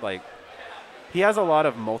to, like, he has a lot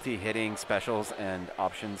of multi-hitting specials and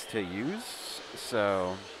options to use.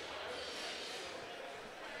 So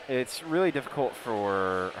it's really difficult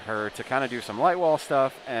for her to kind of do some light wall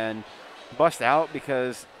stuff and bust out,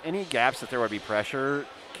 because any gaps that there would be pressure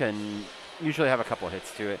can usually have a couple of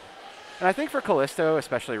hits to it. And I think for Callisto,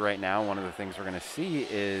 especially right now, one of the things we're going to see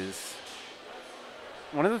is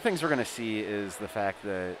the fact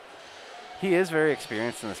that he is very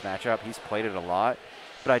experienced in this matchup. He's played it a lot.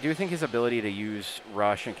 But I do think his ability to use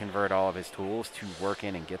rush and convert all of his tools to work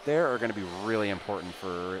in and get there are going to be really important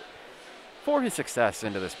for his success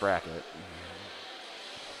into this bracket.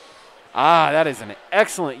 That is an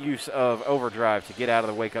excellent use of overdrive to get out of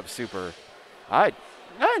the wake up super. I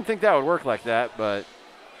didn't think that would work like that, but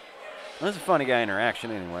it was a funny guy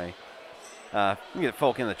interaction anyway. We get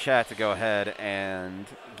folk in the chat to go ahead and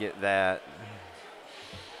get that.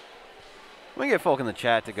 We get folk in the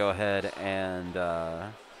chat to go ahead and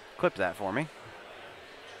clip that for me.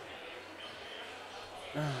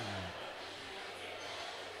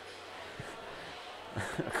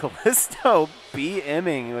 Callisto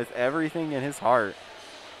BMing with everything in his heart.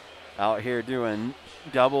 Out here doing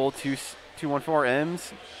double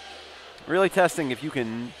 214Ms. Really testing if you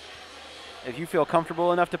feel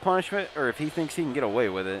comfortable enough to punish it, or if he thinks he can get away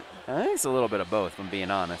with it. I think it's a little bit of both, if I'm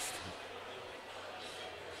being honest.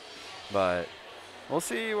 But we'll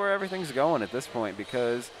see where everything's going at this point,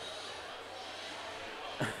 because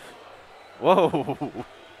whoa.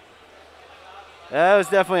 That was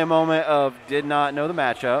definitely a moment of did not know the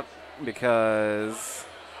matchup, because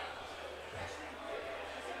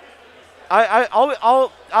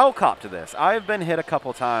I'll cop to this. I've been hit a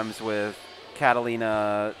couple times with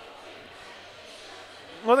Catalina,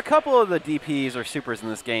 with a couple of the DPs or supers in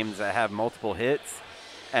this game that have multiple hits,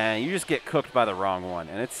 and you just get cooked by the wrong one,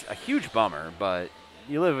 and it's a huge bummer. But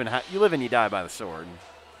you live and you die by the sword.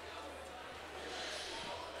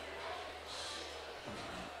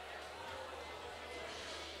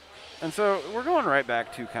 And so we're going right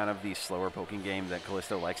back to kind of the slower poking game that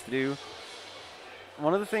Callisto likes to do.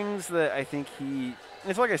 One of the things that I think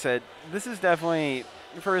it's like I said, this is definitely,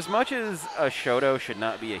 for as much as a Shoto should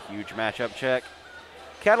not be a huge matchup check,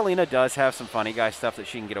 Catalina does have some funny guy stuff that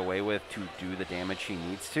she can get away with to do the damage she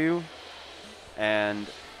needs to. And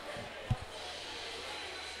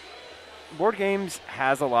Board Games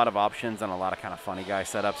has a lot of options and a lot of kind of funny guy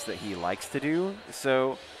setups that he likes to do.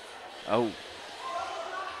 So,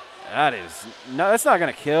 that's not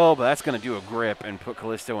going to kill, but that's going to do a grip and put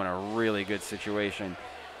Callisto in a really good situation.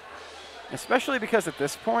 Especially because at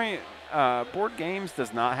this point, Board Games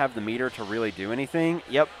does not have the meter to really do anything.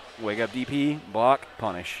 Yep, wake up DP, block,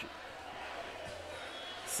 punish.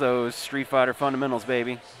 So Street Fighter fundamentals,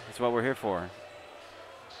 baby. That's what we're here for.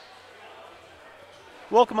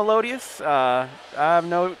 Welcome, Melodious. I don't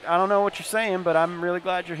know what you're saying, but I'm really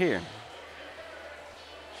glad you're here.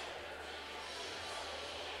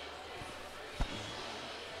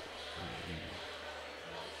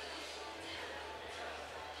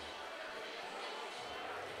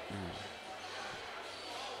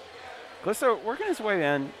 Callisto working his way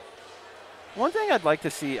in. One thing I'd like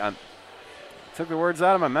to see, took the words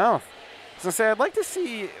out of my mouth. I was going to say, I'd like to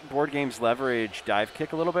see Board Games leverage dive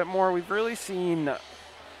kick a little bit more. We've really seen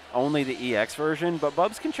only the EX version, but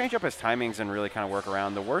Bubs can change up his timings and really kind of work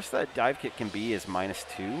around. The worst that dive kick can be is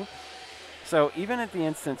 -2. So even at the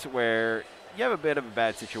instance where you have a bit of a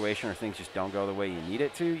bad situation or things just don't go the way you need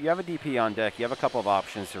it to, you have a DP on deck, you have a couple of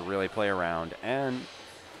options to really play around, and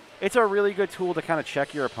it's a really good tool to kind of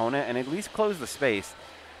check your opponent and at least close the space.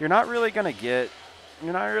 You're not really going to get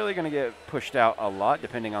pushed out a lot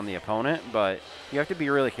depending on the opponent, but you have to be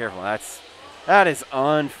really careful. That is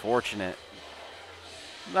unfortunate.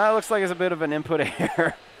 That looks like it's a bit of an input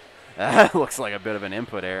error. That looks like a bit of an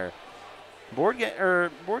input error. Board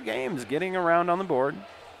Games getting around on the board.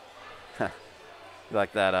 You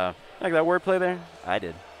like that wordplay there? I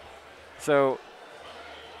did. So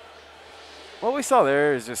what we saw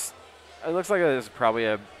there is just, it looks like it was probably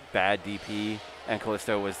a bad DP, and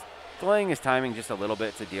Callisto was delaying his timing just a little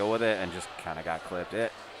bit to deal with it and just kind of got clipped.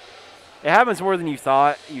 It happens more than you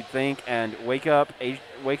thought you'd think, and wake up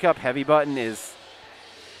heavy button is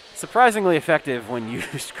surprisingly effective when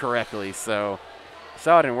used correctly. So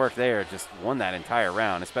saw it didn't work there, just won that entire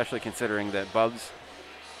round, especially considering that Bubs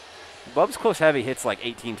close heavy hits like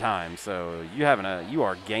 18 times, so you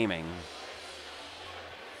are gaming.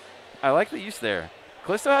 I like the use there.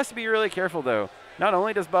 Callisto has to be really careful, though. Not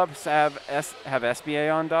only does Bubs have SBA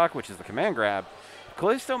on dock, which is the command grab,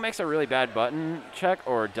 Callisto makes a really bad button check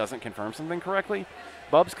or doesn't confirm something correctly,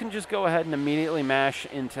 Bubs can just go ahead and immediately mash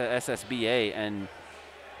into SSBA, and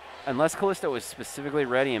unless Callisto is specifically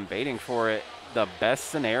ready and baiting for it, the best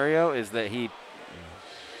scenario is that he.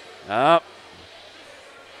 Oh,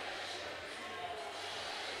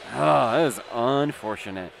 that is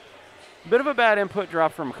unfortunate. Bit of a bad input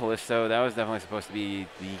drop from Callisto. That was definitely supposed to be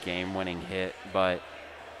the game-winning hit, but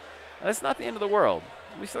that's not the end of the world.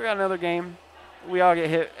 We still got another game. We all get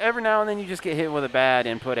hit. Every now and then you just get hit with a bad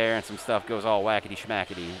input error and some stuff goes all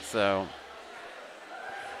whackety-schmackety. So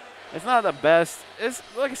it's not the best. It's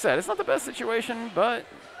like I said, it's not the best situation, but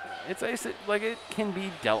it's like it can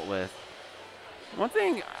be dealt with. One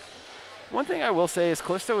thing I will say is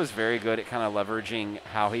Callisto is very good at kind of leveraging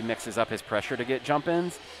how he mixes up his pressure to get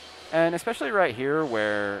jump-ins. And especially right here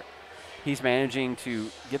where he's managing to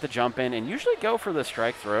get the jump in and usually go for the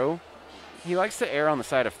strike throw. He likes to err on the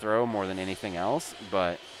side of throw more than anything else,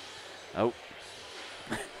 but oh.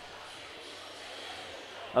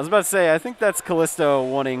 I was about to say, I think that's Callisto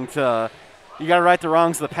wanting to, you got to right the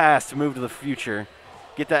wrongs of the past to move to the future.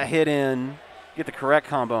 Get that hit in, get the correct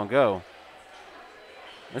combo and go.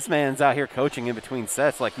 This man's out here coaching in between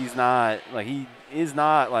sets like he's not, like he is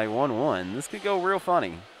not like 1-1. This could go real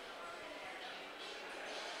funny.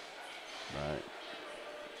 But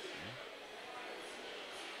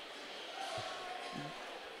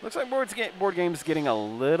looks like board game's getting a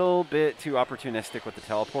little bit too opportunistic with the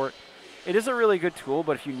teleport. It is a really good tool,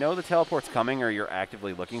 but if you know the teleport's coming or you're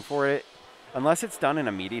actively looking for it, unless it's done in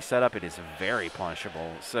a meaty setup, it is very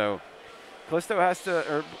punishable. So Callisto has to,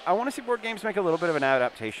 or I want to see board games make a little bit of an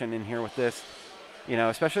adaptation in here with this. You know,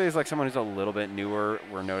 especially as like someone who's a little bit newer,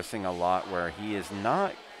 we're noticing a lot where he is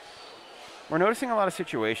not. We're noticing a lot of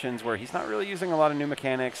situations where he's not really using a lot of new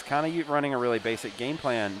mechanics, kind of running a really basic game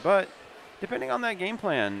plan. But depending on that game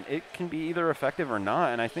plan, it can be either effective or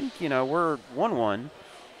not. And I think, you know, we're 1-1.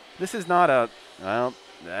 This is not a, well,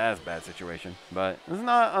 that's a bad situation. But this is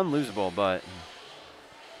not unlosable. But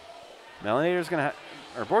Melanator's going to,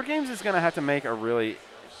 or Board Games is going to have to make a really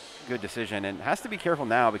good decision. And has to be careful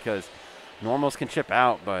now because normals can chip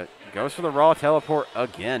out. But goes for the raw teleport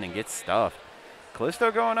again and gets stuffed.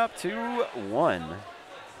 Callisto going up 2-1.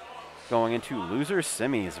 Going into loser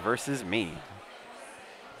semis versus me.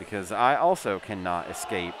 Because I also cannot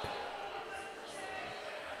escape.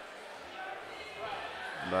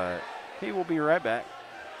 But he will be right back.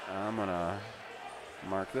 I'm going to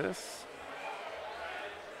mark this.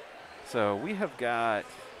 So we have got,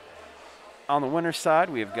 on the winner's side,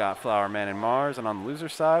 we have got Flower Man and Mars. And on the loser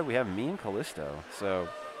side, we have me and Callisto. So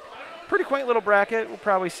pretty quaint little bracket. We'll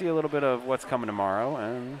probably see a little bit of what's coming tomorrow.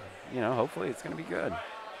 And, you know, hopefully it's going to be good.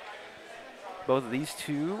 Both of these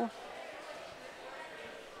two.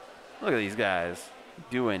 Look at these guys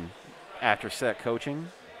doing after-set coaching.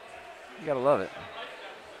 You got to love it.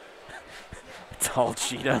 Tall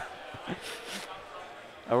cheetah.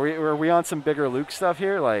 Are we on some bigger Luke stuff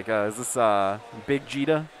here? Like, is this Big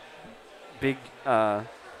Cheetah? Big, and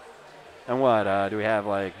what? Do we have,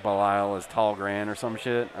 like, Belial as Tall Grand or some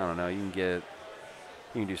shit? I don't know. You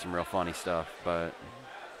can do some real funny stuff, but.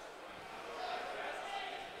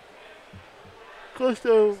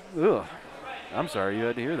 Callisto. Ugh. I'm sorry you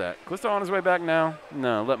had to hear that. Callisto on his way back now.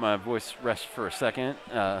 No, let my voice rest for a second.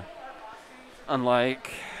 Unlike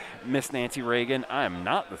Miss Nancy Reagan, I am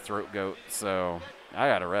not the throat goat, so I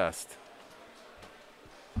got to rest.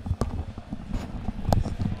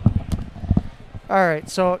 All right,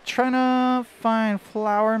 so trying to find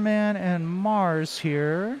Flower Man and Mars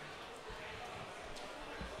here.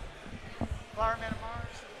 Flower Man and Mars,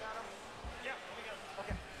 you got them? Yeah, we got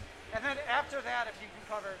Okay. And then after that, if you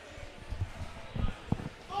can cover.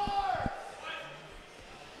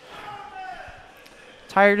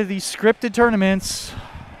 Tired of these scripted tournaments.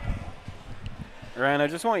 Ryan, I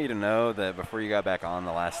just want you to know that before you got back on,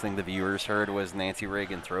 the last thing the viewers heard was Nancy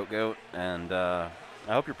Reagan throat goat, and I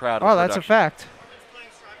hope you're proud of Oh, that's a fact.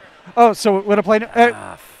 Oh, so would I play?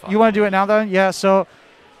 You want to do it now, though? Yeah. So,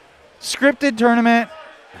 scripted tournament,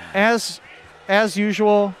 as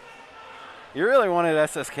usual. You really wanted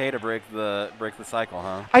SSK to break the cycle,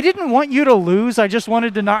 huh? I didn't want you to lose. I just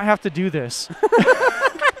wanted to not have to do this.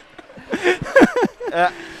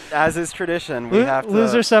 As is tradition, we have to.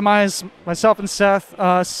 Loser semis, myself and Seth.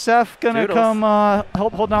 Seth gonna Doodles. come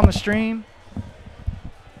help hold down the stream.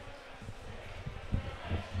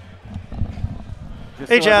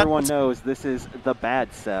 Just Hey, so chat. everyone knows, this is the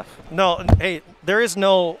bad Seth. No, hey, there is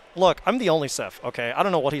no look. I'm the only Seth. Okay, I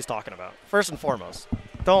don't know what he's talking about. First and foremost,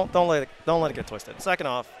 don't let it get twisted. Second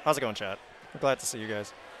off, how's it going, chat? I'm glad to see you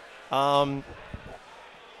guys. I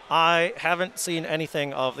haven't seen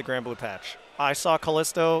anything of the Granblue patch. I saw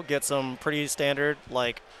Callisto get some pretty standard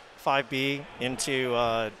like 5B into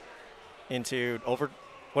over.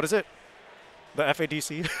 What is it? The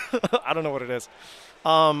FADC. I don't know what it is.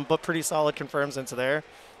 But pretty solid confirms into there.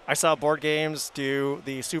 I saw Board Games do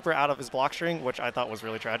the super out of his block string, which I thought was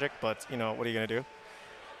really tragic, but, you know, what are you going to do?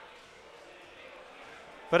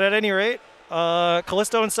 But at any rate,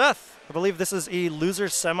 Callisto and Seth. I believe this is a loser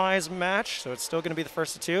semis match, so it's still going to be the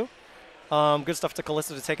first of two. Good stuff to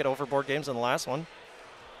Callisto to take it over Board Games in the last one.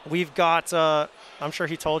 We've got, I'm sure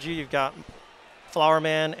he told you, you've got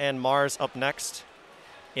Flowerman and Mars up next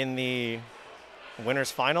in the winners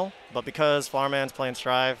final. But because Flowerman's playing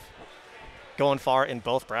Strive, going far in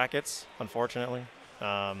both brackets, unfortunately,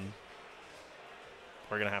 we're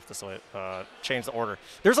going to have to change the order.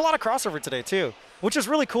 There's a lot of crossover today, too, which is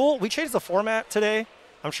really cool. We changed the format today.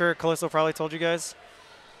 I'm sure Callisto probably told you guys.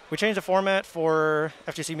 We changed the format for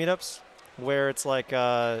FGC Meetups, where it's like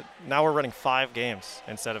now we're running 5 games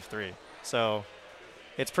instead of 3. So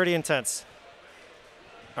it's pretty intense.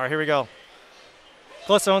 All right, here we go.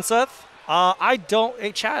 Callisto and Seth.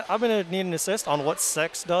 Hey, chat, I'm going to need an assist on what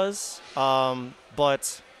Sex does.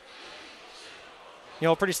 But, you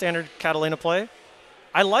know, pretty standard Catalina play.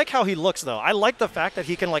 I like how he looks, though. I like the fact that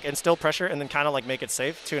he can, like, instill pressure and then kind of, like, make it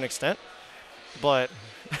safe to an extent. But,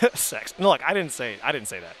 Sex. No, look, I didn't say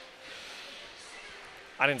that.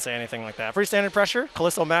 I didn't say anything like that. Pretty standard pressure.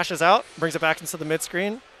 Callisto mashes out, brings it back into the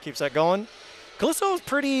mid-screen, keeps that going. Callisto is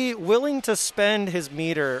pretty willing to spend his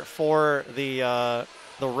meter for the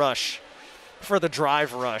rush, for the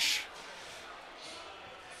drive rush.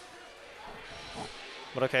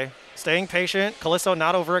 But okay, staying patient. Callisto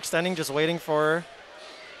not overextending, just waiting for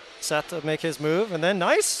Seth to make his move. And then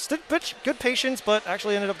nice, good patience, but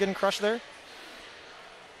actually ended up getting crushed there.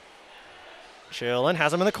 Chillin',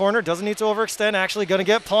 has him in the corner, doesn't need to overextend, actually going to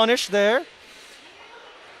get punished there.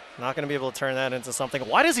 Not going to be able to turn that into something.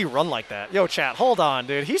 Why does he run like that? Yo, chat, hold on,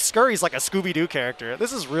 dude. He scurries like a Scooby-Doo character.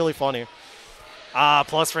 This is really funny.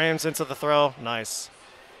 Plus frames into the throw. Nice.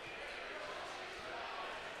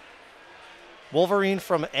 Wolverine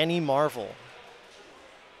from any Marvel.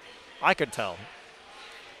 I could tell.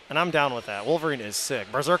 And I'm down with that. Wolverine is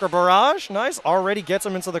sick. Berserker Barrage, nice. Already gets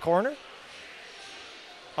him into the corner.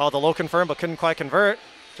 Oh, the low confirm, but couldn't quite convert.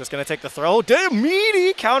 Just going to take the throw. Damn,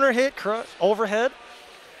 meaty counter hit, overhead.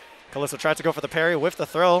 Callisto tried to go for the parry with the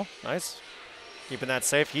throw. Nice. Keeping that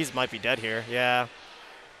safe. He might be dead here. Yeah.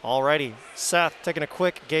 Alrighty. Seth taking a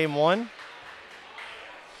quick game 1.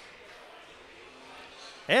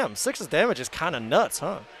 Damn, 6's damage is kind of nuts,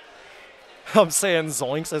 huh? I'm saying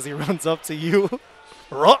zoinks as he runs up to you.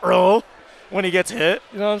 Ruh-roh when he gets hit.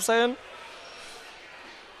 You know what I'm saying?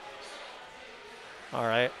 All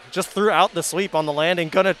right. Just threw out the sweep on the landing.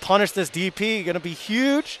 Gonna punish this DP. Gonna be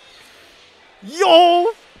huge. Yo!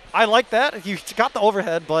 I like that. He got the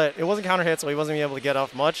overhead, but it wasn't counter hit, so he wasn't able to get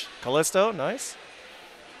off much. Callisto, nice.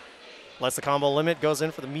 Lets the combo limit, goes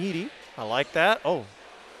in for the meaty. I like that. Oh,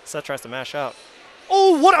 Seth tries to mash out.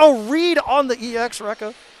 Oh, what a read on the EX,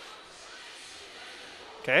 Rekka.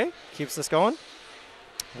 Okay, keeps this going.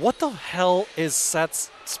 What the hell is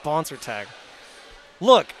Seth's sponsor tag?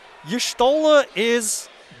 Look, your Stola is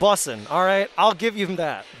bussin', all right? I'll give you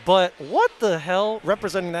that. But what the hell?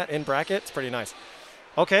 Representing that in bracket, it's pretty nice.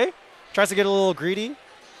 Okay, tries to get a little greedy.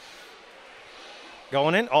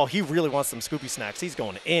 Going in. Oh, he really wants some Skokie snacks. He's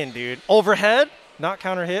going in, dude. Overhead. Not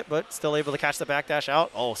counter hit, but still able to catch the backdash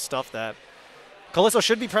out. Oh, stuff that. Callisto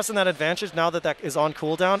should be pressing that advantage now that that is on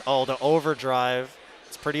cooldown. Oh, the overdrive.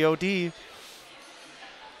 It's pretty OD.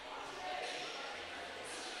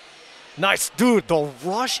 Nice. Dude, the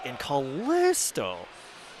rush in Callisto.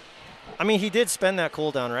 I mean, he did spend that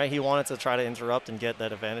cooldown, right? He wanted to try to interrupt and get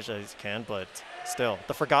that advantage that he can, but still.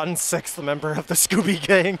 The forgotten 6th member of the Scooby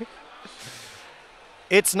gang.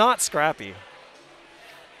 It's not Scrappy.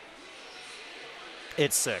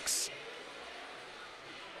 It's 6.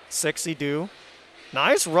 6-y do.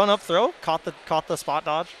 Nice run up throw. Caught the spot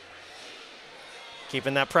dodge.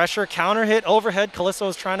 Keeping that pressure. Counter hit overhead. Callisto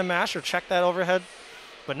is trying to mash or check that overhead.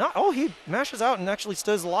 But not, oh, he mashes out and actually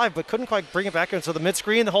stays alive, but couldn't quite bring it back into the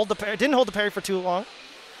mid-screen. Didn't hold the parry for too long.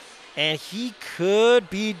 And he could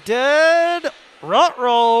be dead.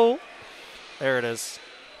 Ruh-roh. There it is.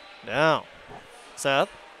 Down. Seth.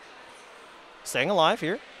 Staying alive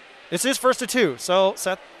here. It's his first of 2, so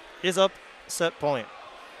Seth is up set point.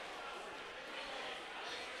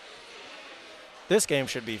 This game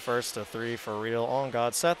should be first to 3 for real. Oh,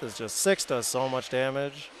 God. Seth is just 6, does so much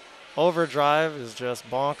damage. Overdrive is just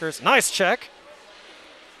bonkers. Nice check.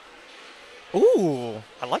 Ooh,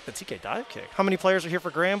 I like the TK dive kick. How many players are here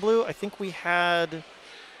for Granblue? I think we had,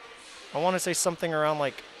 I want to say something around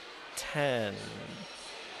like 10.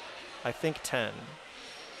 I think 10.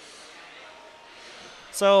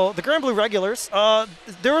 So the Granblue regulars,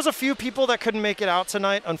 there was a few people that couldn't make it out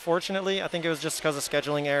tonight, unfortunately. I think it was just because of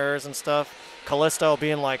scheduling errors and stuff. Callisto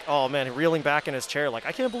being like, oh man, reeling back in his chair like,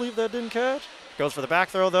 I can't believe that didn't catch. Goes for the back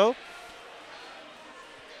throw though.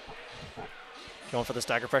 Going for the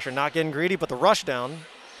stagger pressure, not getting greedy, but the rush down.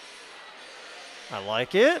 I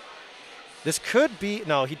like it. This could be,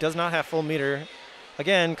 no, he does not have full meter.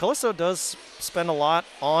 Again, Callisto does spend a lot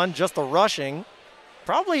on just the rushing.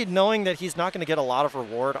 Probably knowing that he's not going to get a lot of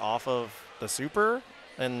reward off of the super,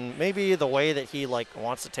 and maybe the way that he like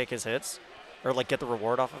wants to take his hits, or like get the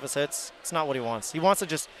reward off of his hits. It's not what he wants. He wants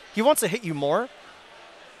to hit you more,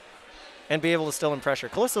 and be able to still in pressure.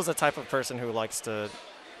 Callisto's the type of person who likes to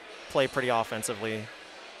play pretty offensively,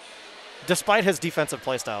 despite his defensive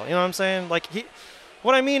playstyle. You know what I'm saying? Like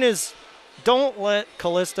what I mean is, don't let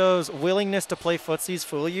Callisto's willingness to play footsies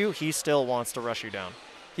fool you. He still wants to rush you down.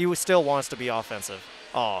 He still wants to be offensive.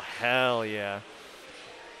 Oh, hell yeah.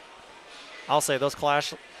 I'll say those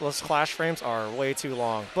clash frames are way too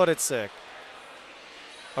long, but it's sick.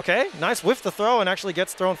 Okay, nice whiff the throw and actually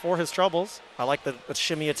gets thrown for his troubles. I like the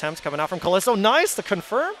shimmy attempt coming out from Callisto. Nice to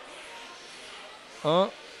confirm.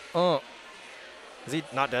 Is he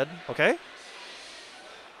not dead? Okay.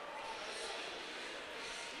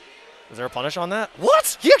 Is there a punish on that?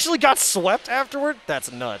 What? He actually got swept afterward?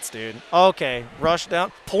 That's nuts, dude. Okay, rush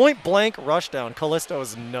down. Point blank rush down. Callisto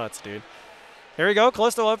is nuts, dude. Here we go.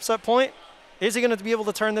 Callisto upset point. Is he going to be able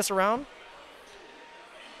to turn this around?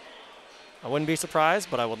 I wouldn't be surprised,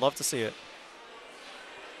 but I would love to see it.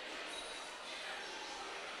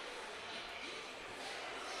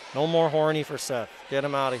 No more horny for Seth. Get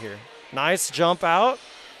him out of here. Nice jump out.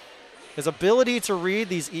 His ability to read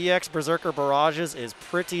these EX Berserker barrages is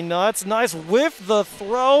pretty nuts. Nice whiff the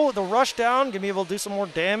throw, the rush down. Gonna be able to do some more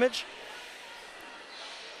damage.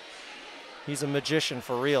 He's a magician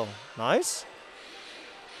for real. Nice.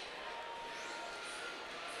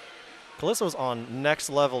 Callisto's on next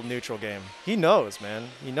level neutral game. He knows, man.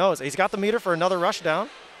 He knows. He's got the meter for another rush down.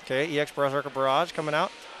 Okay, EX Berserker barrage coming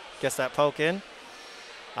out. Gets that poke in.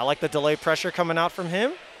 I like the delay pressure coming out from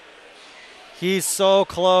him. He's so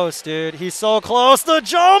close, dude. He's so close. The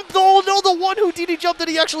jump! Oh, no, the one who DD jumped that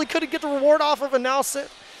he actually couldn't get the reward off of, and now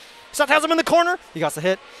Seth has him in the corner. He got the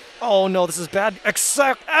hit. Oh, no, this is bad.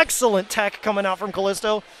 Excellent tech coming out from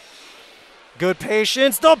Callisto. Good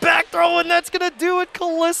patience. The back throw, and that's going to do it.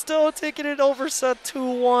 Callisto taking it over Seth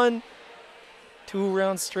 2-1. 2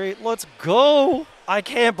 rounds straight. Let's go. I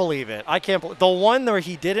can't believe it. I can't believe the one where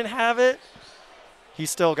he didn't have it, he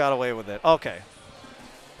still got away with it. Okay.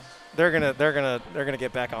 They're gonna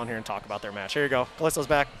get back on here and talk about their match. Here you go. Callisto's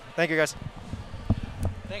back. Thank you, guys.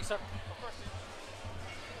 Thanks, sir.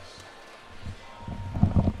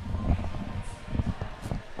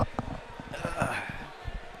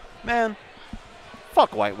 Man,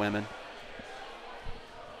 fuck white women.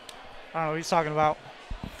 I don't know what he's talking about.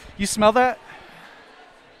 You smell that?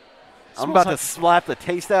 I'm about to slap the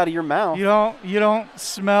taste out of your mouth. You don't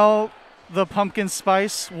smell the pumpkin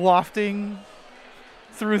spice wafting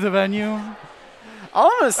through the venue?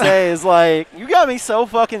 All I'm going to say is, like, you got me so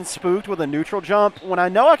fucking spooked with a neutral jump when I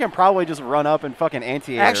know I can probably just run up and fucking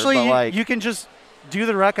anti-air. Actually, but, like, you can just do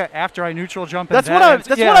the Rekka after I neutral jump. That's what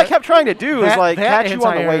I kept trying to do is, like, catch you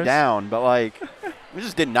on the way down. But, like, it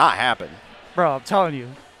just did not happen. Bro, I'm telling you.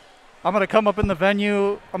 I'm going to come up in the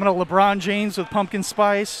venue. I'm going to LeBron James with pumpkin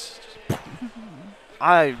spice.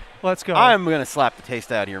 Let's go. I'm going to slap the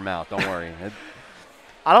taste out of your mouth. Don't worry.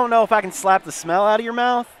 I don't know if I can slap the smell out of your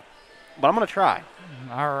mouth, but I'm going to try.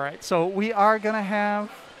 All right. So we are going to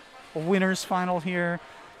have a winner's final here.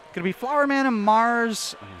 Going to be Flowerman and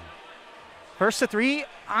Mars. First to 3.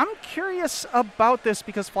 I'm curious about this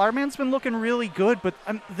because Flowerman's been looking really good, but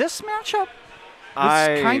this matchup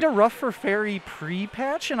was kind of rough for Fairy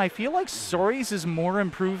pre-patch, and I feel like Sori's is more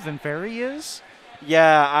improved than Fairy is.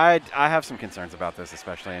 Yeah, I have some concerns about this,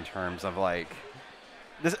 especially in terms of, like,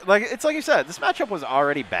 this, like it's like you said, this matchup was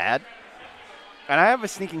already bad, and I have a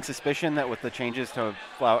sneaking suspicion that with the changes to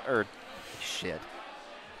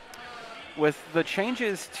with the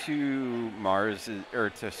changes to Mars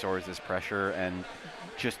or to Sora's pressure and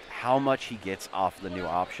just how much he gets off the new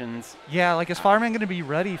options. Yeah, like is Flowerman going to be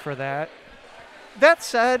ready for that? That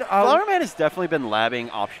said, Flowerman has definitely been labbing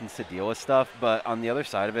options to deal with stuff, but on the other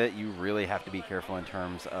side of it, you really have to be careful in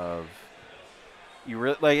terms of you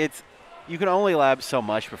can only lab so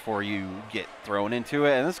much before you get thrown into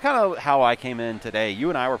it, and that's kind of how I came in today. You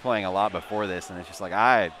and I were playing a lot before this, and it's just like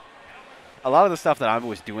a lot of the stuff that I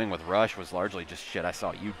was doing with Rush was largely just shit I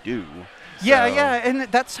saw you do. Yeah,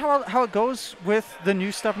 and that's how it goes with the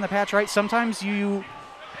new stuff in the patch, right? Sometimes you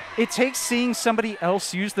it takes seeing somebody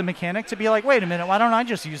else use the mechanic to be like, wait a minute, why don't I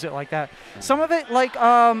just use it like that? Some of it, like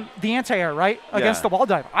the anti-air, right, against the wall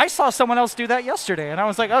dive. I saw someone else do that yesterday, and I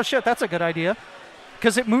was like, oh, shit, that's a good idea.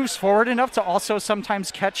 Because it moves forward enough to also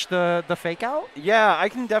sometimes catch the fake out. Yeah, I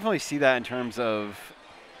can definitely see that in terms of,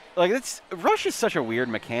 like, Rush is such a weird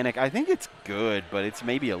mechanic. I think it's good, but it's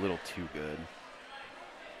maybe a little too good.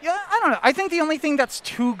 Yeah, I don't know. I think the only thing that's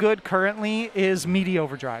too good currently is Meaty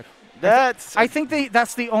Overdrive. I think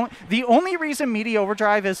that's the only reason Meaty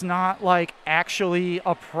Overdrive is not like actually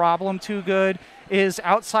a problem too good is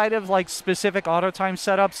outside of like specific auto time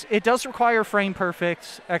setups. It does require frame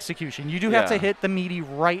perfect execution. You do have to hit the Meaty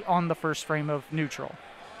right on the first frame of neutral.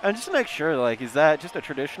 And just to make sure, like, is that just a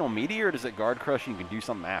traditional Meaty, or does it guard crush and you can do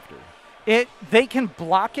something after? They can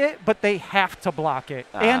block it, but they have to block it.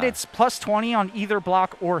 And it's plus 20 on either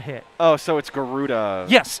block or hit. Oh, so it's Garuda.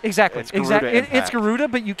 Yes, exactly. It's Garuda impact. It's Garuda,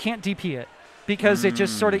 but you can't DP it because it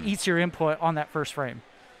just sort of eats your input on that first frame.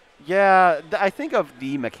 Yeah, I think of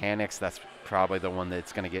the mechanics, that's probably the one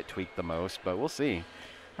that's going to get tweaked the most, but we'll see.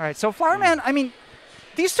 All right, so Flowerman, I mean,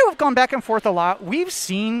 these two have gone back and forth a lot. We've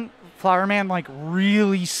seen Flowerman, like,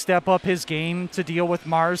 really step up his game to deal with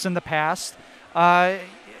Mars in the past.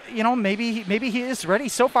 You know, maybe he is ready.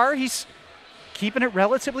 So far, he's keeping it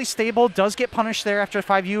relatively stable. Does get punished there after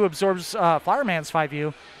 5U absorbs Flowerman's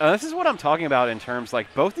 5U. This is what I'm talking about in terms,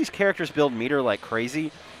 like, both these characters build meter like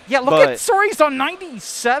crazy. Yeah, look at Sori's on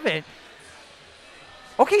 97.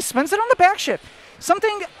 Okay, spends it on the back shift.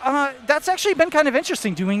 Something that's actually been kind of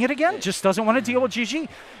interesting. Doing it again, just doesn't want to deal with GG.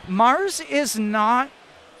 Mars is not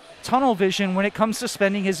tunnel vision when it comes to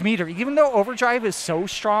spending his meter. Even though Overdrive is so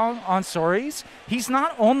strong on Sori's, he's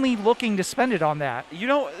not only looking to spend it on that. You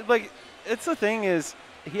know, like, it's the thing is,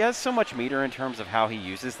 he has so much meter in terms of how he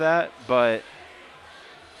uses that, but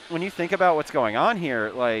when you think about what's going on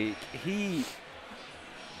here, like, he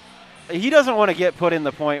doesn't want to get put in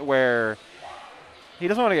the point where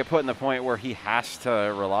he has to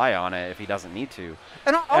rely on it if he doesn't need to.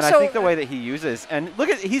 And also, I think the way that he uses, and look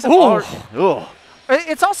at, he's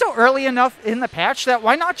it's also early enough in the patch that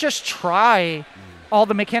why not just try all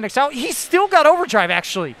the mechanics out? He's still got Overdrive,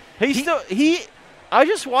 actually. I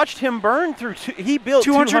just watched him burn through, he built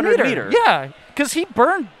 200 meter. Yeah, because he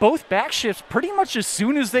burned both back shifts pretty much as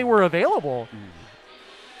soon as they were available.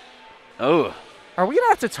 Oh. Are we going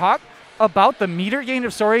to have to talk about the meter gain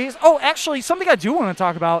of Sori's? Oh, actually, something I do want to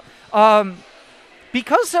talk about.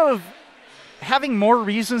 Because of having more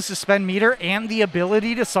reasons to spend meter and the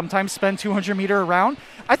ability to sometimes spend 200 meter around,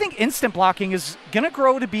 I think instant blocking is going to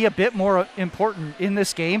grow to be a bit more important in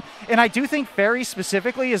this game. And I do think Fairy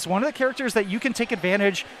specifically is one of the characters that you can take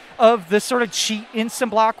advantage of this sort of cheat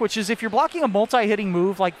instant block, which is if you're blocking a multi-hitting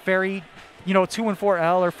move like Fairy, you know, 2 and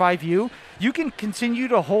 4L or 5U, you can continue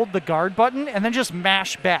to hold the guard button and then just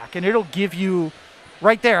mash back, and it'll give you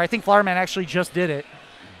right there. I think Flowerman actually just did it.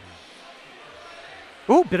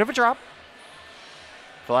 Ooh, bit of a drop.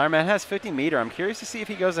 Flowerman has 50 meter. I'm curious to see if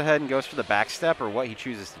he goes ahead and goes for the back step or what he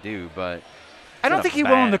chooses to do, but I don't think he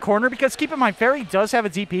will in the corner because keep in mind, Fairy does have a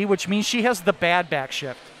DP, which means she has the bad back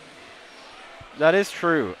shift. That is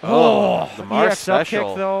true. Oh, the Mars special.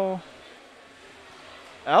 Kick, though.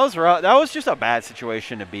 That was rough. That was just a bad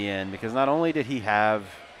situation to be in because not only did he have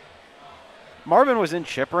Marvin was in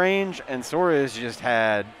chip range and Sora's just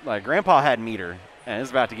had, like, Grandpa had meter and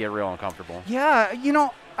it's about to get real uncomfortable. Yeah, you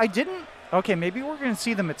know, I didn't. Okay, maybe we're going to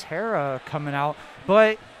see the Matera coming out,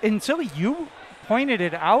 but until you pointed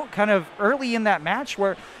it out kind of early in that match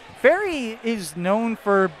where Fairy is known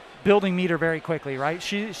for building meter very quickly, right?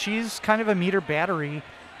 She's kind of a meter battery,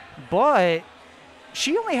 but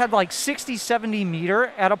she only had like 60, 70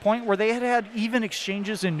 meter at a point where they had even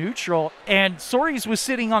exchanges in neutral, and Sori's was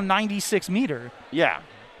sitting on 96 meter. Yeah.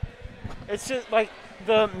 It's just like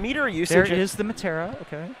the meter usage. There is the Matera,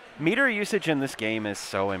 okay. Meter usage in this game is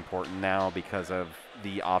so important now because of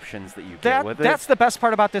the options that you get with it. That's the best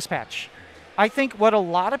part about this patch. I think what a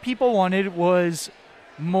lot of people wanted was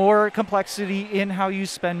more complexity in how you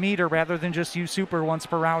spend meter rather than just use super once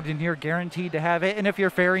per round and you're guaranteed to have it. And if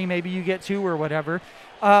you're Fairy, maybe you get 2 or whatever.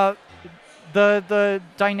 The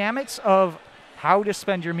dynamics of how to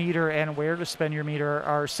spend your meter and where to spend your meter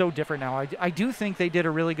are so different now. I do think they did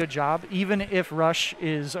a really good job, even if Rush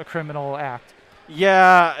is a criminal act.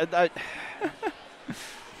 Yeah.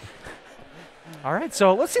 All right,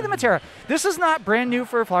 so let's see the Matera. This is not brand new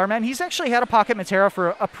for Flowerman. He's actually had a pocket Matera for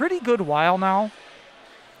a pretty good while now.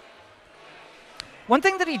 One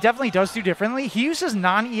thing that he definitely does do differently, he uses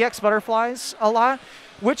non-EX butterflies a lot,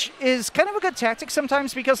 which is kind of a good tactic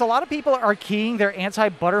sometimes because a lot of people are keying their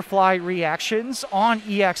anti-butterfly reactions on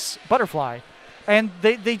EX butterfly. And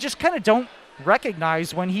they just kind of don't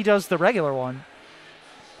recognize when he does the regular one.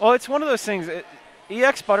 Well, it's one of those things.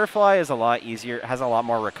 EX Butterfly is a lot easier, has a lot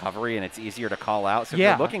more recovery, and it's easier to call out. So if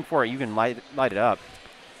you're looking for it, you can light it up.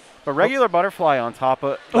 But regular Butterfly on top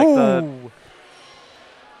of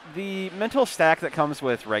the mental stack that comes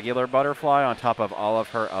with regular Butterfly on top of all of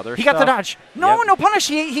her other stuff. He got the dodge. No, no punish.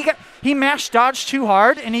 He mashed dodge too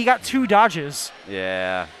hard, and he got 2 dodges.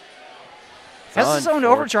 Yeah. Has his own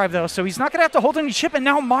overdrive, though, so he's not going to have to hold any chip. And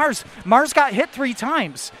now Mars got hit 3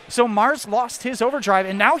 times. So Mars lost his overdrive,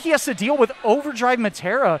 and now he has to deal with overdrive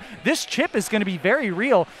Matera. This chip is going to be very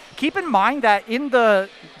real. Keep in mind that in the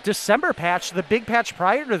December patch, the big patch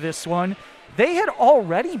prior to this one, they had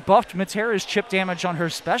already buffed Matera's chip damage on her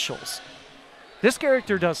specials. This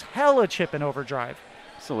character does hella chip in overdrive.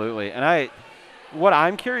 Absolutely. And what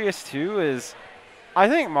I'm curious, too, is I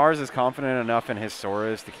think Mars is confident enough in his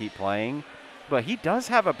Soras to keep playing. But he does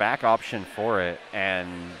have a back option for it, and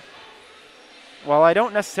while I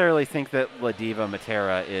don't necessarily think that La Diva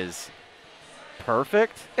Matera is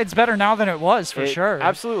perfect, it's better now than it was, for sure.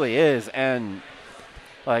 Absolutely is, and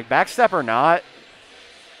like backstep or not,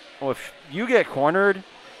 well, if you get cornered,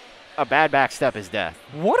 a bad backstep is death.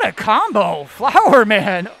 What a combo, Flower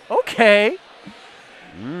Man. Okay.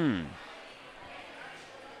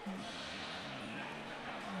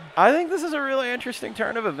 I think this is a really interesting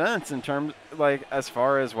turn of events in terms, like, as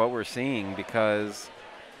far as what we're seeing, because,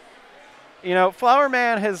 you know, Flower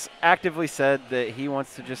Man has actively said that he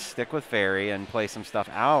wants to just stick with Fairy and play some stuff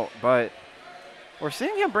out, but we're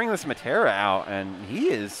seeing him bring this Matera out, and he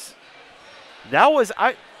is, that was,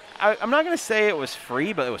 I'm not going to say it was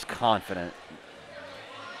free, but it was confident.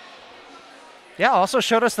 Yeah, also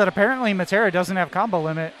showed us that apparently Matera doesn't have combo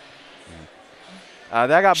limit.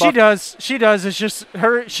 That got buffed. She does. It's just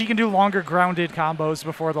she can do longer grounded combos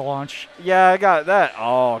before the launch. Yeah, I got that.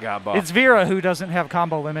 All got buffed. It's Vera who doesn't have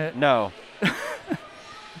combo limit. No.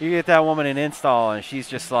 You get that woman in install, and she's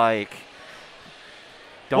just like,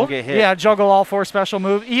 don't get hit. Yeah, juggle all 4 special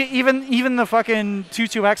moves. Even the fucking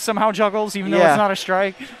 2-2X somehow juggles, even though it's not a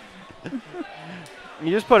strike.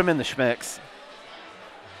 You just put him in the schmicks.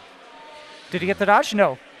 Did he get the dodge?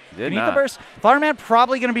 No. Did Beneath not. the burst. Flower Man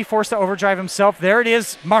probably going to be forced to overdrive himself. There it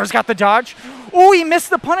is. Mars got the dodge. Oh, he missed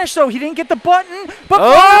the punish, though. He didn't get the button. But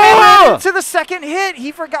Flower Man ran into the second hit.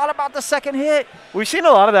 He forgot about the second hit. We've seen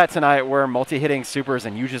a lot of that tonight where multi-hitting supers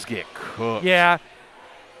and you just get cooked. Yeah.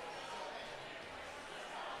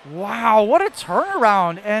 Wow, what a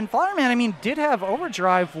turnaround. And Flower Man, I mean, did have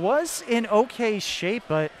overdrive, was in okay shape,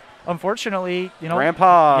 but unfortunately, you know.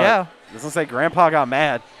 Grandpa. Yeah. Doesn't say Grandpa got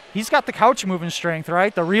mad. He's got the couch moving strength,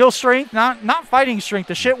 right? The real strength, not fighting strength.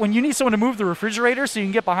 The shit when you need someone to move the refrigerator so you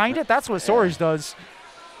can get behind it, that's what Soares does.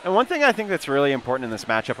 And one thing I think that's really important in this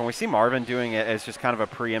matchup, and we see Marvin doing it as just kind of a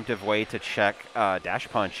preemptive way to check dash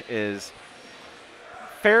punch, is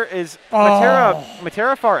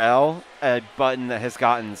Matera Far L, a button that has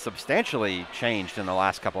gotten substantially changed in the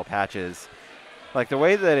last couple of patches. Like the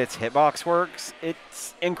way that its hitbox works,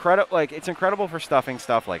 it's incredible. Like it's incredible for stuffing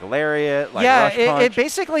stuff like lariat, like rush punch. It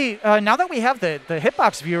basically now that we have the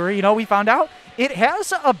hitbox viewer, you know, we found out it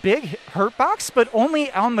has a big hurt box, but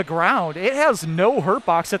only on the ground. It has no hurt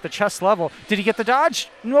box at the chest level. Did he get the dodge?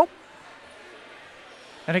 Nope.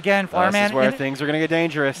 And again, Flower Man. This is where things are going to get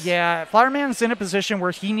dangerous. Yeah, Flower Man's in a position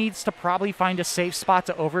where he needs to probably find a safe spot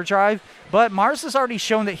to overdrive, but Mars has already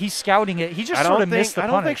shown that he's scouting it. He just sort of missed the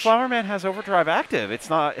punish. I don't think Flower Man has overdrive active. It's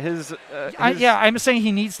not his. Yeah, I'm saying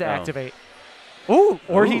he needs to activate. Ooh,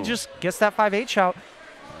 or he just gets that 5H out.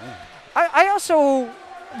 I also,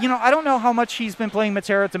 you know, I don't know how much he's been playing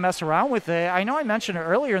Matera to mess around with it. I know I mentioned it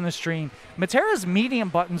earlier in the stream. Matera's medium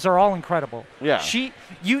buttons are all incredible. Yeah.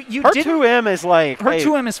 Her 2M is like... Her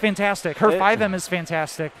 2M is fantastic. Her 5M is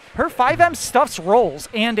fantastic. Her 5M stuffs rolls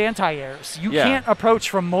and anti-airs. You can't approach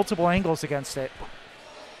from multiple angles against it.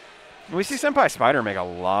 We see Senpai Spider make a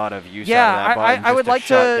lot of use out of that button. I would like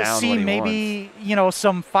to see maybe, you know,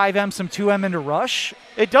 some 5M, some 2M into rush.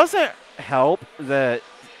 It doesn't help that...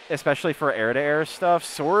 especially for air-to-air stuff,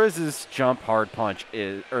 Soares' jump hard punch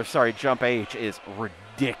jump H is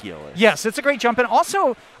ridiculous. Yes, it's a great jump. And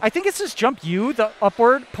also, I think it's his jump U, the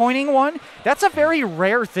upward pointing one. That's a very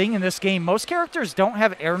rare thing in this game. Most characters don't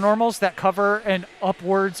have air normals that cover an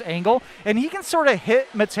upwards angle. And he can sort of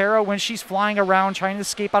hit Matera when she's flying around trying to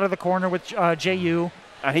escape out of the corner with JU.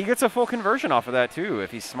 He gets a full conversion off of that, too,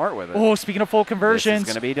 if he's smart with it. Oh, speaking of full conversions. This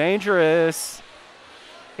is going to be dangerous.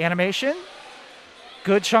 Animation.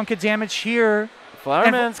 Good chunk of damage here. Flower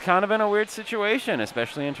Man's kind of in a weird situation,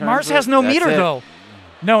 especially in terms Mars of... has no meter, though.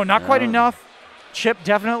 No, not quite enough. Chip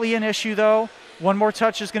definitely an issue, though. One more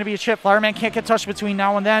touch is going to be a chip. Flower Man can't get touched between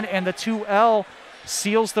now and then, and the 2L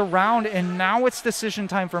seals the round, and now it's decision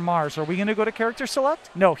time for Mars. Are we going to go to character select?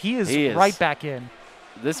 No, he is right back in.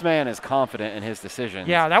 This man is confident in his decisions.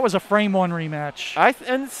 Yeah, that was a frame 1 rematch.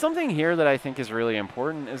 And something here that I think is really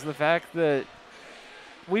important is the fact that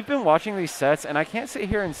we've been watching these sets, and I can't sit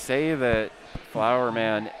here and say that Flower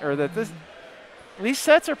Man or that these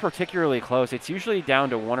sets are particularly close. It's usually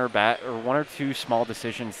down to one or two small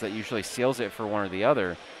decisions that usually seals it for one or the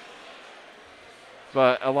other.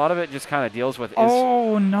 But a lot of it just kind of deals with.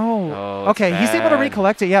 Oh no! Okay, he's able to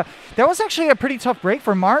recollect it. Yeah, that was actually a pretty tough break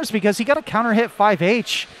for Mars because he got a counter hit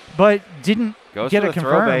 5H, but didn't get it confirmed.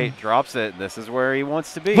 Throw bait, drops it. This is where he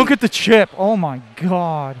wants to be. Look at the chip! Oh my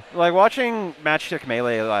God! Like watching Matchstick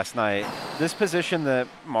Melee last night, this position that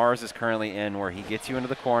Mars is currently in, where he gets you into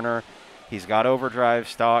the corner, he's got overdrive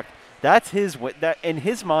stock. That's his. That in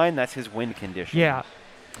his mind, that's his win condition. Yeah.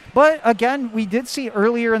 But again, we did see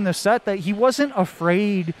earlier in the set that he wasn't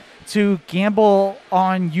afraid to gamble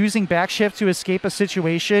on using backshift to escape a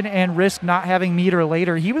situation and risk not having meter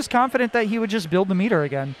later. He was confident that he would just build the meter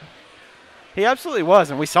again. He absolutely was,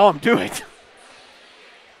 and we saw him do it.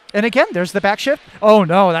 And again, there's the backshift. Oh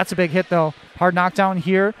no, that's a big hit though. Hard knockdown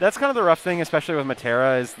here. That's kind of the rough thing, especially with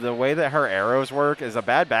Matera, is the way that her arrows work. Is a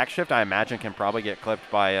bad backshift, I imagine, can probably get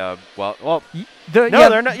clipped by they're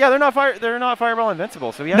not fireball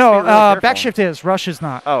invincible. So he has to be really careful. Backshift is, rush is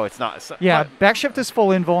not. Oh, it's not. So, yeah, backshift is full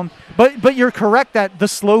invuln, but you're correct that the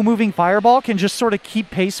slow moving fireball can just sort of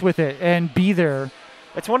keep pace with it and be there.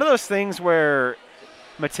 It's one of those things where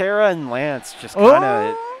Matera and Lance just kind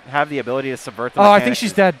of have the ability to subvert the mechanics. I think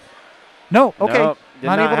she's dead. No, okay. Nope,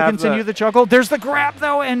 not able to continue the juggle. There's the grab,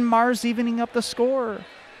 though, and Mars evening up the score.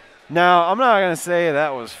 Now, I'm not going to say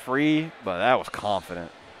that was free, but that was confident.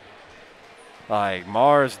 Like,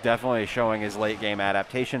 Mars definitely showing his late-game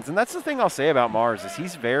adaptations. And that's the thing I'll say about Mars is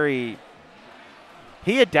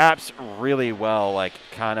he adapts really well, like,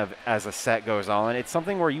 kind of as a set goes on. It's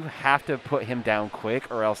something where you have to put him down quick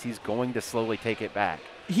or else he's going to slowly take it back.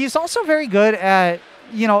 He's also very good at,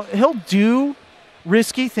 he'll do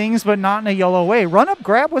risky things, but not in a yellow way. Run-up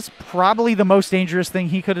grab was probably the most dangerous thing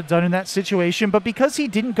he could have done in that situation, but because he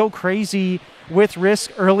didn't go crazy with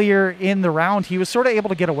risk earlier in the round, he was sort of able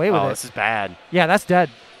to get away with it. Oh, this is bad. Yeah, that's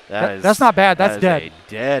dead. That's not bad. That's dead. A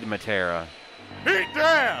dead Matera. Be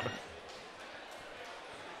dead!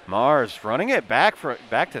 Mars running it back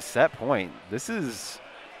to set point. This is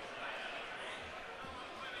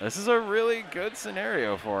a really good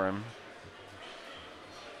scenario for him.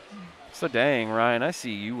 So dang, Ryan, I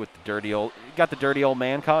see you with the dirty old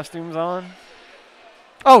man costumes on.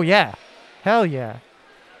 Oh yeah, hell yeah.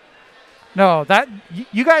 No,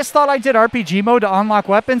 you guys thought I did RPG mode to unlock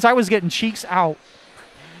weapons? I was getting cheeks out.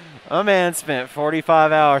 A man spent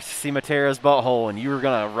 45 hours to see Matera's butthole, and you were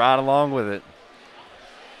gonna ride along with it.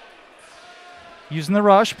 Using the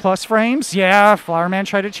rush plus frames. Yeah, Flower Man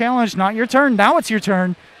tried to challenge. Not your turn. Now it's your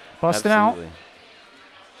turn. Busting Absolutely. out.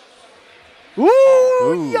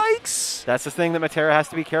 Ooh, yikes. That's the thing that Matera has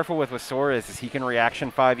to be careful with Sora is he can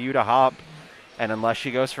reaction 5U to hop, and unless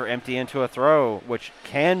she goes for empty into a throw, which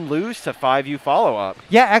can lose to 5U follow-up.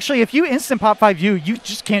 Yeah, actually, if you instant pop 5U, you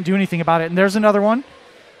just can't do anything about it. And there's another one.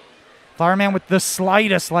 Flower Man with the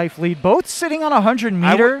slightest life lead, both sitting on 100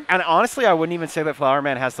 meter. And honestly, I wouldn't even say that Flower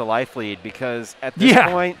Man has the life lead because at this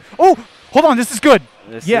point... Oh, hold on, this is good.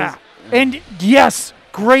 And yes,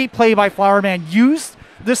 great play by Flower Man. Used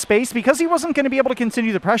the space because he wasn't going to be able to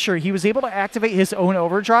continue the pressure. He was able to activate his own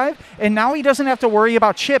overdrive, and now he doesn't have to worry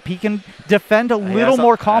about chip. He can defend a little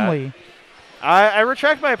more calmly. I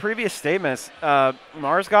retract my previous statements.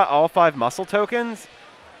 Mars got all 5 muscle tokens,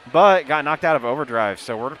 but got knocked out of overdrive,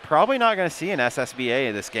 so we're probably not going to see an SSBA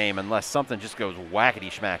in this game unless something just goes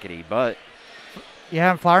whackety-schmackety. But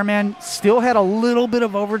yeah, Flower Man still had a little bit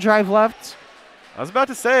of overdrive left. I was about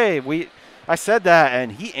to say, I said that,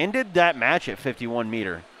 and he ended that match at 51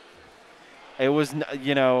 meter. It was,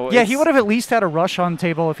 Yeah, he would have at least had a rush on the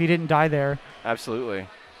table if he didn't die there. Absolutely.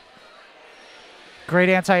 Great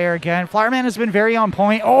anti-air again. Flower Man has been very on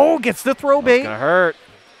point. Oh, gets the throw bait. It's going to hurt.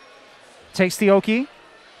 Takes the Oki.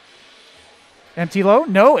 Empty low.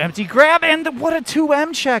 No, empty grab. And what a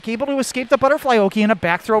 2M check. Able to escape the butterfly Oki and a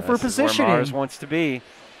back throw for positioning. Where Mars wants to be.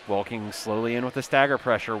 Walking slowly in with the stagger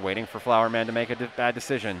pressure, waiting for Flower Man to make a bad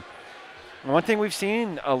decision. One thing we've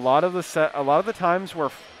seen a lot of the times where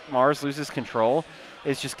Mars loses control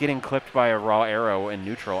is just getting clipped by a raw arrow in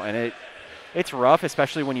neutral, and it's rough,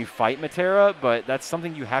 especially when you fight Matera. But that's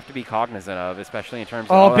something you have to be cognizant of, especially in terms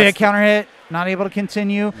of big counter hit, not able to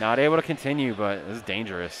continue. Not able to continue, but this is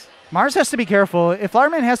dangerous. Mars has to be careful. If Flower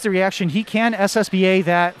Man has the reaction, he can SSBA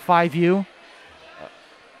that 5U.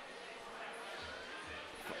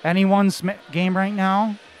 anyone's game right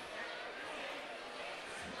now.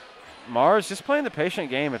 Mars just playing the patient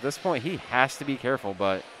game. At this point, he has to be careful,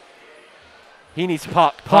 but he needs to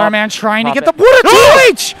pop. Flowerman trying to pop get it. the... What a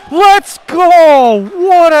 2H! Let's go!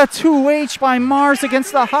 What a 2H by Mars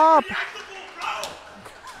against the hop.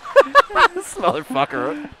 This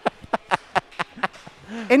motherfucker.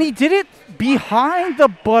 And he did it behind the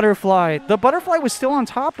butterfly. The butterfly was still on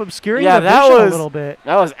top, obscuring Yeah, the that vision was a little bit.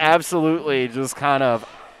 That was absolutely just kind of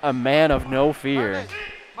a man of no fear.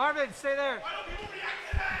 Marvin, stay there.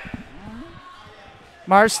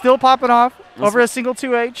 Mars still popping off over a single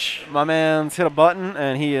 2H. My man's hit a button,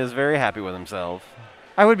 and he is very happy with himself.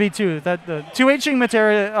 I would be too. That the 2Hing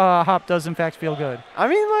Matera hop does in fact feel good. I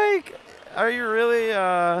mean, like, are you really?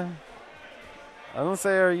 I was gonna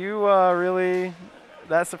say, are you really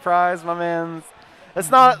that surprised, my man's?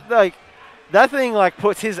 It's not like that thing like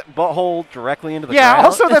puts his butthole directly into the ground.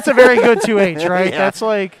 Also that's a very good 2H, right? Yeah. That's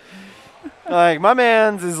like my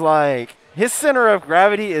man's is like his center of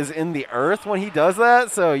gravity is in the earth when he does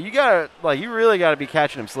that. So you gotta you really gotta be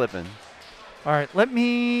catching him slipping. All right, let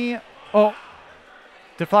me. Oh,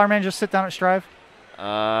 did Flowerman just sit down at Strive?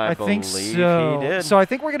 I think believe so. he did. So I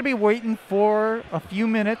think we're gonna be waiting for a few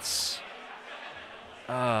minutes.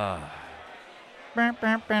 Yep,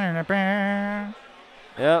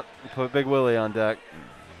 put Big Willie on deck.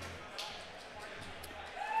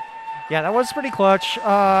 Yeah, that was pretty clutch.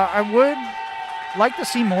 I would like to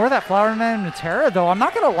see more of that Flowerman Matera, though. I'm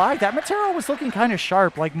not going to lie. That Matera was looking kind of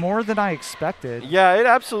sharp, like more than I expected. Yeah, it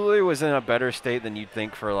absolutely was in a better state than you'd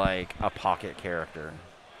think for, like, a pocket character.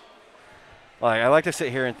 Like, I like to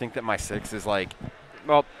sit here and think that my 6 is, like,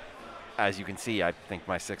 well, as you can see, I think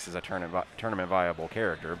my 6 is a tournament viable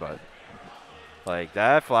character, but... Like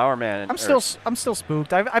that Flowerman. I'm still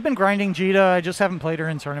spooked. I've been grinding Jita. I just haven't played her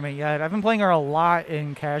in tournament yet. I've been playing her a lot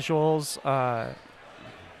in casuals. I'll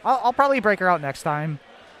probably break her out next time.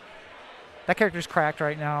 That character's cracked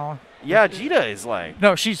right now. Yeah, Jita is like.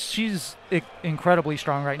 No, she's incredibly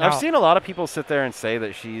strong right now. I've seen a lot of people sit there and say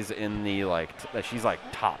that she's in the that she's like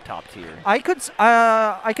top tier. I could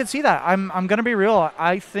see that. I'm gonna be real.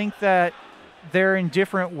 I think that they're in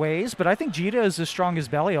different ways, but I think Jita is as strong as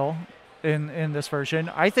Belial. In this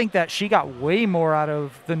version, I think that she got way more out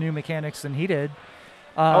of the new mechanics than he did.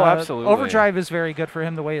 Oh, absolutely. Overdrive is very good for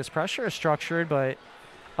him the way his pressure is structured, but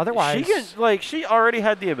otherwise, she already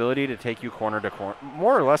had the ability to take you corner to corner,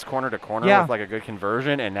 more or less corner to corner with like a good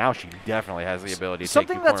conversion, and now she definitely has the ability to take you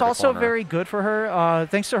corner to corner. Something that's also very good for her,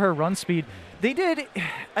 thanks to her run speed. They did,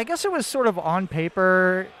 I guess it was sort of on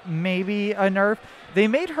paper, maybe a nerf. They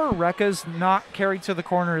made her Rekkas not carry to the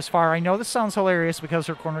corner as far. I know this sounds hilarious because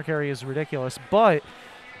her corner carry is ridiculous, but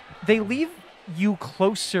they leave you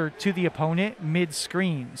closer to the opponent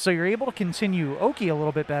mid-screen. So you're able to continue Oki a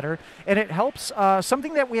little bit better, and it helps.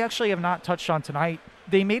 Something that we actually have not touched on tonight,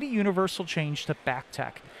 they made a universal change to back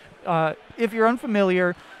tech. If you're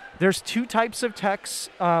unfamiliar, there's two types of techs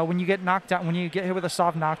when you get knocked down, when you get hit with a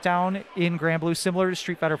soft knockdown in Granblue, similar to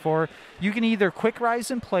Street Fighter 4. You can either quick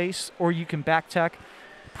rise in place or you can back tech.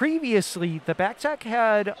 Previously, the back tech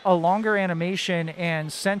had a longer animation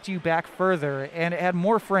and sent you back further, and it had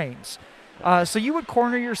more frames. So you would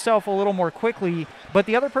corner yourself a little more quickly, but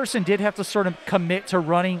the other person did have to sort of commit to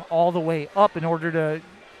running all the way up in order to,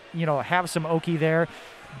 have some Oki there.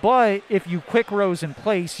 But if you quick rose in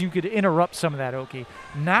place, you could interrupt some of that Oki.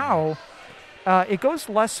 Now, it goes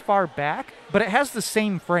less far back, but it has the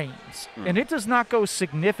same frames. And it does not go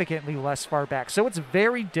significantly less far back. So it's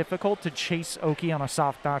very difficult to chase Oki on a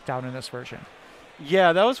soft knockdown in this version.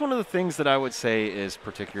 Yeah, that was one of the things that I would say is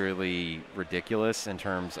particularly ridiculous in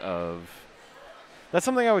terms of... That's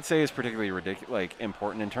something I would say is particularly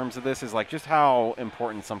important in terms of this, is like just how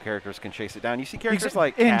important some characters can chase it down. You see characters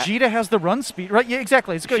like and Kat. Jita has the run speed, right? Yeah,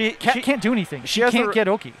 exactly. It's good. Kat can't do anything. She can't get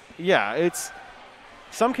Oki. Yeah, it's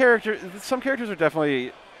some characters are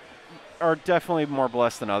definitely more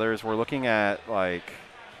blessed than others. We're looking at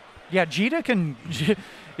yeah, Jita can.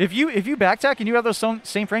 If you backtack and you have those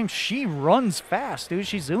same frames, she runs fast, dude.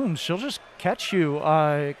 She zooms. She'll just catch you,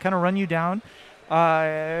 kind of run you down.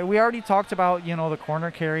 We already talked about, the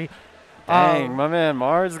corner carry. Dang, my man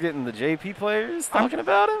Mars getting the JP players talking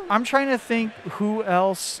about him. I'm trying to think who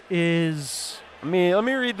else is. Let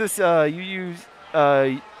me read this. I'm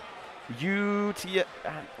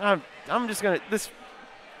just gonna this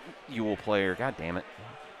Yule player. God damn it.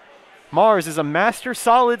 Mars is a master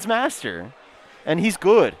solids master, and he's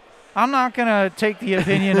good. I'm not gonna take the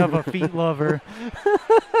opinion of a feet lover.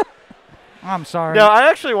 I'm sorry. No, I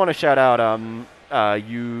actually want to shout out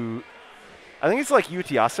I think it's like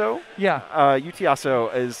Utiaso. Yeah.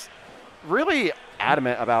 Utiaso is really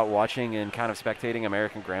adamant about watching and kind of spectating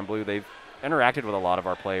American Granblue. They've interacted with a lot of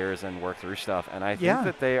our players and worked through stuff, and I think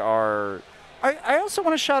that they are. I also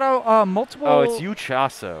want to shout out multiple. Oh, it's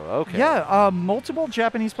Yuchaso. Okay. Yeah, multiple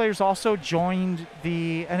Japanese players also joined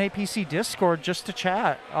the NAPC Discord just to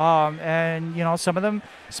chat. And, you know, some of them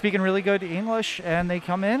speaking really good English, and they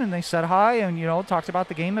come in and they said hi and, you know, talked about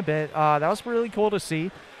the game a bit. That was really cool to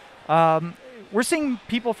see. We're seeing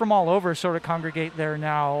people from all over sort of congregate there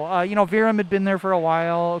now. You know, Viram had been there for a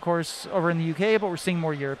while, of course, over in the UK, but we're seeing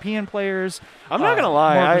more European players. I'm not going to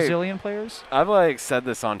lie. More Brazilian players. I've, like, said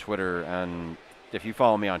this on Twitter, and if you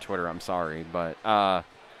follow me on Twitter, I'm sorry. But I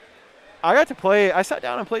got to play. I sat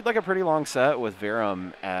down and played, like, a pretty long set with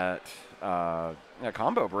Viram at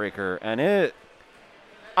Combo Breaker. And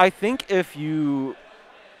I think if you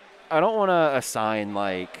 – I don't want to assign,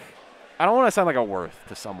 like – I don't want to assign like a worth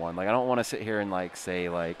to someone. Like I don't want to sit here and like say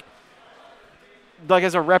like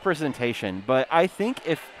as a representation. But I think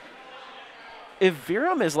if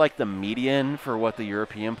Viram is like the median for what the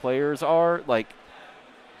European players are, like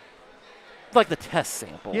the test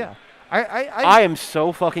sample. Yeah. I am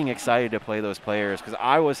so fucking excited to play those players because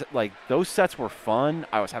I was like those sets were fun.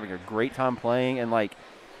 I was having a great time playing and like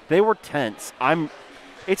they were tense.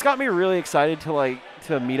 It's got me really excited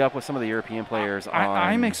to meet up with some of the European players.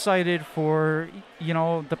 I'm excited for, you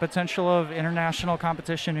know, the potential of international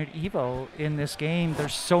competition at EVO in this game.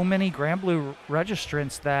 There's so many Granblue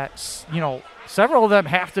registrants that, you know, several of them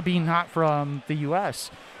have to be not from the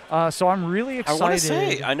U.S. So I'm really excited. I want to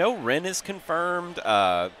say, I know Ren is confirmed.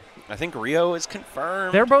 I think Rio is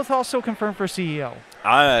confirmed. They're both also confirmed for CEO.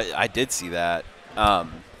 I did see that.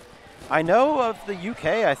 I know of the UK.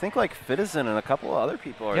 I think like Citizen and a couple of other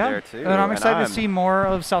people are there too. And I'm excited to see more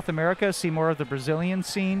of South America, see more of the Brazilian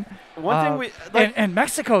scene. One thing and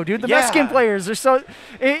Mexico, dude. The Mexican players are so.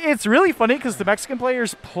 It's really funny because the Mexican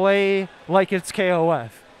players play like it's KOF.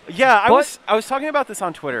 Yeah, I was talking about this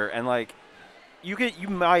on Twitter, and like you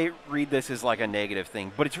might read this as like a negative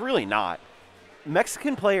thing, but it's really not.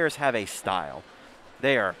 Mexican players have a style.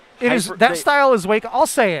 They are. Style is wake. I'll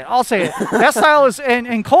say it. That style is,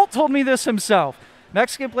 and Colt told me this himself.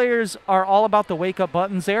 Mexican players are all about the wake up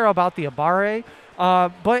buttons. They're about the abare,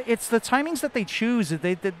 but it's the timings that they choose.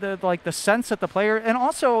 They like the sense that the player, and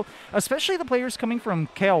also especially the players coming from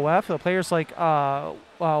KOF, the players like Wero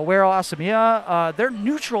Asamiya, their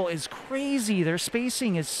neutral is crazy. Their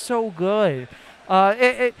spacing is so good.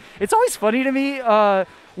 It's always funny to me.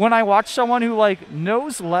 When I watch someone who like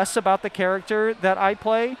knows less about the character that I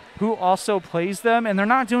play, who also plays them, and they're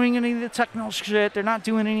not doing any of the technical shit, they're not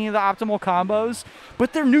doing any of the optimal combos,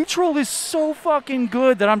 but their neutral is so fucking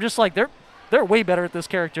good that I'm just like, they're way better at this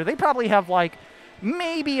character. They probably have like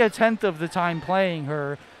maybe a tenth of the time playing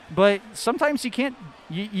her, but sometimes you can't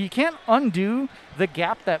undo the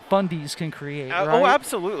gap that fundies can create. Right? Oh,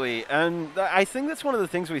 absolutely, and I think that's one of the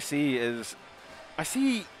things we see is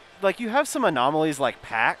like you have some anomalies like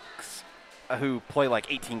Pax who play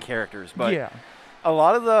like 18 characters, but a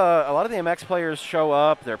lot of the MX players show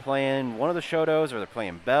up, they're playing one of the Shotos or they're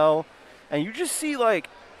playing Bell, and you just see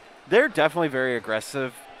like they're definitely very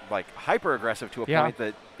aggressive, like hyper aggressive to a point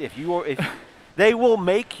that if they will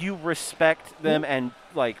make you respect them and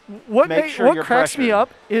like make sure you're what cracks pressured. me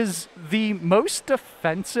up is the most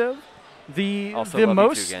defensive, the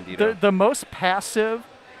most passive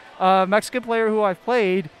Mexican player who I've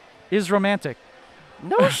played is Romantic.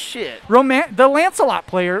 No shit. The Lancelot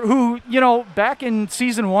player who, you know, back in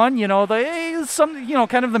season 1, you know,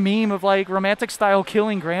 kind of the meme of like Romantic style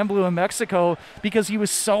killing Granblue in Mexico because he was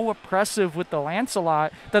so oppressive with the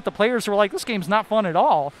Lancelot that the players were like, this game's not fun at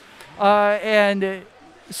all. And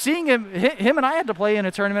seeing him and I had to play in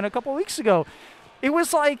a tournament a couple weeks ago. It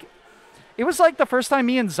was like the first time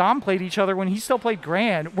me and Zom played each other when he still played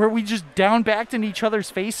Grand, where we just down-backed in each other's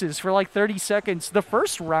faces for like 30 seconds. The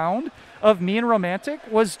first round of me and Romantic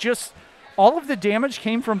was just all of the damage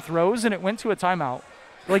came from throws, and it went to a timeout.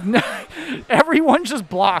 Like everyone just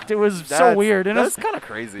blocked. It was so weird. And that's kind of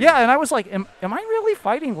crazy. Yeah, and I was like, am I really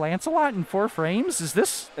fighting Lancelot in 4 frames?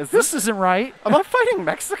 This isn't right. Am I fighting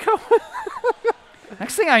Mexico?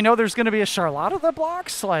 Next thing I know, there's going to be a Charlotta that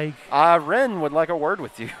blocks. Like, Ren would like a word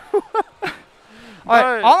with you.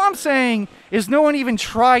 All I'm saying is no one even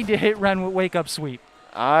tried to hit Ren with wake up sweep.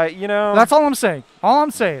 That's all I'm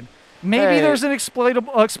saying. Maybe there's an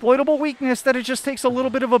exploitable weakness that it just takes a little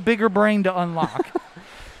bit of a bigger brain to unlock.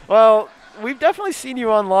 Well, we've definitely seen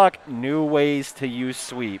you unlock new ways to use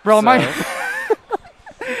sweep. Bro,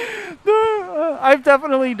 I've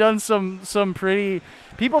definitely done some pretty.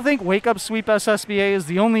 People think wake up sweep SSBA is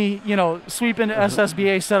the only, you know, sweep into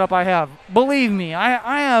SSBA setup I have. Believe me,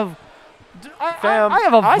 I have Fam, I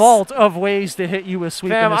have a vault of ways to hit you with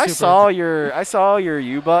sweep Fam, and a I super. saw your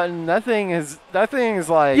U button. That thing is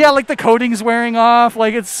like Yeah, like the coating's wearing off.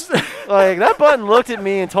 Like it's. like that button looked at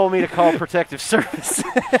me and told me to call protective services.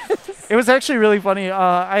 It was actually really funny.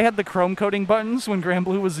 I had the chrome coating buttons when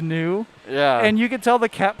Granblue was new. Yeah. And you could tell the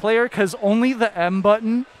cat player because only the M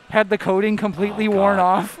button had the coating completely worn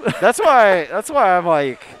off. That's why I'm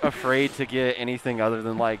like afraid to get anything other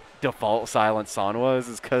than like default silent Sanwas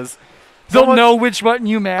is because They'll know which button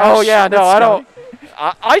you mash. Oh yeah, no, That's I don't.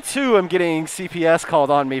 I too am getting CPS called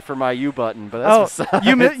on me for my U button, but that's besides.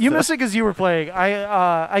 You missed it because you were playing.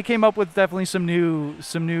 I came up with definitely some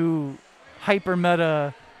new hyper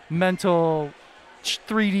meta mental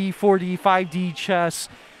 3D, 4D, 5D chess.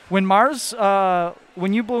 When Mars,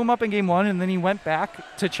 when you blew him up in game 1 and then he went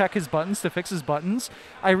back to check his buttons, to fix his buttons,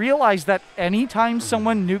 I realized that anytime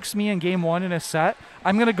someone nukes me in game 1 in a set,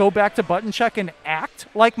 I'm going to go back to button check and act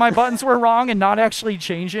like my buttons were wrong and not actually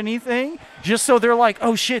change anything, just so they're like,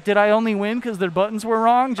 oh shit, did I only win because their buttons were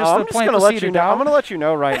wrong? I'm just gonna let you know. I'm going to let you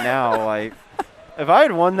know right now, like, if I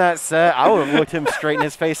had won that set, I would have looked him straight in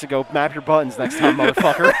his face and go, map your buttons next time,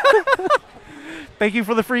 motherfucker. Thank you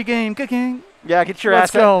for the free game, cooking. Yeah, get your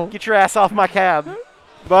Let's go. Get your ass off my cab.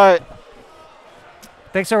 But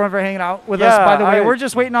thanks everyone for hanging out with Yeah, us. By the way, we're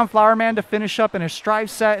just waiting on Flower Man to finish up in a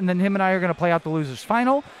Strive set, and then him and I are going to play out the losers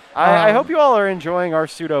final. I hope you all are enjoying our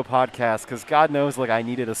pseudo podcast because God knows, like, I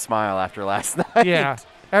needed a smile after last night. Yeah,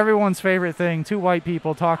 everyone's favorite thing: two white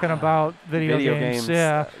people talking about video games.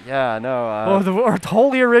 Yeah, yeah, no. or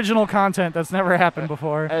totally original content that's never happened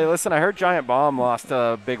before. Hey, listen, I heard Giant Bomb lost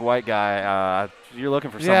a big white guy. You're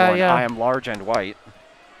looking for someone. Yeah. I am large and white.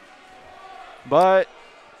 But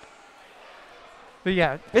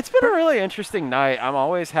yeah, it's been a really interesting night. I'm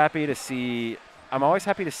always happy to see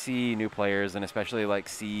new players, and especially like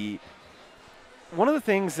see one of the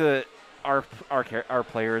things that our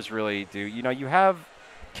players really do. You know, you have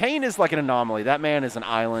Kane is like an anomaly. That man is an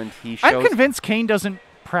island. I'm convinced Kane doesn't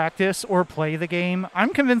practice or play the game. I'm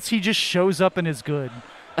convinced he just shows up and is good.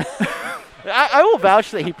 I will vouch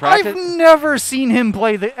that he practiced. I've never seen him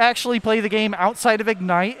actually play the game outside of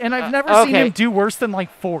Ignite, and I've never seen him do worse than like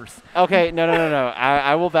 4th. Okay, no.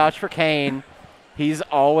 I will vouch for Kane. He is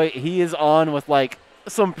on with like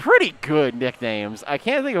some pretty good nicknames. I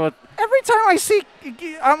can't think of what. Every time I see,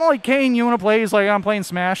 I'm like, Kane, you want to play? He's like, I'm playing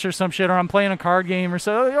Smash or some shit, or I'm playing a card game or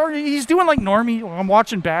so, or he's doing like normie. I'm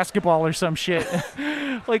watching basketball or some shit.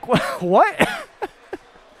 Like what?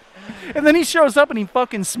 And then he shows up and he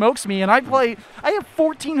fucking smokes me, and I have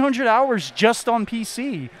 1,400 hours just on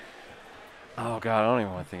PC. Oh god, I don't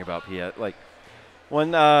even want to think about PS. Like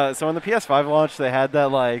when the PS5 launched, they had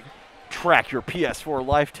that like track your PS4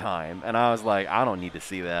 lifetime, and I was like, I don't need to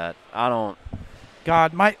see that. I don't.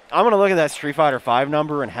 God, I'm gonna look at that Street Fighter 5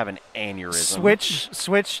 number and have an aneurysm.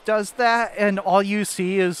 Switch does that, and all you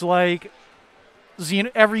see is like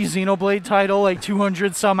every Xenoblade title, like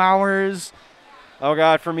 200 some hours. Oh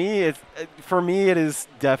god, for me it is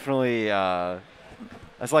definitely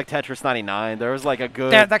it's like Tetris 99. There was like a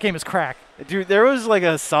good that game is crack. Dude, there was like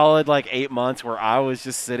a solid like 8 months where I was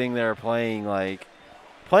just sitting there playing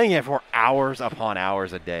it for hours upon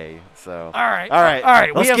hours a day. So all right.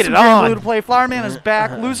 Let's we have get some it on. Granblue to play. Flower Man is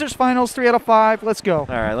back. Losers finals 3 out of 5. Let's go. All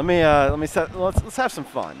right, let's have some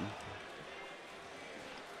fun.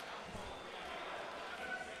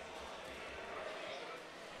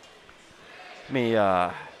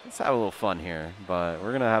 Let's have a little fun here, but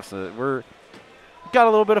we're gonna have we've got a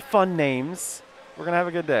little bit of fun names. We're gonna have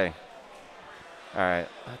a good day. All right,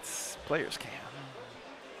 let's players cam.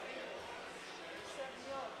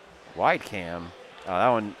 Wide cam.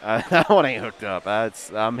 Oh, that one ain't hooked up.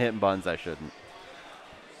 I'm hitting buttons I shouldn't.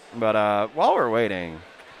 But while we're waiting,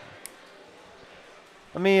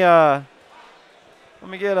 let me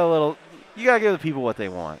get a little. You gotta give the people what they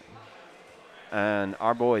want, and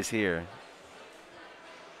our boys here.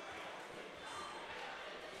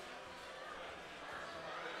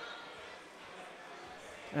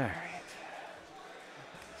 All right.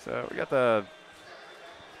 So we got the.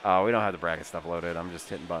 Oh, we don't have the bracket stuff loaded. I'm just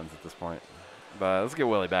hitting buttons at this point. But let's get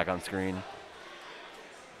Willie back on screen.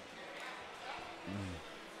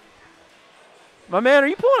 My man, are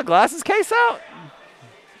you pulling a glasses case out?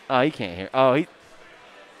 Oh, he can't hear. Oh, he.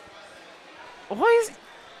 Why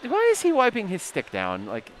is he wiping his stick down?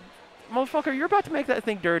 Like, motherfucker, you're about to make that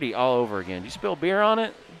thing dirty all over again. Did you spill beer on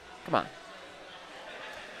it? Come on.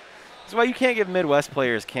 That's why you can't give Midwest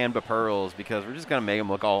players canned pearls, because we're just going to make them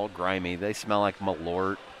look all grimy. They smell like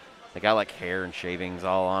Malort. They got like hair and shavings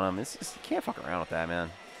all on them. It's just, you can't fuck around with that,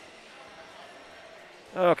 man.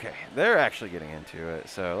 Okay, they're actually getting into it.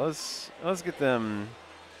 So let's get them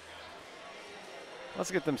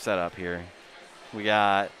let's get them set up here. We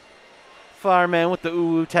got Fireman with the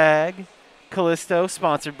Uwu tag. Callisto,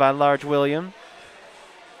 sponsored by Large William.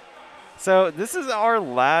 So this is our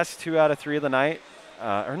last 2 out of 3 of the night.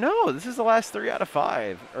 Or no, this is the last 3 out of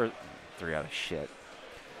 5. Or 3 out of shit.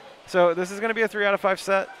 So this is going to be a 3 out of 5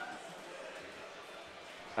 set.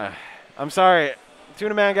 I'm sorry.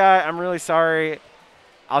 Tuna Man guy, I'm really sorry.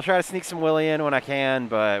 I'll try to sneak some Willie in when I can,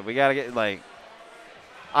 but we got to get, like,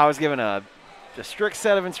 I was given a strict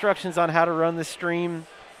set of instructions on how to run this stream.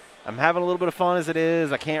 I'm having a little bit of fun as it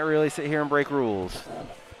is. I can't really sit here and break rules.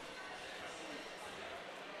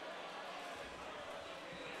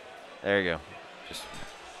 There you go. Just,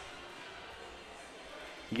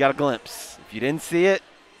 you got a glimpse. If you didn't see it,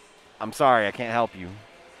 I'm sorry. I can't help you.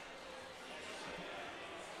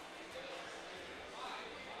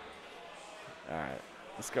 All right.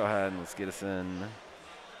 Let's go ahead and let's get us in.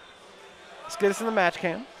 Let's get us in the match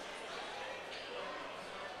cam.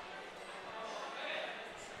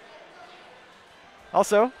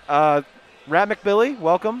 Also, Rat McBilly,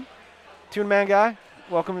 welcome. Tune Man Guy,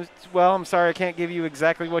 welcome as well. I'm sorry I can't give you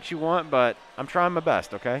exactly what you want, but I'm trying my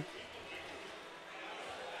best, okay?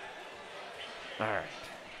 All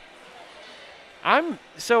right.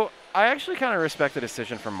 So I actually kind of respect the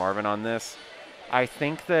decision from Marvin on this. I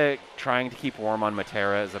think that trying to keep warm on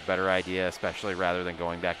Matera is a better idea, especially rather than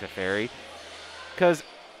going back to Fairy, because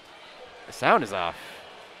the sound is off.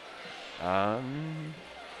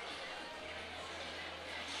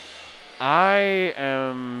 I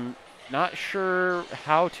am not sure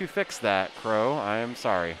how to fix that, Crow. I am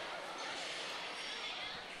sorry.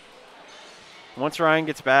 Once Ryan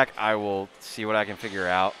gets back, I will see what I can figure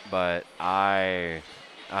out, but I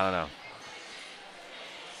don't know.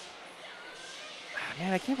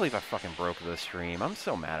 Man, I can't believe I fucking broke the stream. I'm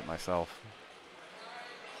so mad at myself.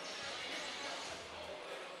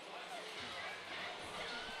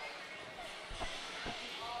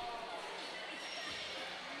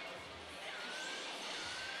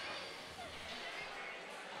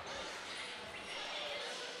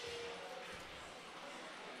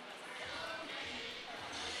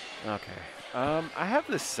 Okay. I have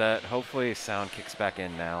this set. Hopefully sound kicks back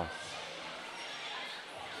in now.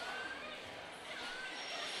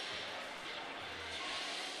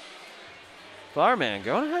 Flowerman,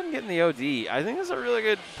 going ahead and getting the OD. I think that's a really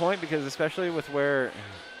good point because especially with where...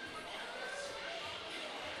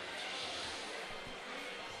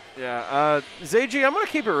 Yeah, Zayji, I'm going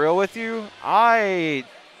to keep it real with you. I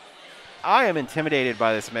am intimidated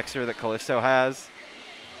by this mixer that Callisto has.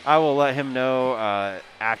 I will let him know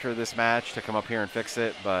after this match to come up here and fix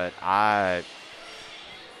it, but I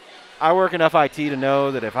work enough IT to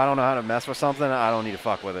know that if I don't know how to mess with something, I don't need to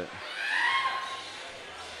fuck with it.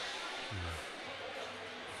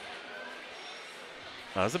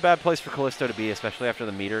 That was a bad place for Callisto to be, especially after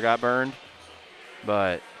the meter got burned.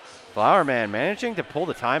 But Flowerman managing to pull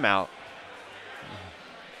the timeout.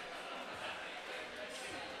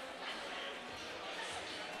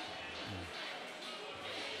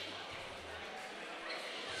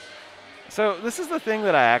 So this is the thing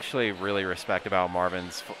that I actually really respect about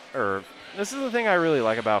Marvin's, or this is the thing I really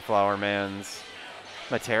like about Flowerman's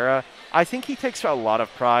Matera. I think he takes a lot of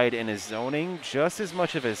pride in his zoning just as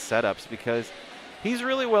much of his setups because he's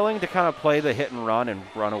really willing to kind of play the hit and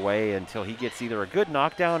run away until he gets either a good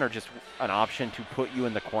knockdown or just an option to put you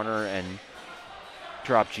in the corner and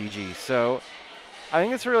drop GG. So I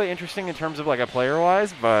think it's really interesting in terms of like a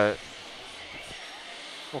player-wise, but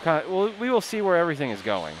we will see where everything is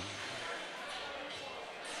going.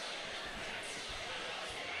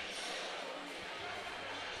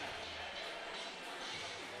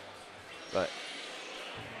 But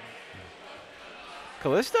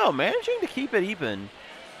Callisto managing to keep it even.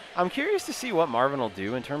 I'm curious to see what Marvin will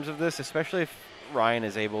do in terms of this, especially if Ryan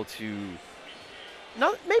is able to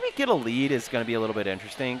maybe get a lead is going to be a little bit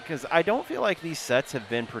interesting because I don't feel like these sets have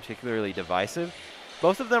been particularly divisive.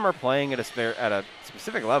 Both of them are playing at a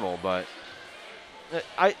specific level, but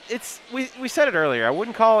we said it earlier. I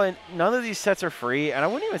wouldn't call it. None of these sets are free, and I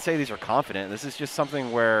wouldn't even say these are confident. This is just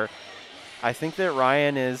something where I think that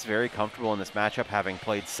Ryan is very comfortable in this matchup, having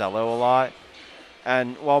played Cello a lot.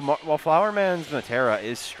 And while Flowerman's Matera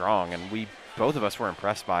is strong, and both of us were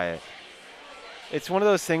impressed by it, it's one of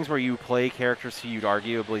those things where you play characters who you'd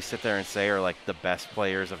arguably sit there and say are like the best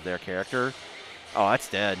players of their character. Oh, that's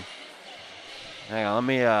dead. Hang on, let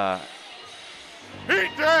me He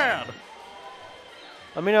dead!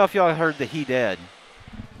 let me know if y'all heard the he dead.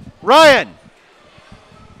 Ryan!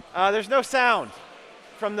 There's no sound.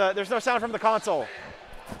 There's no sound from the console.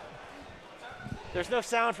 There's no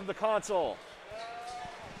sound from the console.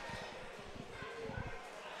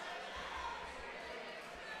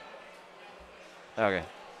 Okay.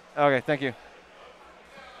 Okay, thank you.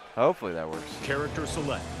 Hopefully that works. Character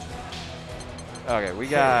select. Okay, we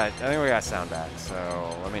got, I think we got sound back,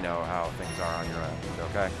 so let me know how things are on your end,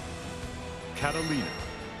 okay? Catalina.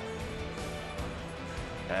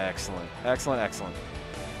 Excellent, excellent, excellent.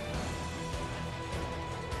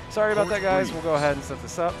 Sorry about that, guys. We'll go ahead and set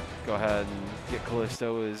this up. Go ahead and get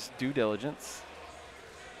Callisto his due diligence.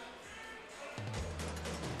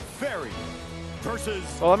 Fairy versus.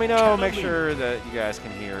 Well, let me know, Catalina. make sure that you guys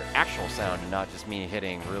can hear actual sound and not just me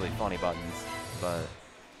hitting really funny buttons, but...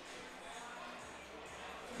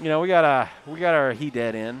 You know, we got our heat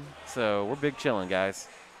dead in, so we're big chilling, guys.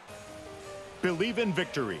 Believe in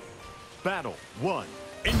victory. Battle 1.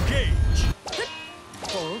 Engage.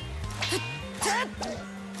 So,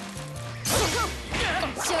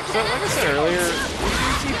 like I said earlier, we do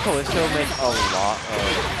see Callisto make a lot of...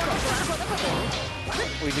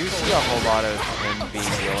 We do see a whole lot of him being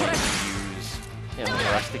willing to use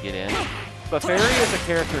for us to get in. But Fairy is a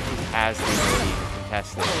character who has the ability to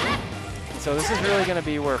contest it. So this is really going to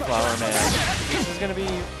be where Flower Man, this is going to be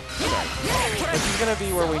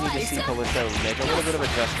where we need to see Callisto make a little bit of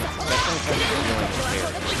adjustments, especially in terms of dealing with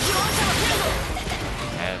Fairy.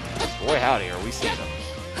 And boy howdy, are we seeing them.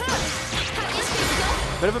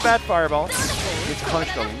 Bit of a bad fireball. Gets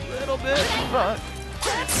punched a little bit, but...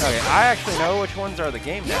 Okay, I actually know which ones are the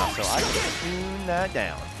game now, so I can tune that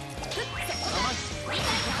down.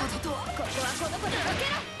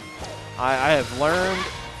 I have learned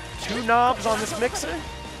 2 knobs on this mixer.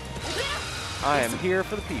 I am here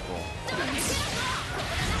for the people.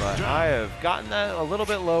 But I have gotten that a little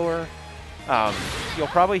bit lower. You'll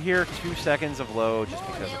probably hear 2 seconds of low just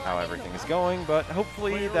because of how everything is going, but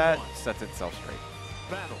hopefully that sets itself straight.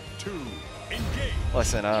 Battle 2. Engage.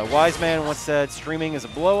 Listen, Wise Man once said streaming is a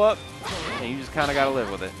blow up, and you just kind of got to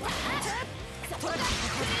live with it.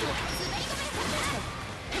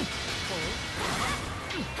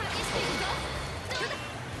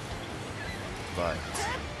 But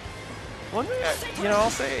one thing, I'll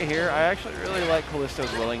say it here, I actually really like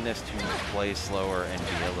Callisto's willingness to play slower and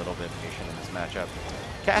be a little bit patient in this matchup.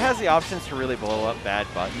 Cat has the options to really blow up bad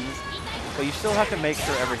buttons, but you still have to make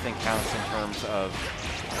sure everything counts in terms of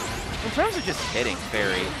just hitting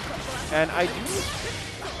Fairy. And I do...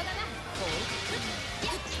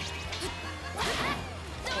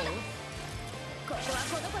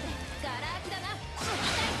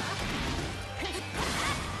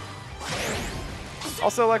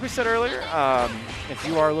 Also, like we said earlier, if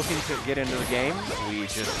you are looking to get into the game, we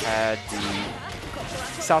just had the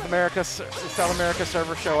South America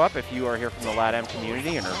server show up. If you are here from the LATAM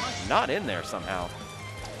community and are not in there somehow,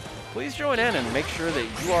 please join in and make sure that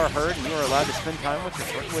you are heard and you are allowed to spend time with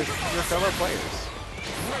your fellow players.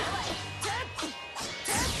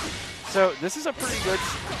 So this is a pretty good...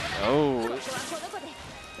 Oh.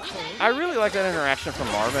 I really like that interaction from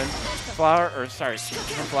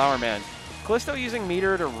Flower Man. Callisto using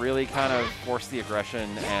meter to really kind of force the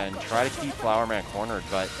aggression and try to keep Flower Man cornered,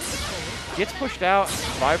 but gets pushed out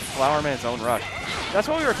by Flower Man's own rush. That's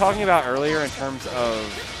what we were talking about earlier in terms of...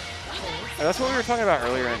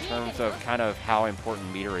 kind of how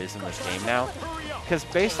important meter is in this game now. Because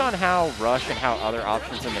based on how rush and how other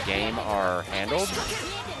options in the game are handled,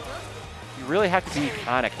 you really have to be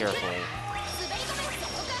kind of careful.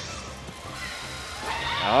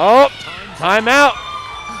 Oh, timeout.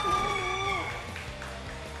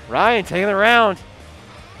 Ryan taking the round.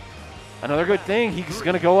 Another good thing, he's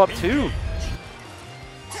going to go up 2.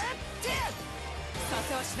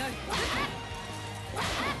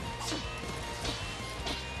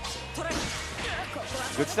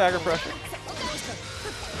 Good stagger pressure.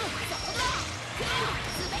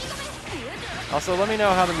 Also, let me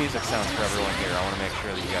know how the music sounds for everyone here. I want to make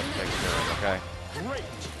sure that you guys are taken care of, okay? Great.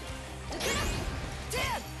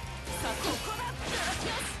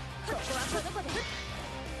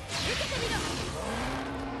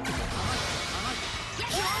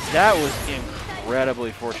 That was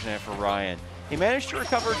incredibly fortunate for Ryan. He managed to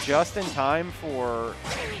recover just in time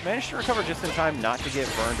not to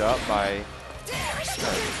get burned up by...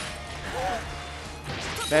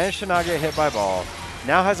 Managed to not get hit by ball.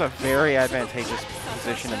 Now has a very advantageous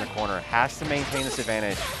position in the corner. Has to maintain this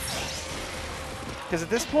advantage. Because at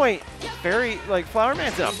this point, Flower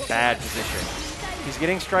Man's in a bad position. He's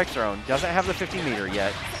getting strike thrown. Doesn't have the 50 meter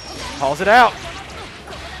yet. Calls it out.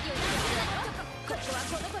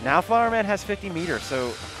 Now Flower Man has 50 meters,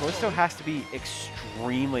 so Callisto has to be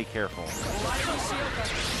extremely careful.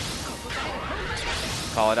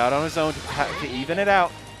 Call it out on his own to even it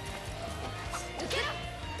out.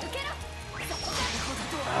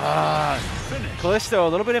 Callisto, a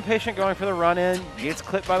little bit impatient going for the run-in. Gets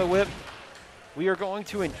clipped by the whip. we are going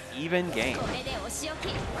to an even game.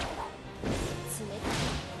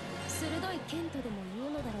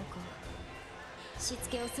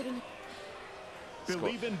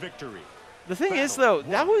 Believe in victory. The thing is, though,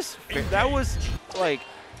 that was like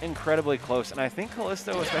incredibly close, and I think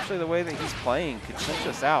Callisto, especially the way that he's playing, could cinch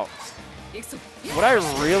us out. What I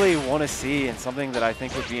really want to see, and something that I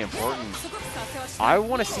think would be important, I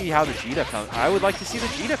want to see how the Jita comes. I would like to see the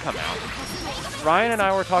Jita come out. Ryan and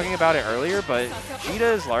I were talking about it earlier, but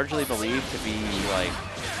Jita is largely believed to be like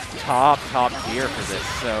top tier for this.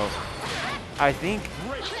 So I think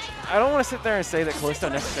I don't want to sit there and say that Callisto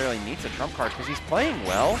necessarily needs a trump card because he's playing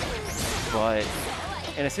well, but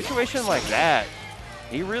in a situation like that,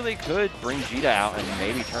 he really could bring Jita out and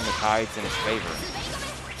maybe turn the tides in his favor.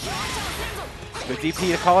 Good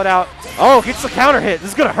DP to call it out. Oh, gets the counter hit. This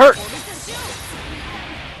is going to hurt.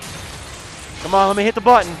 Come on, let me hit the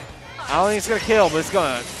button. I don't think it's going to kill, but it's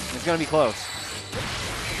going to be close.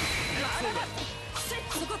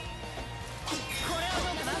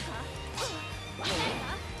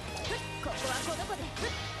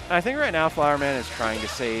 I think right now Flowerman is trying to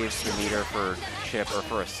save the meter for chip or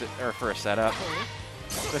for a setup.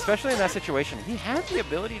 But especially in that situation, he had the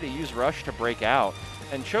ability to use Rush to break out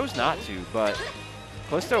and chose not to, but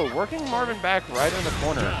Callisto working Marvin back right in the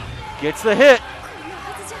corner. Gets the hit.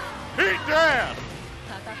 Heat down.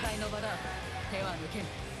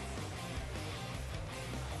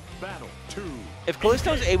 Battle 2. If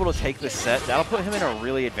Callisto is able to take this set, that'll put him in a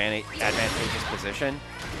really advantageous position.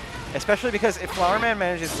 Especially because if Flowerman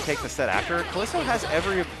manages to take the set after, Callisto has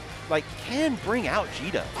can bring out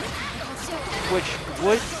Jita. Which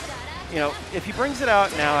would, you know, if he brings it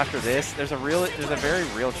out now after this, there's a very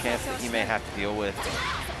real chance that he may have to deal with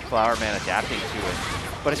Flowerman adapting to it.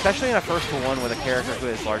 But especially in a 1-to-1 with a character who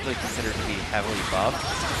is largely considered to be heavily buffed,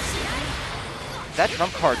 that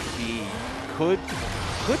trump card could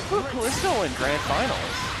put Callisto in grand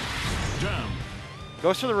finals. Down.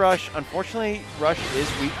 Goes to the Rush. Unfortunately, Rush is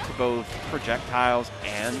weak to both projectiles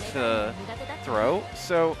and to throw.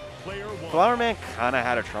 So Flowerman kind of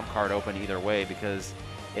had a trump card open either way because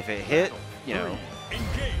if it hit, you know,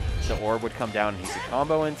 the orb would come down and he could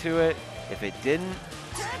combo into it. If it didn't,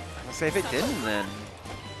 I'll say if it didn't, then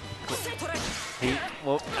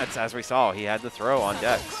well, that's as we saw, he had the throw on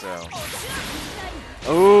deck. So,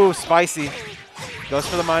 ooh, spicy. Goes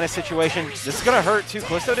for the minus situation. This is going to hurt, too.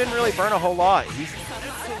 Callisto didn't really burn a whole lot. He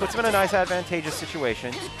puts him in a nice advantageous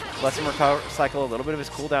situation. Lets him cycle a little bit of his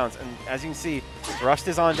cooldowns. And as you can see, Thrust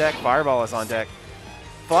is on deck. Fireball is on deck.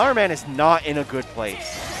 Flowerman is not in a good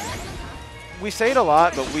place. We say it a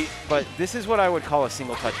lot, but this is what I would call a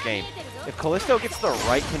single-touch game. If Callisto gets the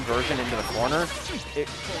right conversion into the corner,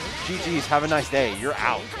 GG's, have a nice day. You're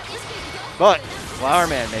out. But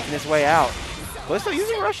Flowerman making his way out. Callisto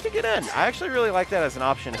using Rush to get in. I actually really like that as an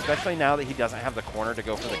option, especially now that he doesn't have the corner to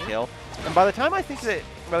go for the kill. And by the time he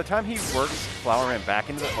works Flowerman back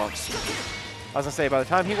into the by the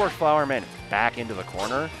time he works Flowerman back into the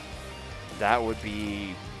corner,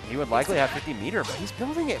 he would likely have 50 meter, but he's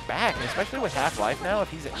building it back, and especially with Half-Life now,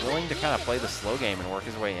 if he's willing to kind of play the slow game and work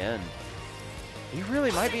his way in, he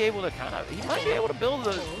really might be able to build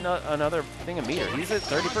another thing of meter. He's at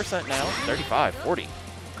 30% now, 35, 40.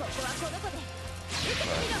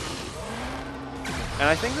 And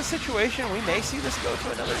I think the situation, we may see this go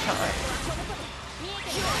to another time.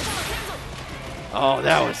 Oh,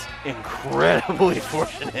 that was incredibly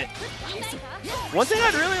fortunate. One thing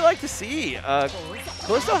I'd really like to see,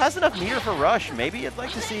 Callisto has enough meter for Rush. Maybe I'd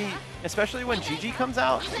like to see, especially when GG comes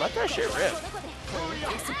out, let that shit rip.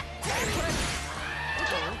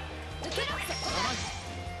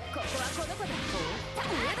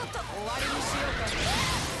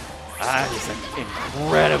 That is an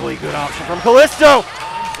incredibly good option from Callisto.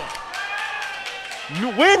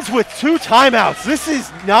 Wins with 2 timeouts. This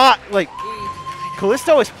is not like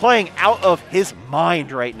Callisto is playing out of his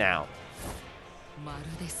mind right now.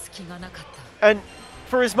 And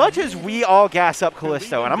for as much as we all gas up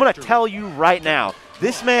Callisto, and I'm going to tell you right now,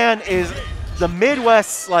 this man is the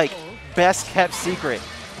Midwest's best kept secret.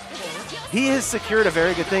 He has secured a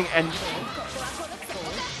very good thing, and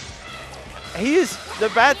the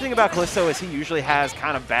bad thing about Callisto is he usually has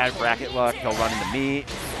kind of bad bracket luck. He'll run into me.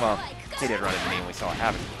 Well, he did run into me and we saw what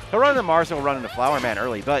happened. He'll run into Mars and he'll run into Flowerman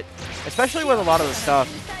early, but especially with a lot of the stuff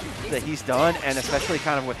that he's done, and especially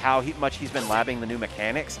kind of with how much he's been labbing the new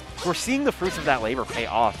mechanics, we're seeing the fruits of that labor pay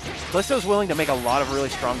off. Callisto's willing to make a lot of really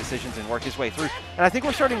strong decisions and work his way through, and I think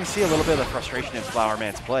we're starting to see a little bit of the frustration in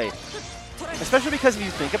Flowerman's play. Especially because if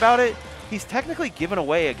you think about it, he's technically given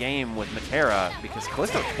away a game with Matera because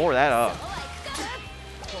Callisto tore that up.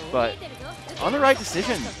 But on the right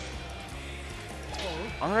decision,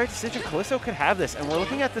 on the right decision, Callisto could have this, and we're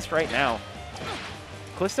looking at this right now.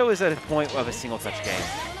 Callisto is at a point of a single touch game.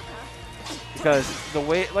 Because the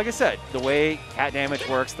way, like I said, the way cat damage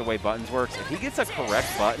works, the way buttons works, if he gets a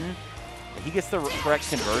correct button, if he gets the correct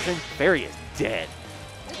conversion, Fairy is dead.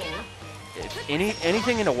 If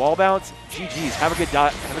anything into wall bounce, GG's. Have a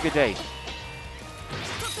good day.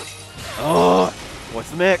 Oh,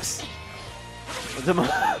 what's the mix?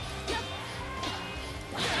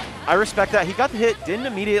 I respect that. He got the hit, didn't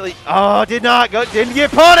immediately. Oh, didn't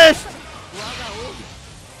get punished.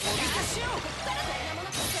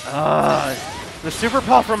 The super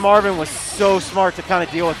puff from Marvin was so smart to kind of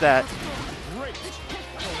deal with that.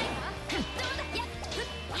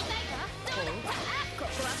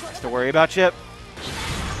 Has to worry about Chip.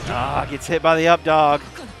 Gets hit by the up dog.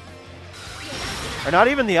 Or not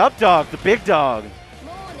even the up dog, the big dog.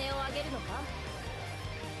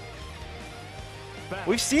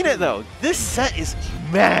 We've seen it though. This set is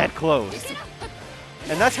mad close.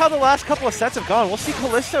 And that's how the last couple of sets have gone. We'll see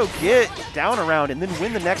Callisto get down around and then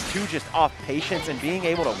win the next two just off patience and being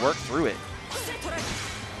able to work through it.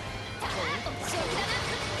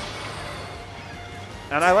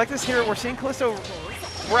 And I like this here. We're seeing Callisto.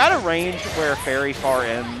 We're at a range where Fairy Far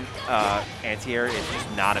M anti-air is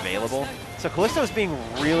just not available. So Callisto is being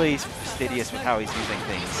really fastidious with how he's using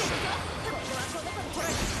things.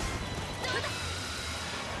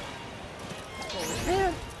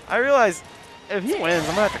 Man, I realize if he wins,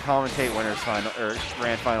 I'm gonna have to commentate winners final or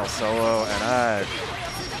grand final solo, and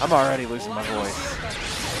I'm already losing my voice.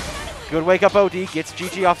 Good wake up OD, gets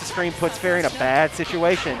GG off the screen, puts Fairy in a bad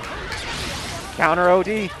situation. Counter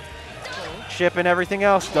OD, Chip and everything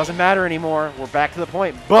else doesn't matter anymore. We're back to the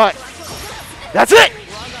point, but that's it.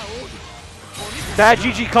 Bad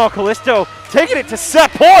GG call, Callisto taking it to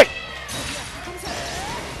set point.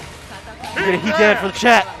 He dead for the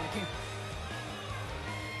chat.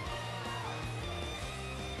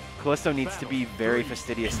 Callisto needs to be very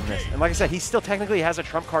fastidious in this. And like I said, he still technically has a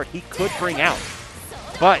trump card he could bring out.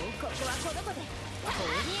 But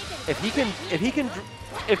if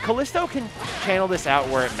Callisto can channel this out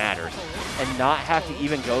where it matters and not have to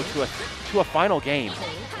even go to a final game,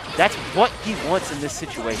 that's what he wants in this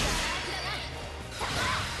situation.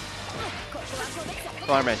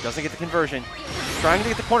 Fireman doesn't get the conversion. Trying to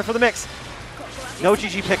get the corner for the mix. No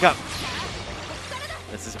GG pickup.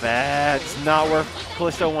 This is bad. It's not where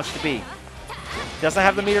Callisto wants to be. Doesn't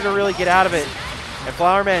have the meter to really get out of it. And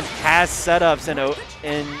Flowerman has setups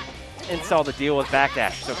and install to deal with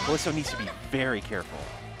backdash, so Callisto needs to be very careful.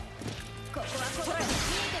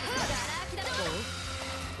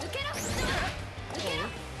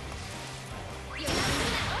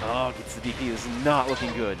 Oh, gets the DP. This is not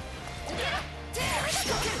looking good.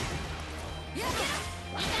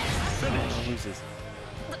 Oh, loses.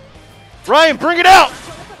 Ryan, bring it out!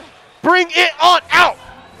 Bring it on out!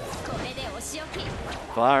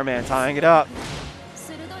 Flowerman tying it up.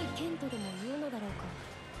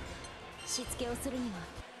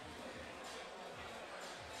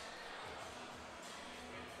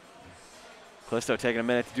 Callisto taking a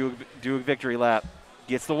minute to do a victory lap.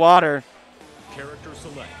 Gets the water. Character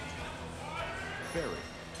select. Fairy.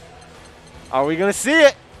 Are we gonna see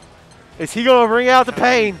it? Is he gonna bring out the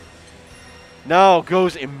pain? No,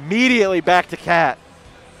 goes immediately back to Cat.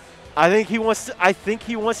 I think he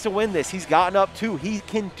wants to win this. He's gotten up 2. He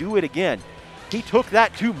can do it again. He took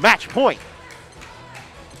that to match point.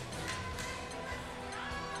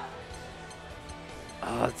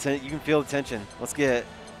 You can feel the tension. Let's get it.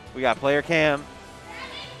 We got player cam.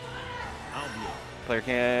 Player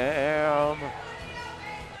cam.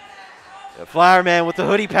 The Flowerman with the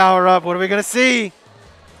hoodie power up. What are we gonna see?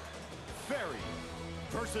 Fairy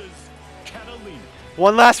versus Catalina.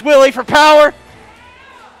 One last Willy for power.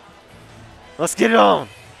 Let's get it on.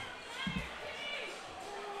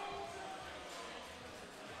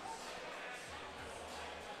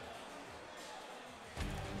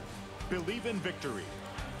 Believe in victory.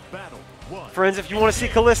 Battle 1. Friends, if you want to see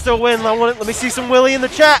Callisto win, let me see some Willy in the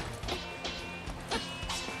chat.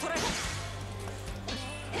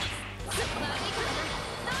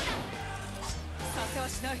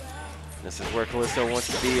 This is where Callisto wants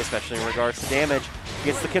to be, especially in regards to damage.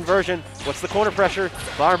 Gets the conversion. What's the corner pressure?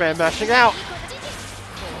 Flowerman mashing out.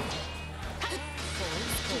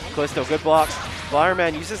 Callisto, good blocks.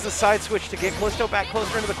 Flowerman uses the side switch to get Callisto back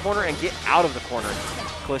closer into the corner and get out of the corner.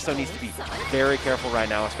 Callisto needs to be very careful right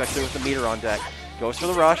now, especially with the meter on deck. Goes for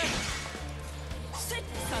the rush.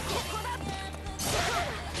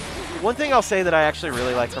 One thing I'll say that I actually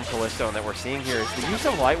really like from Callisto and that we're seeing here is the use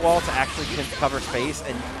of Light Wall to actually cover space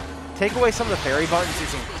and take away some of the fairy buttons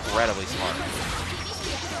is incredibly smart.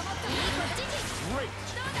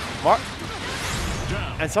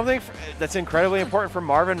 And something that's incredibly important for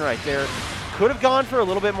Marvin right there, could have gone for a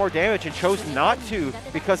little bit more damage and chose not to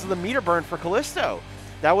because of the meter burn for Callisto.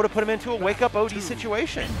 That would have put him into a wake-up OD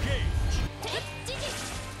situation.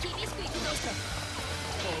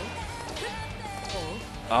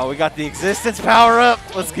 Oh, we got the existence power up.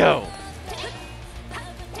 Let's go.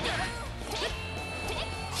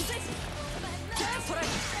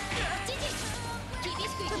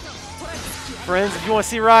 Friends, if you want to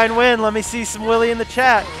see Ryan win, let me see some Willie in the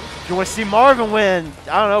chat. If you want to see Marvin win,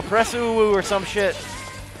 I don't know, press ooh or some shit.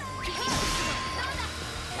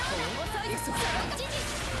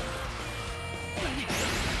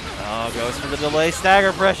 Oh, goes for the delay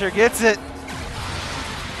stagger pressure, gets it.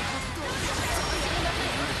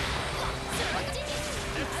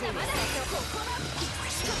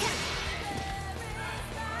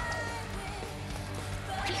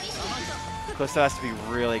 Callisto has to be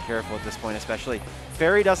really careful at this point, especially.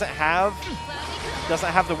 Fairy doesn't have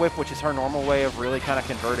the whip, which is her normal way of really kind of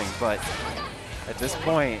converting, but at this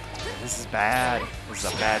point, this is bad. This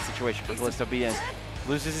is a bad situation for Callisto to be in.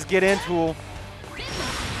 Loses his get in tool.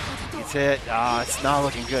 Gets hit. Ah, it's not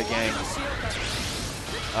looking good, gang.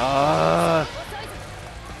 I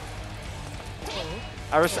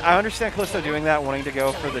understand Callisto doing that, wanting to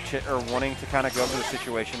go for the wanting to kind of go for the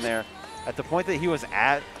situation there. At the point that he was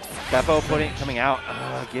at, Beppo coming out,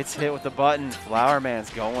 gets hit with the button. Flower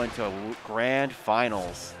Man's going to grand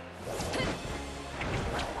finals.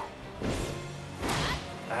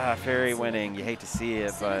 Fairy winning. You hate to see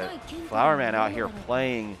it, but Flower Man out here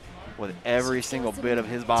playing with every single bit of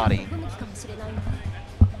his body.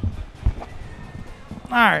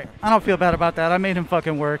 All right, I don't feel bad about that. I made him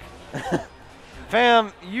fucking work.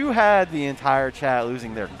 Fam, you had the entire chat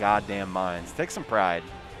losing their goddamn minds. Take some pride.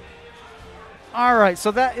 All right,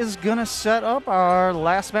 so that is going to set up our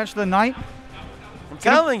last match of the night. I'm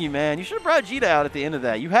telling you, man, you should have brought Jita out at the end of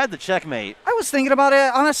that. You had the checkmate. I was thinking about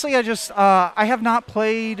it. Honestly, I have not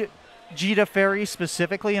played Jita Fairy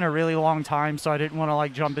specifically in a really long time, so I didn't want to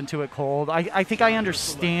like jump into it cold. I think I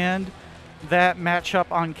understand that matchup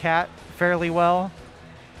on Cat fairly well.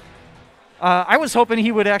 I was hoping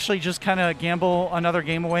he would actually just kind of gamble another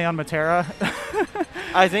game away on Matera.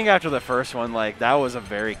 I think after the first one, like, that was a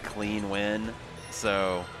very clean win.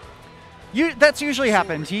 So that's usually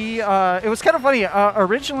happened. It was kind of funny.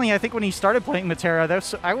 Originally, I think when he started playing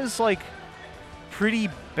Matera, I was like pretty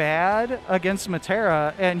bad against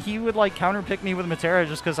Matera, and he would like counterpick me with Matera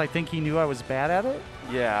just because I think he knew I was bad at it.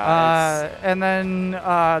 Yeah. And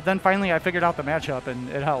then finally I figured out the matchup, and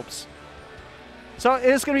it helps. So it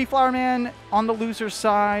is going to be Flower Man on the loser's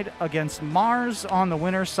side against Mars on the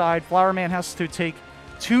winner's side. Flower Man has to take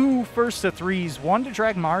 2 first to 3s, 1 to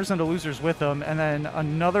drag Mars into losers with him, and then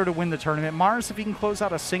another to win the tournament. Mars, if he can close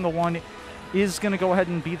out a single one, is going to go ahead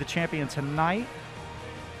and be the champion tonight.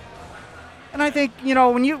 And I think, you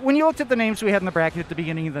know, when you looked at the names we had in the bracket at the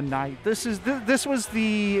beginning of the night, this was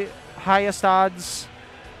the highest odds,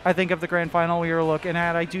 I think, of the grand final we were looking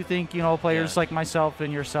at. I do think, you know, players like myself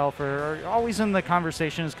and yourself are always in the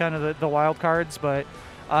conversation as kind of the wild cards, but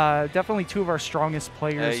definitely 2 of our strongest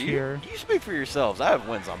players here. You speak for yourselves. I have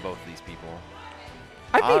wins on both of these people.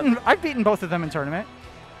 I've beaten both of them in tournament.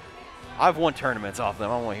 I've won tournaments off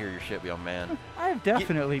them. I don't want to hear your shit, young man. I have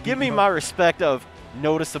definitely give me my respect of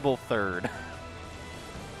noticeable third.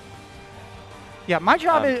 Yeah, my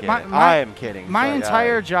job is I am kidding. My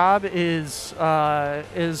entire job is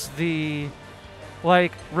the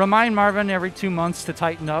remind Marvin every 2 months to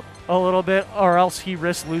tighten up a little bit, or else he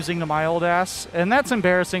risks losing to my old ass, and that's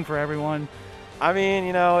embarrassing for everyone. I mean,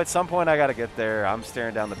 you know, at some point I got to get there. I'm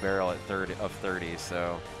staring down the barrel at 30,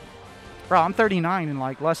 so. Bro, I'm 39 in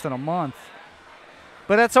like less than a month,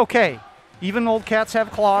 but that's okay. Even old cats have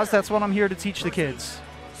claws. That's what I'm here to teach the kids.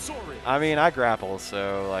 I mean, I grapple,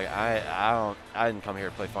 so like I didn't come here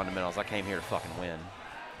to play fundamentals. I came here to fucking win.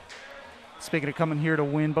 Speaking of coming here to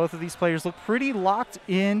win, both of these players look pretty locked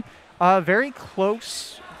in. Very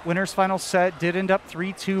close winners final set. Did end up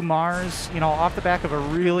 3-2 Mars, you know, off the back of a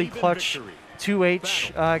really clutch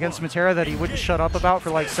 2H against Matera that he wouldn't shut up about for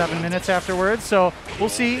like 7 minutes afterwards. So we'll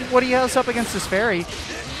see what he has up against this Fairy.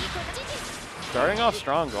 Starting off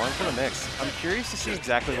strong, going for the mix. I'm curious to see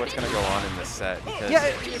exactly what's going to go on in this set. Because yeah,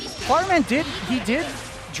 Flowerman did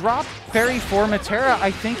drop Fairy for Matera,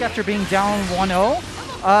 I think, after being down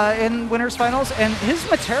 1-0 in winners finals, and his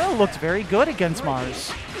Matera looked very good against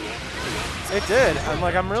Mars. It did.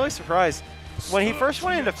 I'm really surprised. When he first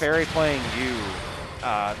went into Fairy playing you,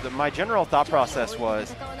 my general thought process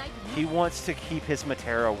was he wants to keep his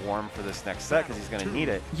Matera warm for this next set because he's going to need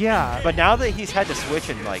it. Yeah. But now that he's had to switch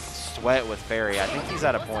and like sweat with Fairy, I think he's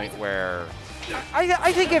at a point where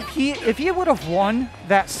I think if he would have won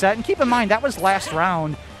that set, and keep in mind that was last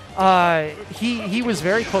round, he was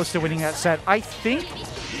very close to winning that set. I think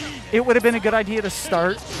it would have been a good idea to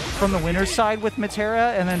start from the winner's side with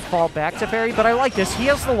Matera and then fall back to Ferry. But I like this. He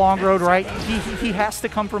has the long road, right? He has to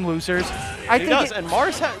come from losers. He does, and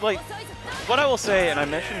Mars has, like, what I will say, and I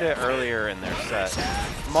mentioned it earlier in their set,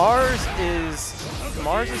 Mars is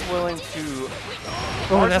willing to.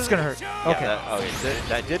 Oh, that's gonna hurt. Okay. Yeah,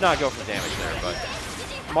 that did not go for damage there,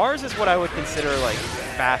 but Mars is what I would consider like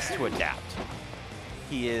fast to adapt.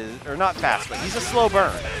 He is, or not fast, but he's a slow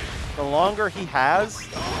burn. The longer he has,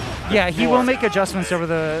 yeah, he will make adjustments over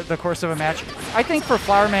the course of a match. I think for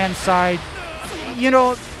Flowerman's side, you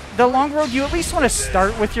know, the long road, you at least want to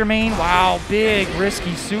start with your main. Wow, big,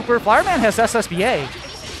 risky super. Flowerman has SSBA.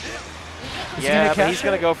 Yeah, but he's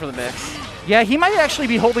going to go for the mix. Yeah, he might actually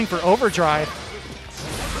be holding for overdrive.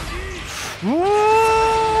 Ooh!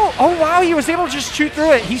 Oh, wow, he was able to just shoot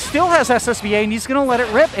through it. He still has SSBA, and he's going to let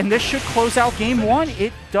it rip, and this should close out game one.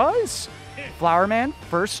 It does. Flowerman,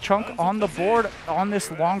 first chunk on the board on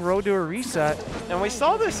this long road to a reset. And we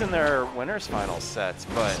saw this in their winners finals sets,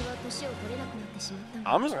 but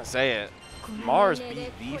I'm just going to say it. Mars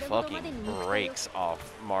beat the fucking brakes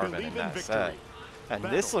off Marvin in that set. And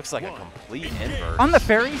this looks like a complete inverse. On the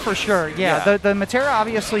Ferry, for sure, yeah. The Matera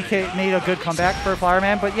obviously made a good comeback for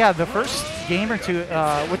Flowerman, but yeah, the first game or two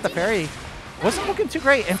with the Ferry wasn't looking too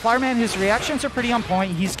great. And Flowerman, his reactions are pretty on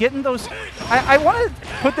point. He's getting those. I want to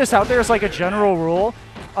put this out there as like a general rule.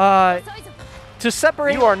 To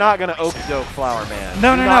separate. You are not going to okie-doke Flowerman.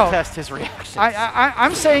 No, Do not test his reactions.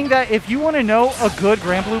 I'm saying that if you want to know a good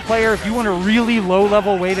Granblue player, if you want a really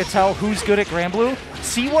low-level way to tell who's good at Granblue,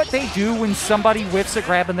 see what they do when somebody whiffs a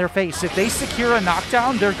grab in their face. If they secure a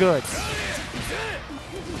knockdown, they're good.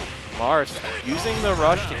 Mars using the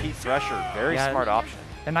rush to keep pressure. Very smart option.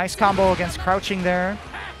 A nice combo against crouching there.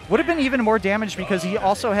 Would have been even more damage because he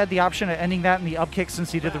also had the option of ending that in the up kick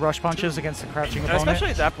since he did the rush punches against the crouching opponent. Especially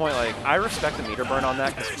at that point, like, I respect the meter burn on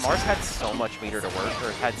that because Mars had so much meter to work,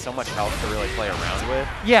 or had so much health to really play around with.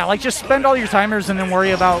 Yeah, like just spend all your timers and then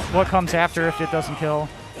worry about what comes after if it doesn't kill.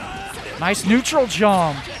 Nice neutral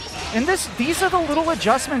jump. And these are the little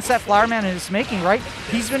adjustments that Flowerman is making, right?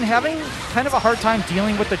 He's been having kind of a hard time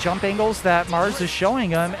dealing with the jump angles that Mars is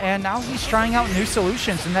showing him, and now he's trying out new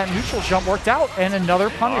solutions, and that neutral jump worked out, and another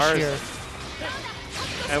punish here.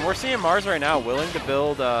 And we're seeing Mars right now willing to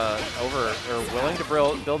build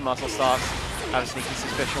build muscle stocks. I have a sneaky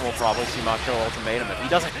suspicion we'll probably see Macho Ultimatum if he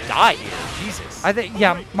doesn't die here. Jesus. I think,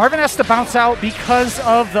 yeah, Marvin has to bounce out because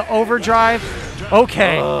of the overdrive.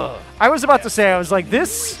 Okay. I was about to say, I was like,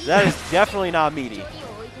 this... That is definitely not meaty.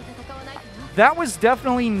 That was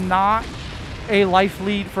definitely not a life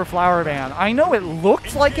lead for Flowerman. I know it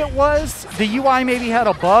looked like it was. The UI maybe had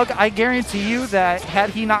a bug. I guarantee you that had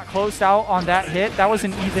he not closed out on that hit, that was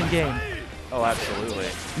an even game. Oh, absolutely.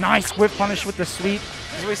 Nice whip punish with the sweep.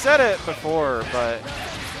 We said it before, but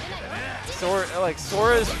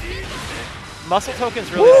Sora's muscle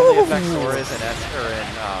tokens really only affect Sora's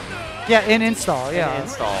in install, yeah. In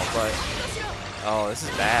install, but oh, this is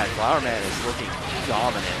bad. Flowerman is looking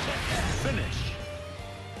dominant.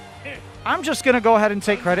 I'm just gonna go ahead and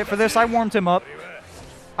take credit for this. I warmed him up.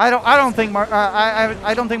 I don't think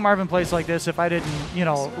Marvin plays like this if I didn't, you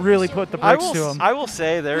know, really put the bricks to him. I will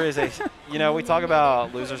say there is a, you know, we talk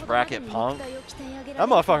about losers bracket Punk. That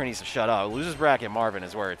motherfucker needs to shut up. Losers bracket Marvin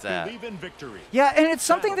is where it's at. Yeah, and it's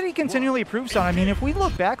something that he continually proves on. I mean, if we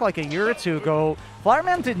look back like a year or two ago,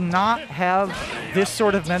 Flowerman did not have this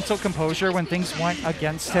sort of mental composure when things went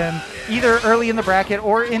against him, either early in the bracket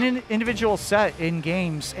or in an individual set in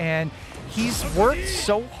games. And he's worked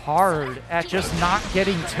so hard at just not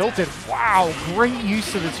getting tilted. Wow, great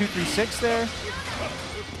use of the 236 there.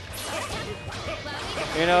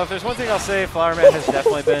 You know, if there's one thing I'll say, Flowerman has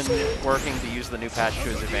definitely been working to use the new patch to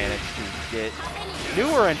his advantage to get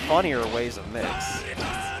newer and funnier ways of mix.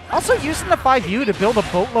 Also using the 5U to build a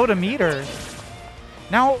boatload of meter.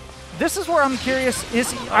 Now, this is where I'm curious.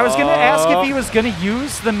 I was going to ask if he was going to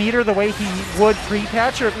use the meter the way he would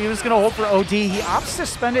pre-patch or if he was going to hold for OD. He opts to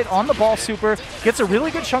spend it on the ball super, gets a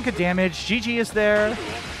really good chunk of damage. GG is there.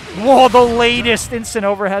 Whoa, the latest instant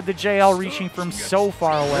overhead, the JL reaching from so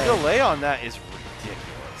far away. The delay on that is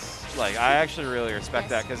ridiculous. Like, I actually really respect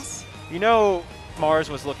that because, you know, Mars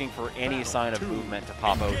was looking for any sign of movement to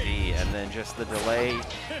pop OD, and then just the delay,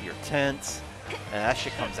 you're tense, and that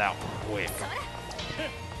shit comes out quick.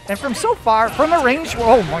 And from so far, from a range,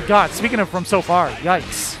 oh my god, speaking of from so far,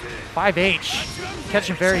 yikes. 5H,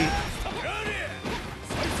 catching very...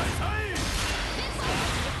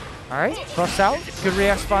 All right, busts out. Good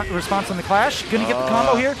response on the clash. Gonna get the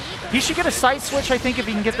combo here. He should get a side switch, I think, if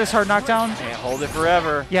he can get this hard knockdown. Can't hold it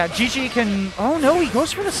forever. Yeah, GG can... Oh, no, he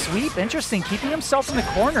goes for the sweep. Interesting. Keeping himself in the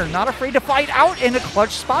corner. Not afraid to fight out in a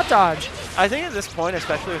clutch spot dodge. I think at this point,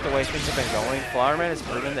 especially with the way things have been going, Flowerman has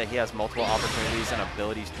proven that he has multiple opportunities and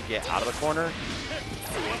abilities to get out of the corner.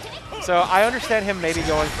 So I understand him maybe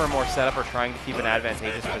going for a more setup or trying to keep an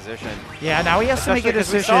advantageous position. Yeah, now he has to make a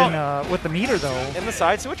decision with the meter, though. In the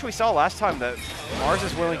side switch, we saw last time that Mars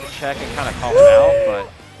is willing to check and kind of call him out,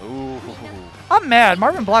 but ooh. I'm mad.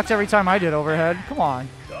 Marvin blocked every time I did overhead. Come on.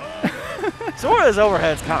 Sora's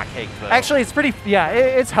overhead's kind of caked, though. Actually, it's pretty... Yeah,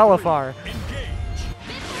 it's hella far.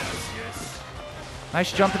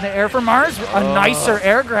 Nice jump in the air from Mars. A nicer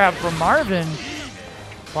air grab from Marvin.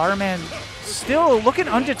 Flowerman still looking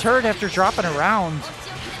undeterred after dropping a round.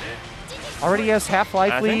 Already has half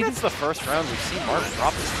life lead. I think that's the first round we've seen Marvin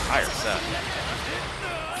drop this entire set.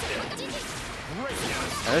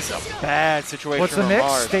 And this is a bad situation. What's the for mix?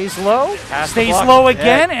 Mars. Stays low. Stays block low his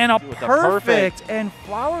again, head and a with the perfect. And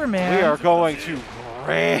Flowerman. We are going to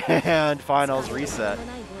grand finals reset.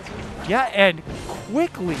 Yeah, and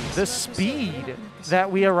quickly, the speed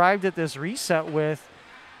that we arrived at this reset with,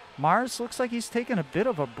 Mars looks like he's taking a bit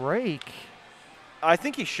of a break. I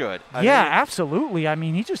think he should. Yeah, absolutely. I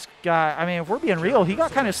mean, he just got, I mean, if we're being real, he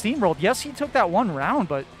got kind of steamrolled. Yes, he took that one round,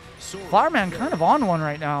 but Flowerman kind of on one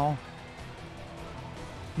right now.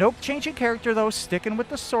 Nope, changing character, though, sticking with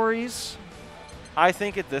the stories. I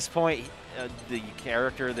think at this point, the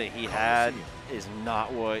character that he had is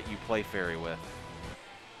not what you play Fairy with.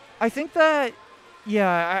 I think that,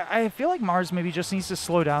 yeah, I feel like Mars maybe just needs to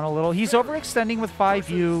slow down a little. He's overextending with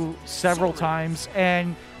 5U several times,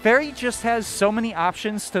 and Fairy just has so many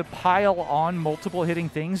options to pile on multiple hitting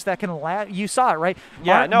things that can you saw it, right?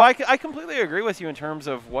 Yeah, no, I completely agree with you in terms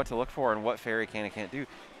of what to look for and what Fairy can and can't do.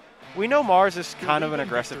 We know Mars is kind of an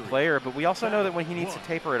aggressive player, but we also know that when he needs to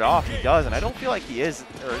taper it off, he does, and I don't feel like he is.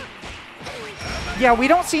 Yeah, we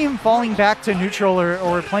don't see him falling back to neutral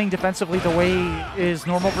or playing defensively the way is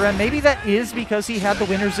normal for him. Maybe that is because he had the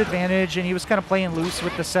winner's advantage and he was kind of playing loose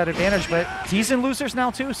with the set advantage, but he's in losers now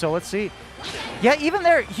too, so let's see. Yeah, even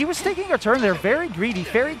there, he was taking a turn there, very greedy.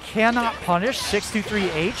 Fairy cannot punish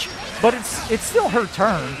 623H, but it's still her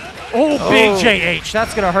turn. Oh, big JH,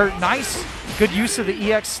 that's going to hurt. Nice. Good use of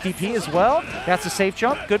the EX DP as well. That's a safe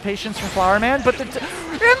jump. Good patience from Flowerman. But and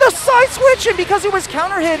the side switch, and because it was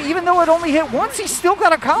counter hit, even though it only hit once, he still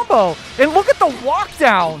got a combo. And look at the walk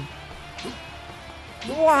down.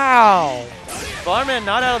 Wow. Flowerman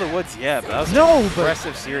not out of the woods yet, but that was an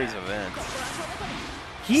impressive series of events.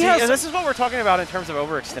 And this is what we're talking about in terms of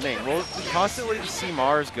overextending. We'll constantly see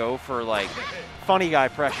Mars go for like funny guy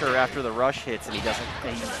pressure after the rush hits, and he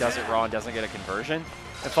does it raw and doesn't get a conversion.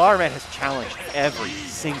 And Flowerman has challenged every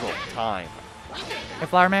single time. And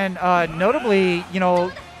Flowerman, notably, you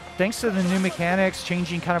know, thanks to the new mechanics,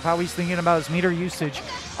 changing kind of how he's thinking about his meter usage,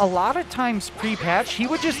 a lot of times pre-patch, he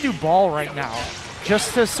would just do ball right now,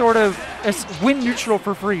 just to sort of win neutral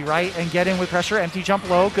for free, right? And get in with pressure, empty jump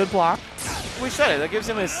low, good block. We said it. That gives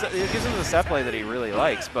him the set play that he really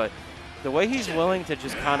likes, but the way he's willing to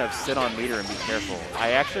just kind of sit on meter and be careful,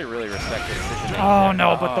 I actually really respect the decision. Oh,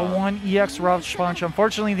 no, but the one EX rush punch,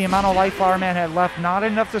 unfortunately, the amount of life Flowerman had left, not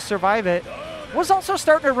enough to survive it. Was also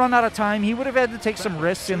starting to run out of time. He would have had to take some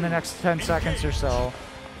risks in the next 10 seconds or so.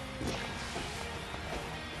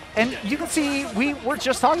 And you can see, we're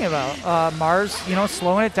just talking about Mars, you know,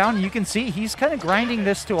 slowing it down. You can see he's kind of grinding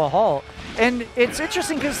this to a halt. And it's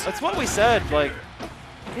interesting because... That's what we said, like,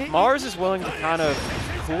 Mars is willing to kind of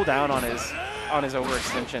cool down on his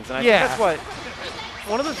overextensions, and I think that's what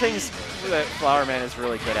one of the things that Flowerman is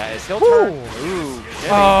really good at is he'll turn. Ooh,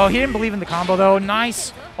 oh, he didn't believe in the combo though.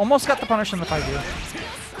 Nice, almost got the punish on the 5U.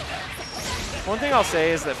 One thing I'll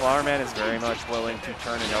say is that Flowerman is very much willing to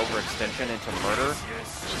turn an overextension into murder.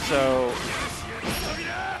 So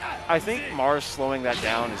I think Mars slowing that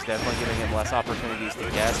down is definitely giving him less opportunities to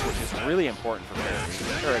guess, which is really important for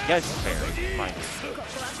Fairy, or against Fairy, mind you.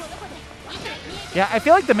 Yeah, I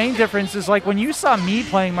feel like the main difference is like when you saw me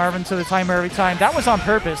playing Marvin to the timer every time, that was on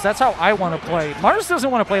purpose. That's how I want to play. Mars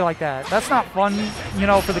doesn't want to play like that. That's not fun, you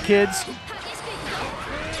know, for the kids.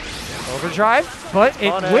 Overdrive, but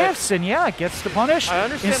it whiffs, and yeah, it gets the punish.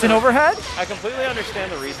 Instant overhead. I completely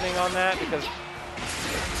understand the reasoning on that because...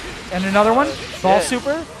 And another one, ball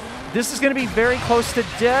super. This is going to be very close to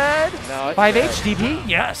dead. No, 5H DP,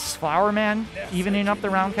 yes. Flowerman evening up the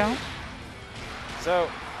round count. So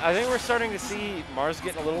I think we're starting to see Mars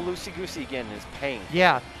getting a little loosey-goosey again in his pain.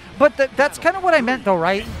 Yeah, but that's kind of what I meant though,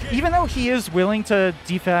 right? Even though he is willing to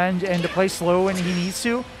defend and to play slow when he needs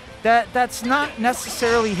to, that's not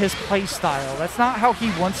necessarily his play style. That's not how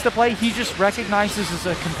he wants to play. He just recognizes as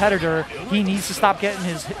a competitor he needs to stop getting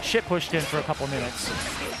his shit pushed in for a couple minutes.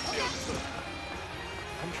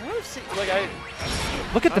 I'm trying to see, like,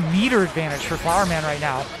 Look at the meter advantage for Flower Man right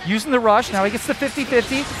now. Using the rush, now he gets the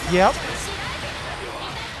 50-50. Yep.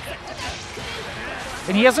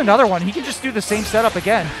 And he has another one. He can just do the same setup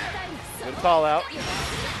again. Good call out.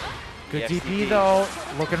 Good Yes, DP though,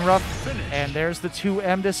 looking rough. And there's the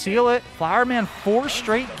 2M to seal it. Flower Man 4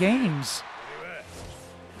 straight games.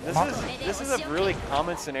 This is a really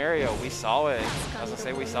common scenario. We saw it. I was gonna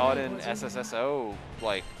say we saw it in SSSO.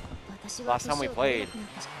 Like last time we played,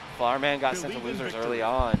 Flower Man got sent to losers early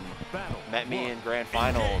on. Met me in grand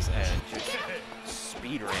finals and just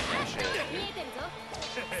speed ran that shit.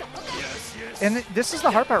 And this is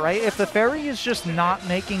the hard part, right? If the Fairy is just not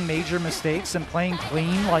making major mistakes and playing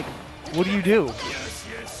clean, like, what do?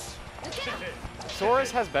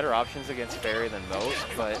 Soros has better options against Fairy than most,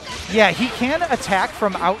 but Yeah, he can attack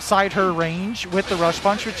from outside her range with the rush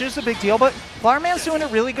punch, which is a big deal, but Flower Man's doing a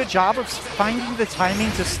really good job of finding the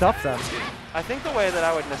timing to stuff them. I think the way that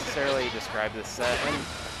I would necessarily describe this set, and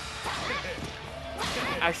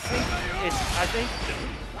I think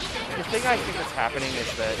the thing I think that's happening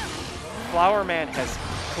is that Flower Man has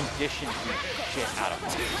conditioned the shit out of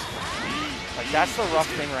him. Like, that's the rough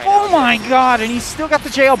thing right now. Oh my god, and he's still got the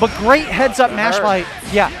jail, but great heads-up mash by...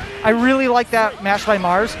 Yeah, I really like that mash by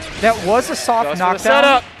Mars. That was a soft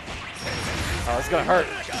knockdown. Oh, it's going to hurt.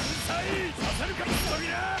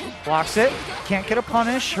 Blocks it. Can't get a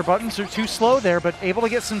punish. Her buttons are too slow there, but able to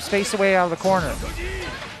get some space away out of the corner.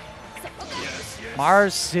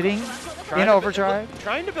 Mars sitting in overdrive.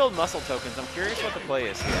 Trying to build muscle tokens. I'm curious what the play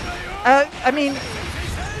is here. I mean,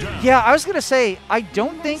 yeah, I was going to say, I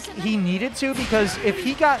don't think he needed to, because if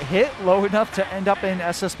he got hit low enough to end up in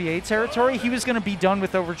SSBA territory, he was going to be done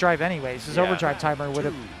with overdrive anyways. His overdrive timer would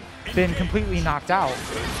have been completely knocked out.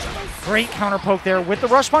 Great counter poke there with the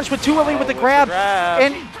rush punch, with too early with the grab.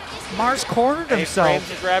 And Mars cornered himself. 8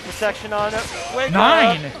 frames of grab protection on it. Wake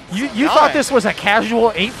 9. up. You thought this was a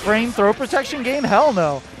casual 8-frame throw protection game? Hell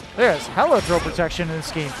no. There's hella throw protection in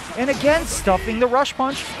this game. And again, stuffing the rush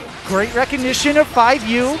punch. Great recognition of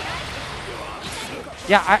 5U.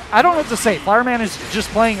 Yeah, I don't know what to say. Flower Man is just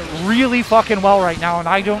playing really fucking well right now, and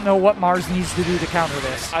I don't know what Mars needs to do to counter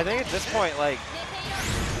this. I think at this point, like,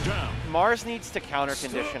 Mars needs to counter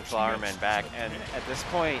condition Flower Man back, and at this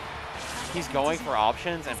point, he's going for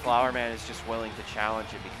options, and Flower Man is just willing to challenge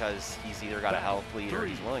it because he's either got a health lead or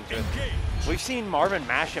he's willing to. We've seen Marvin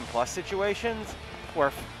mash in plus situations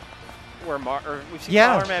where we've seen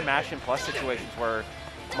Flower Man mash in plus situations where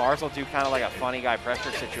Mars will do kind of like a funny guy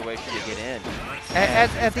pressure situation to get in.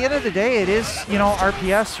 At the end of the day, it is, you know,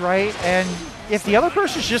 RPS, right? And if the other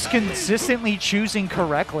person's just consistently choosing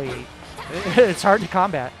correctly, it's hard to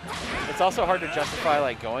combat. It's also hard to justify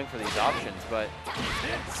like going for these options, but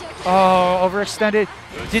oh, overextended.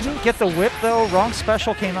 Didn't get the whip though. Wrong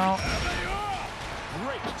special came out.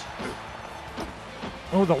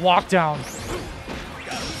 Oh, the walk down.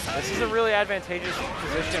 This is a really advantageous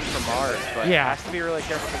position for Mars, but it has to be really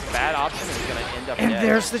careful because a bad option is going to end up And dead.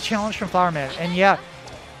 there's the challenge from Flower Man. And yeah,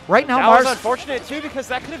 right now that Mars... was unfortunate too because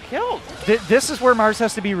that could have killed. This is where Mars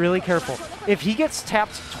has to be really careful. If he gets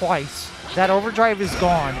tapped twice, that overdrive is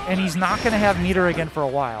gone, and he's not going to have meter again for a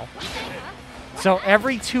while. So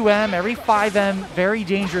every 2M, every 5M, very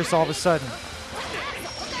dangerous all of a sudden.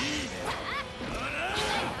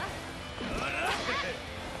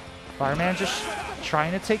 Fireman just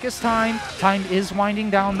trying to take his time. Time is winding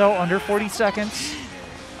down, though, under 40 seconds.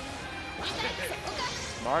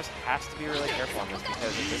 Mars has to be really careful on this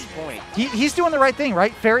because at this point... He's doing the right thing,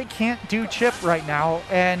 right? Fairy can't do chip right now,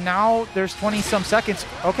 and now there's 20-some seconds.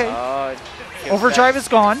 Okay. Overdrive is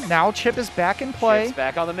gone. Now chip is back in play. Chip's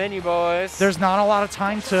back on the menu, boys. There's not a lot of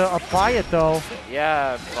time to apply it, though.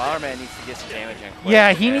 Yeah, Flower Man needs to get some damage in quick.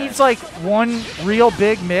 Yeah, he needs, like, one real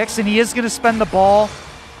big mix, and he is going to spend the ball.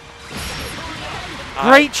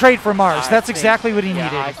 Great trade for Mars. That's exactly what he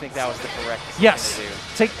needed. I think that was the correct decision Yes. to do.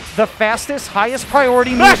 Take the fastest, highest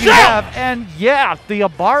priority move you have. And yeah, the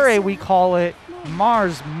Abare, we call it.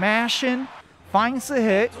 Mars mashing, finds the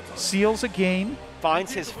hit, seals a game.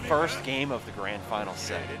 Finds his first game of the grand final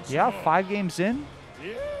set. Yeah, 5 games in.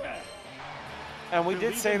 And we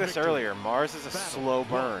did say this earlier, Mars is a slow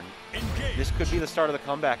burn. This could be the start of the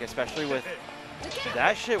comeback, especially with...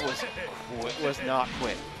 That shit was not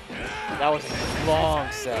quick. That was a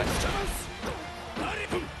long set.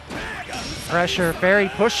 Pressure, Fairy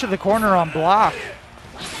push to the corner on block.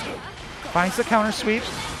 Finds the counter sweep.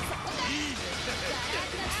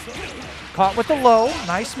 Caught with the low,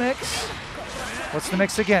 nice mix. What's the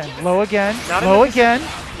mix again? Low again. Not Low in a again.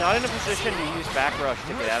 Not in a position to use back rush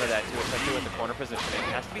to get out of that, too, especially with the corner positioning.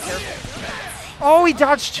 Has to be careful. Oh, he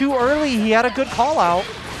dodged too early. He had a good call out.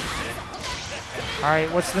 All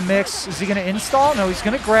right, what's the mix? Is he going to install? No, he's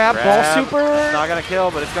going to grab. Ball super. It's not going to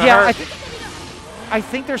kill, but it's going to Yeah, hurt. I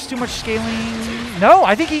think there's too much scaling. No,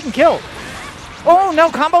 I think he can kill. Oh, no,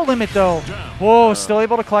 combo limit, though. Whoa, still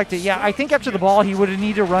able to collect it. Yeah, I think after the ball, he would have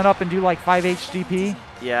needed to run up and do like 5 HDP.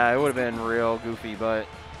 Yeah, it would have been real goofy, but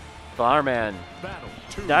Flowerman,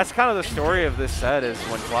 that's kind of the story of this set is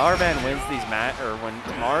when Flowerman wins these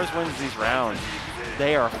when Mars wins these rounds,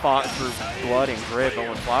 they are fought through blood and grit, but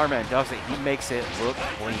when Flowerman does it, he makes it look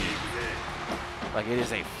clean. Like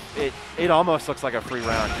it almost looks like a free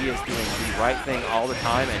round. He is doing the right thing all the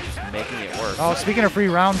time and just making it work. Oh, speaking of free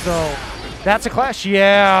rounds, though, that's a clash.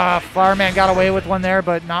 Yeah, Flowerman got away with one there,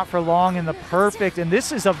 but not for long in the perfect. And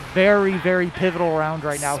this is a very, very pivotal round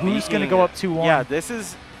right now. Who's going to go up 2-1? Yeah,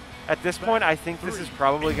 at this point, I think this is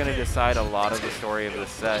probably going to decide a lot of the story of this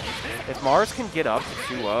set. If Mars can get up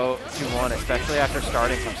to 2-0, 2-1, especially after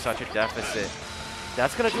starting from such a deficit,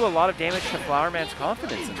 that's going to do a lot of damage to Flowerman's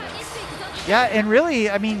confidence in this. Yeah, and really,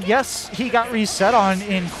 I mean, yes, he got reset on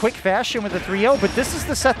in quick fashion with a 3-0, but this is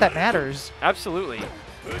the set that matters. Absolutely.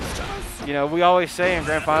 You know, we always say in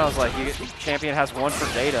Grand Finals, like, champion has one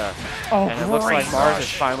for data. Oh, and it looks like great Mars rush.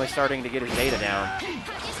 is finally starting to get his data down.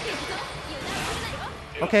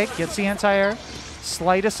 Okay, gets the anti-air.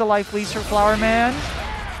 Slightest of life leads for Flowerman.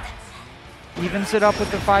 Evens it up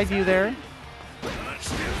with the 5U there.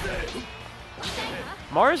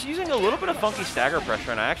 Mars using a little bit of funky stagger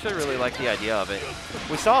pressure, and I actually really like the idea of it.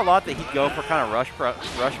 We saw a lot that he'd go for kind of rush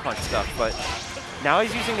punch stuff, but now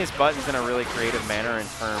he's using his buttons in a really creative manner in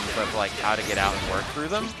terms of like how to get out and work through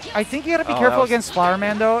them. I think you got to be careful against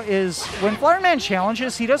Flowerman, though, is when Flowerman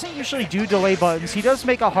challenges, he doesn't usually do delay buttons. He does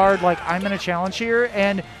make a hard, like, I'm going to challenge here,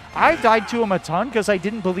 and I've died to him a ton because I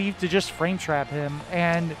didn't believe to just frame trap him,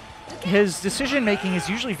 and his decision-making is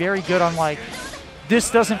usually very good on, like,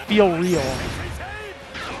 this doesn't feel real.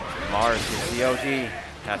 Mars is the OD.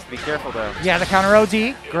 Has to be careful, though. Yeah, the counter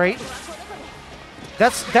OD, great.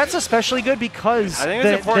 That's especially good because I think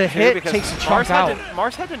it's important the hit because takes a chunk out.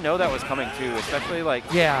 Mars had to know that was coming too, especially like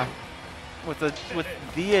with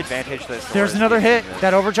the advantage that there's another hit.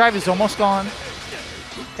 That overdrive is almost gone,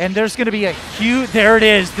 and there's going to be a huge. There it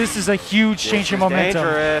is. This is a huge change in momentum.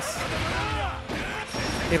 Dangerous.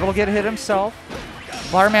 Able to get a hit himself.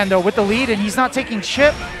 Flowerman though with the lead, and he's not taking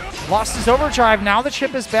chip. Lost his overdrive. Now the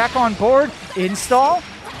chip is back on board. Install.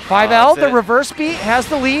 5L, the reverse beat, has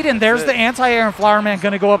the lead, and there's the anti-air, and Flowerman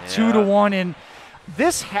going to go up 2-1, and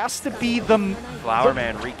this has to be the...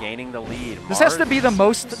 Flowerman regaining the lead. This has to be the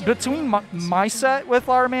most, between my set with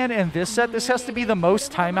Flowerman and this set, this has to be the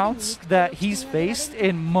most timeouts that he's faced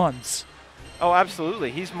in months. Oh,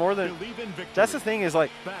 absolutely. He's more than... That's the thing is,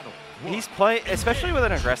 like, he's playing, especially with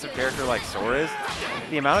an aggressive character like Sora is,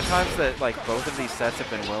 the amount of times that, like, both of these sets have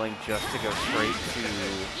been willing just to go straight to...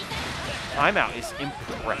 timeout is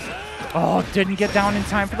impressive. Oh, didn't get down in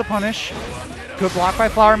time for the punish. Good block by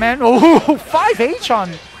Flowerman. Oh, 5H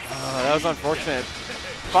on. That was unfortunate.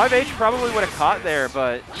 5H probably would have caught there,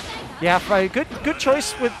 but... Yeah, good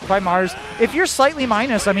choice by Mars. If you're slightly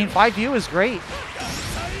minus, I mean, 5U is great.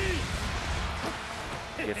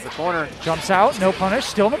 Gets the corner. Jumps out, no punish.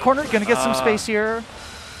 Still in the corner, gonna get some space here.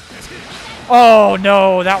 Oh,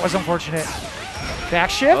 no, that was unfortunate. Back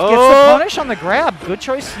shift, gets the punish on the grab. Good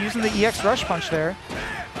choice using the EX rush punch there.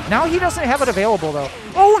 Now he doesn't have it available, though.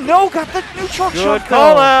 Oh, no, got the neutral choke, Good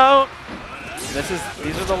call out.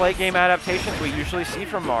 These are the late game adaptations we usually see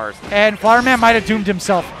from Mars. And Flowerman might have doomed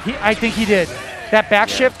himself. I think he did. That back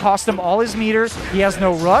shift cost him all his meter. He has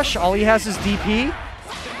no rush. All he has is DP.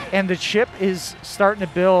 And the chip is starting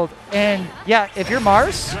to build. And, yeah, if you're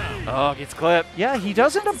Mars... Oh, gets clipped. Yeah, he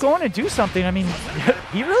does end up going to do something. I mean,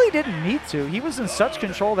 he really didn't need to. He was in such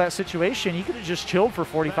control of that situation. He could have just chilled for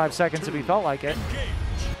 45 seconds if he felt like it.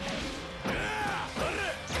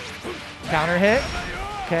 Counter hit.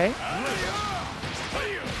 Okay.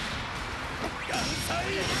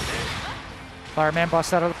 Flowerman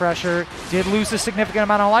busts out of the pressure. Did lose a significant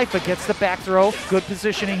amount of life, but gets the back throw. Good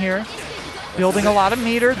positioning here. Building a lot of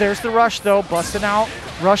meter. There's the rush, though. Busting out.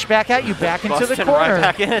 Rush back at you. Back into the corner. Right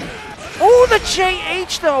back in. Oh, the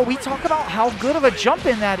JH, though. We talk about how good of a jump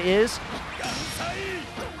in that is.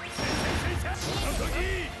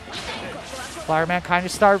 Flowerman kind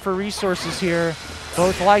of starved for resources here.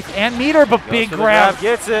 Both life and meter, but big grab.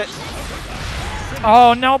 Gets it.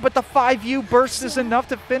 Oh, no, but the 5U burst is enough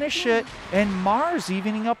to finish it. And Mars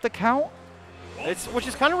evening up the count. Which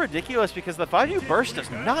is kind of ridiculous because the 5U burst does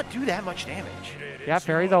not do that much damage. Yeah,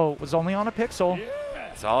 Fairy, though, was only on a pixel.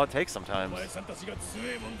 That's all it takes sometimes.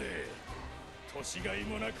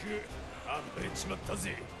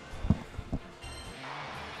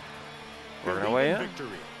 Working our way in.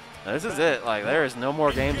 Now, this is it. Like, there is no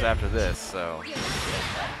more games after this, so.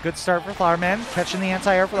 Good start for Flowerman, catching the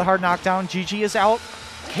anti-air for the hard knockdown. GG is out,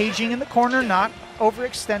 caging in the corner, not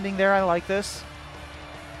overextending there. I like this.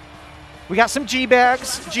 We got some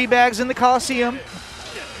G-bags in the Coliseum.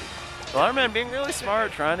 Flowerman being really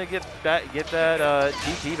smart, trying to get that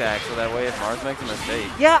DP back so that way if Mars makes a mistake.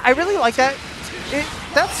 Yeah, I really like that.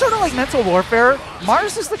 That's sort of like mental warfare.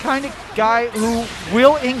 Mars is the kind of guy who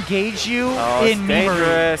will engage you in memery.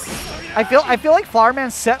 Dangerous. I feel like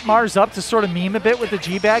Flowerman set Mars up to sort of meme a bit with the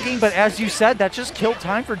G-bagging, but as you said, that just killed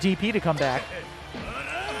time for DP to come back.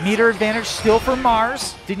 Meter advantage still for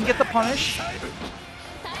Mars. Didn't get the punish.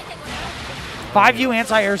 5U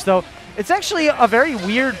anti-airs, though. It's actually a very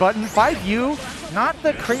weird button. 5U, not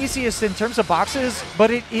the craziest in terms of boxes,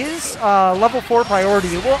 but it is level 4 priority.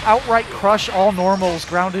 It will outright crush all normals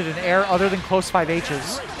grounded in air other than close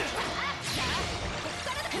 5Hs.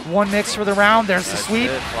 One mix for the round. There's the sweep.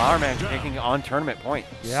 Flowerman taking on tournament point.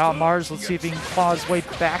 Yeah, Mars, let's see if he can claw his way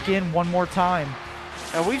back in one more time.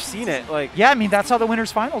 And we've seen it. Like, yeah, I mean, that's how the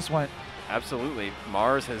winners finals went. Absolutely.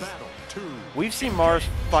 Mars has... We've seen Mars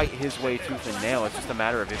fight his way tooth and nail. It's just a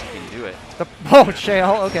matter of if he can do it. Oh,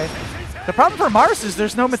 Shale, okay. The problem for Mars is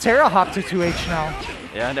there's no Matera hop to 2H now.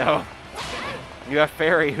 Yeah, I know. You have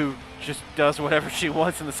Fairy who just does whatever she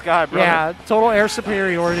wants in the sky, bro. Yeah, total air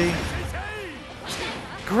superiority.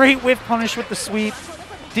 Great whiff punish with the sweep.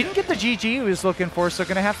 Didn't get the GG he was looking for, so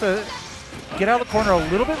going to have to get out of the corner a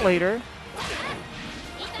little bit later.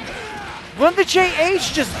 Run the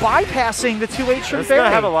JH, just bypassing the 2H from It's Fairy. going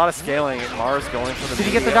to have a lot of scaling. Mars going for the Did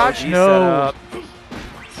he get the dodge? No.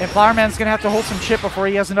 And Flowerman's going to have to hold some chip before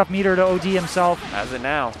he has enough meter to OD himself. Has it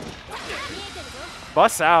now.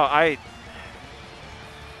 Busts out.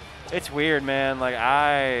 It's weird, man. Like,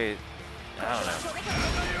 I don't know.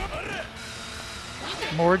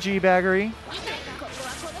 More G-baggery.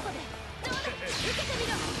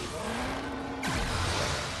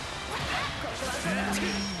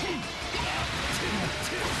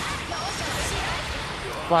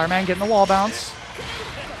 Flowerman getting the wall bounce.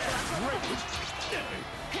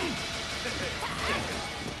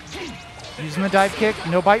 Using the dive kick.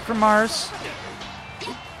 No bite from Mars.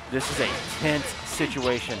 This is a tense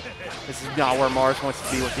situation. This is not where Mars wants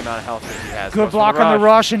to be with the amount of health that he has. Good block on the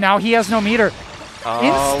rush, and now he has no meter.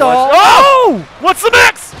 Install. Oh! What's the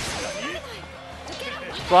mix?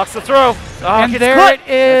 Blocks the throw. And there it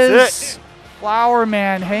is.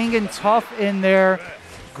 Flowerman hanging tough in there.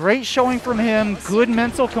 Great showing from him. Good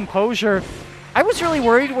mental composure. I was really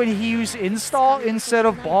worried when he used install instead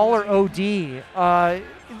of ball or OD.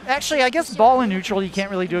 Actually, I guess ball and neutral you can't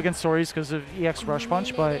really do against stories because of EX Rush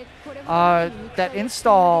Punch, but that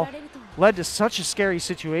install led to such a scary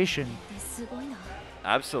situation.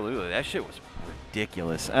 Absolutely. That shit was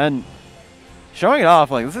ridiculous. And showing it off,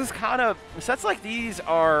 like, this is kind of, sets like these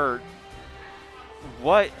are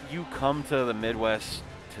what you come to the Midwest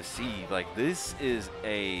to see. Like, this is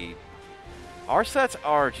our sets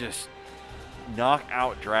are just knock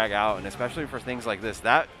out, drag out, and especially for things like this,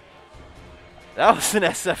 that was an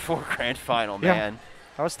SF4 grand final, man. Yeah,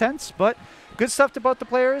 that was tense, but good stuff to both the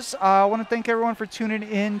players. I want to thank everyone for tuning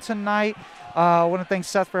in tonight. I want to thank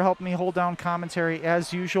Seth for helping me hold down commentary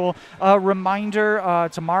as usual. Reminder,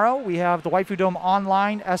 tomorrow we have the Waifu Dome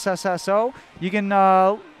online, SSSO. You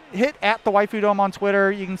can hit at the Waifu Dome on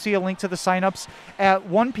Twitter. You can see a link to the signups. At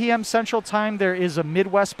 1 p.m. Central Time, there is a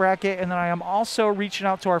Midwest bracket, and then I am also reaching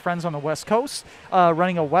out to our friends on the West Coast,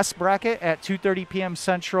 running a West bracket at 2:30 p.m.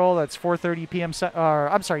 Central. That's 4:30 p.m.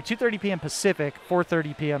 2:30 p.m. Pacific,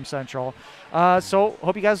 4:30 p.m. Central. So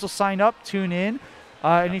hope you guys will sign up, tune in.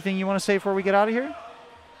 Anything you want to say before we get out of here?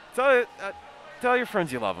 Tell your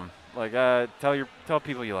friends you love them. Like, tell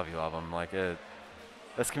people you love them. Like,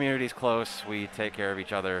 this community's close. We take care of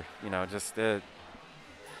each other. You know, just do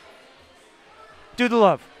the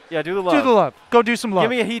love. Yeah, do the love. Do the love. Go do some love. Give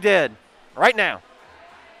me a he did right now.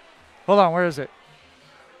 Hold on, where is it?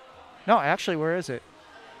 No, actually, where is it?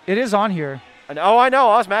 It is on here. I know.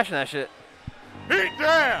 I was mashing that shit. Beat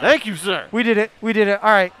down. Thank you, sir. We did it. We did it. All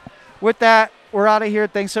right. With that, we're out of here.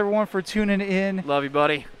 Thanks, everyone, for tuning in. Love you,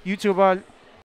 buddy. YouTube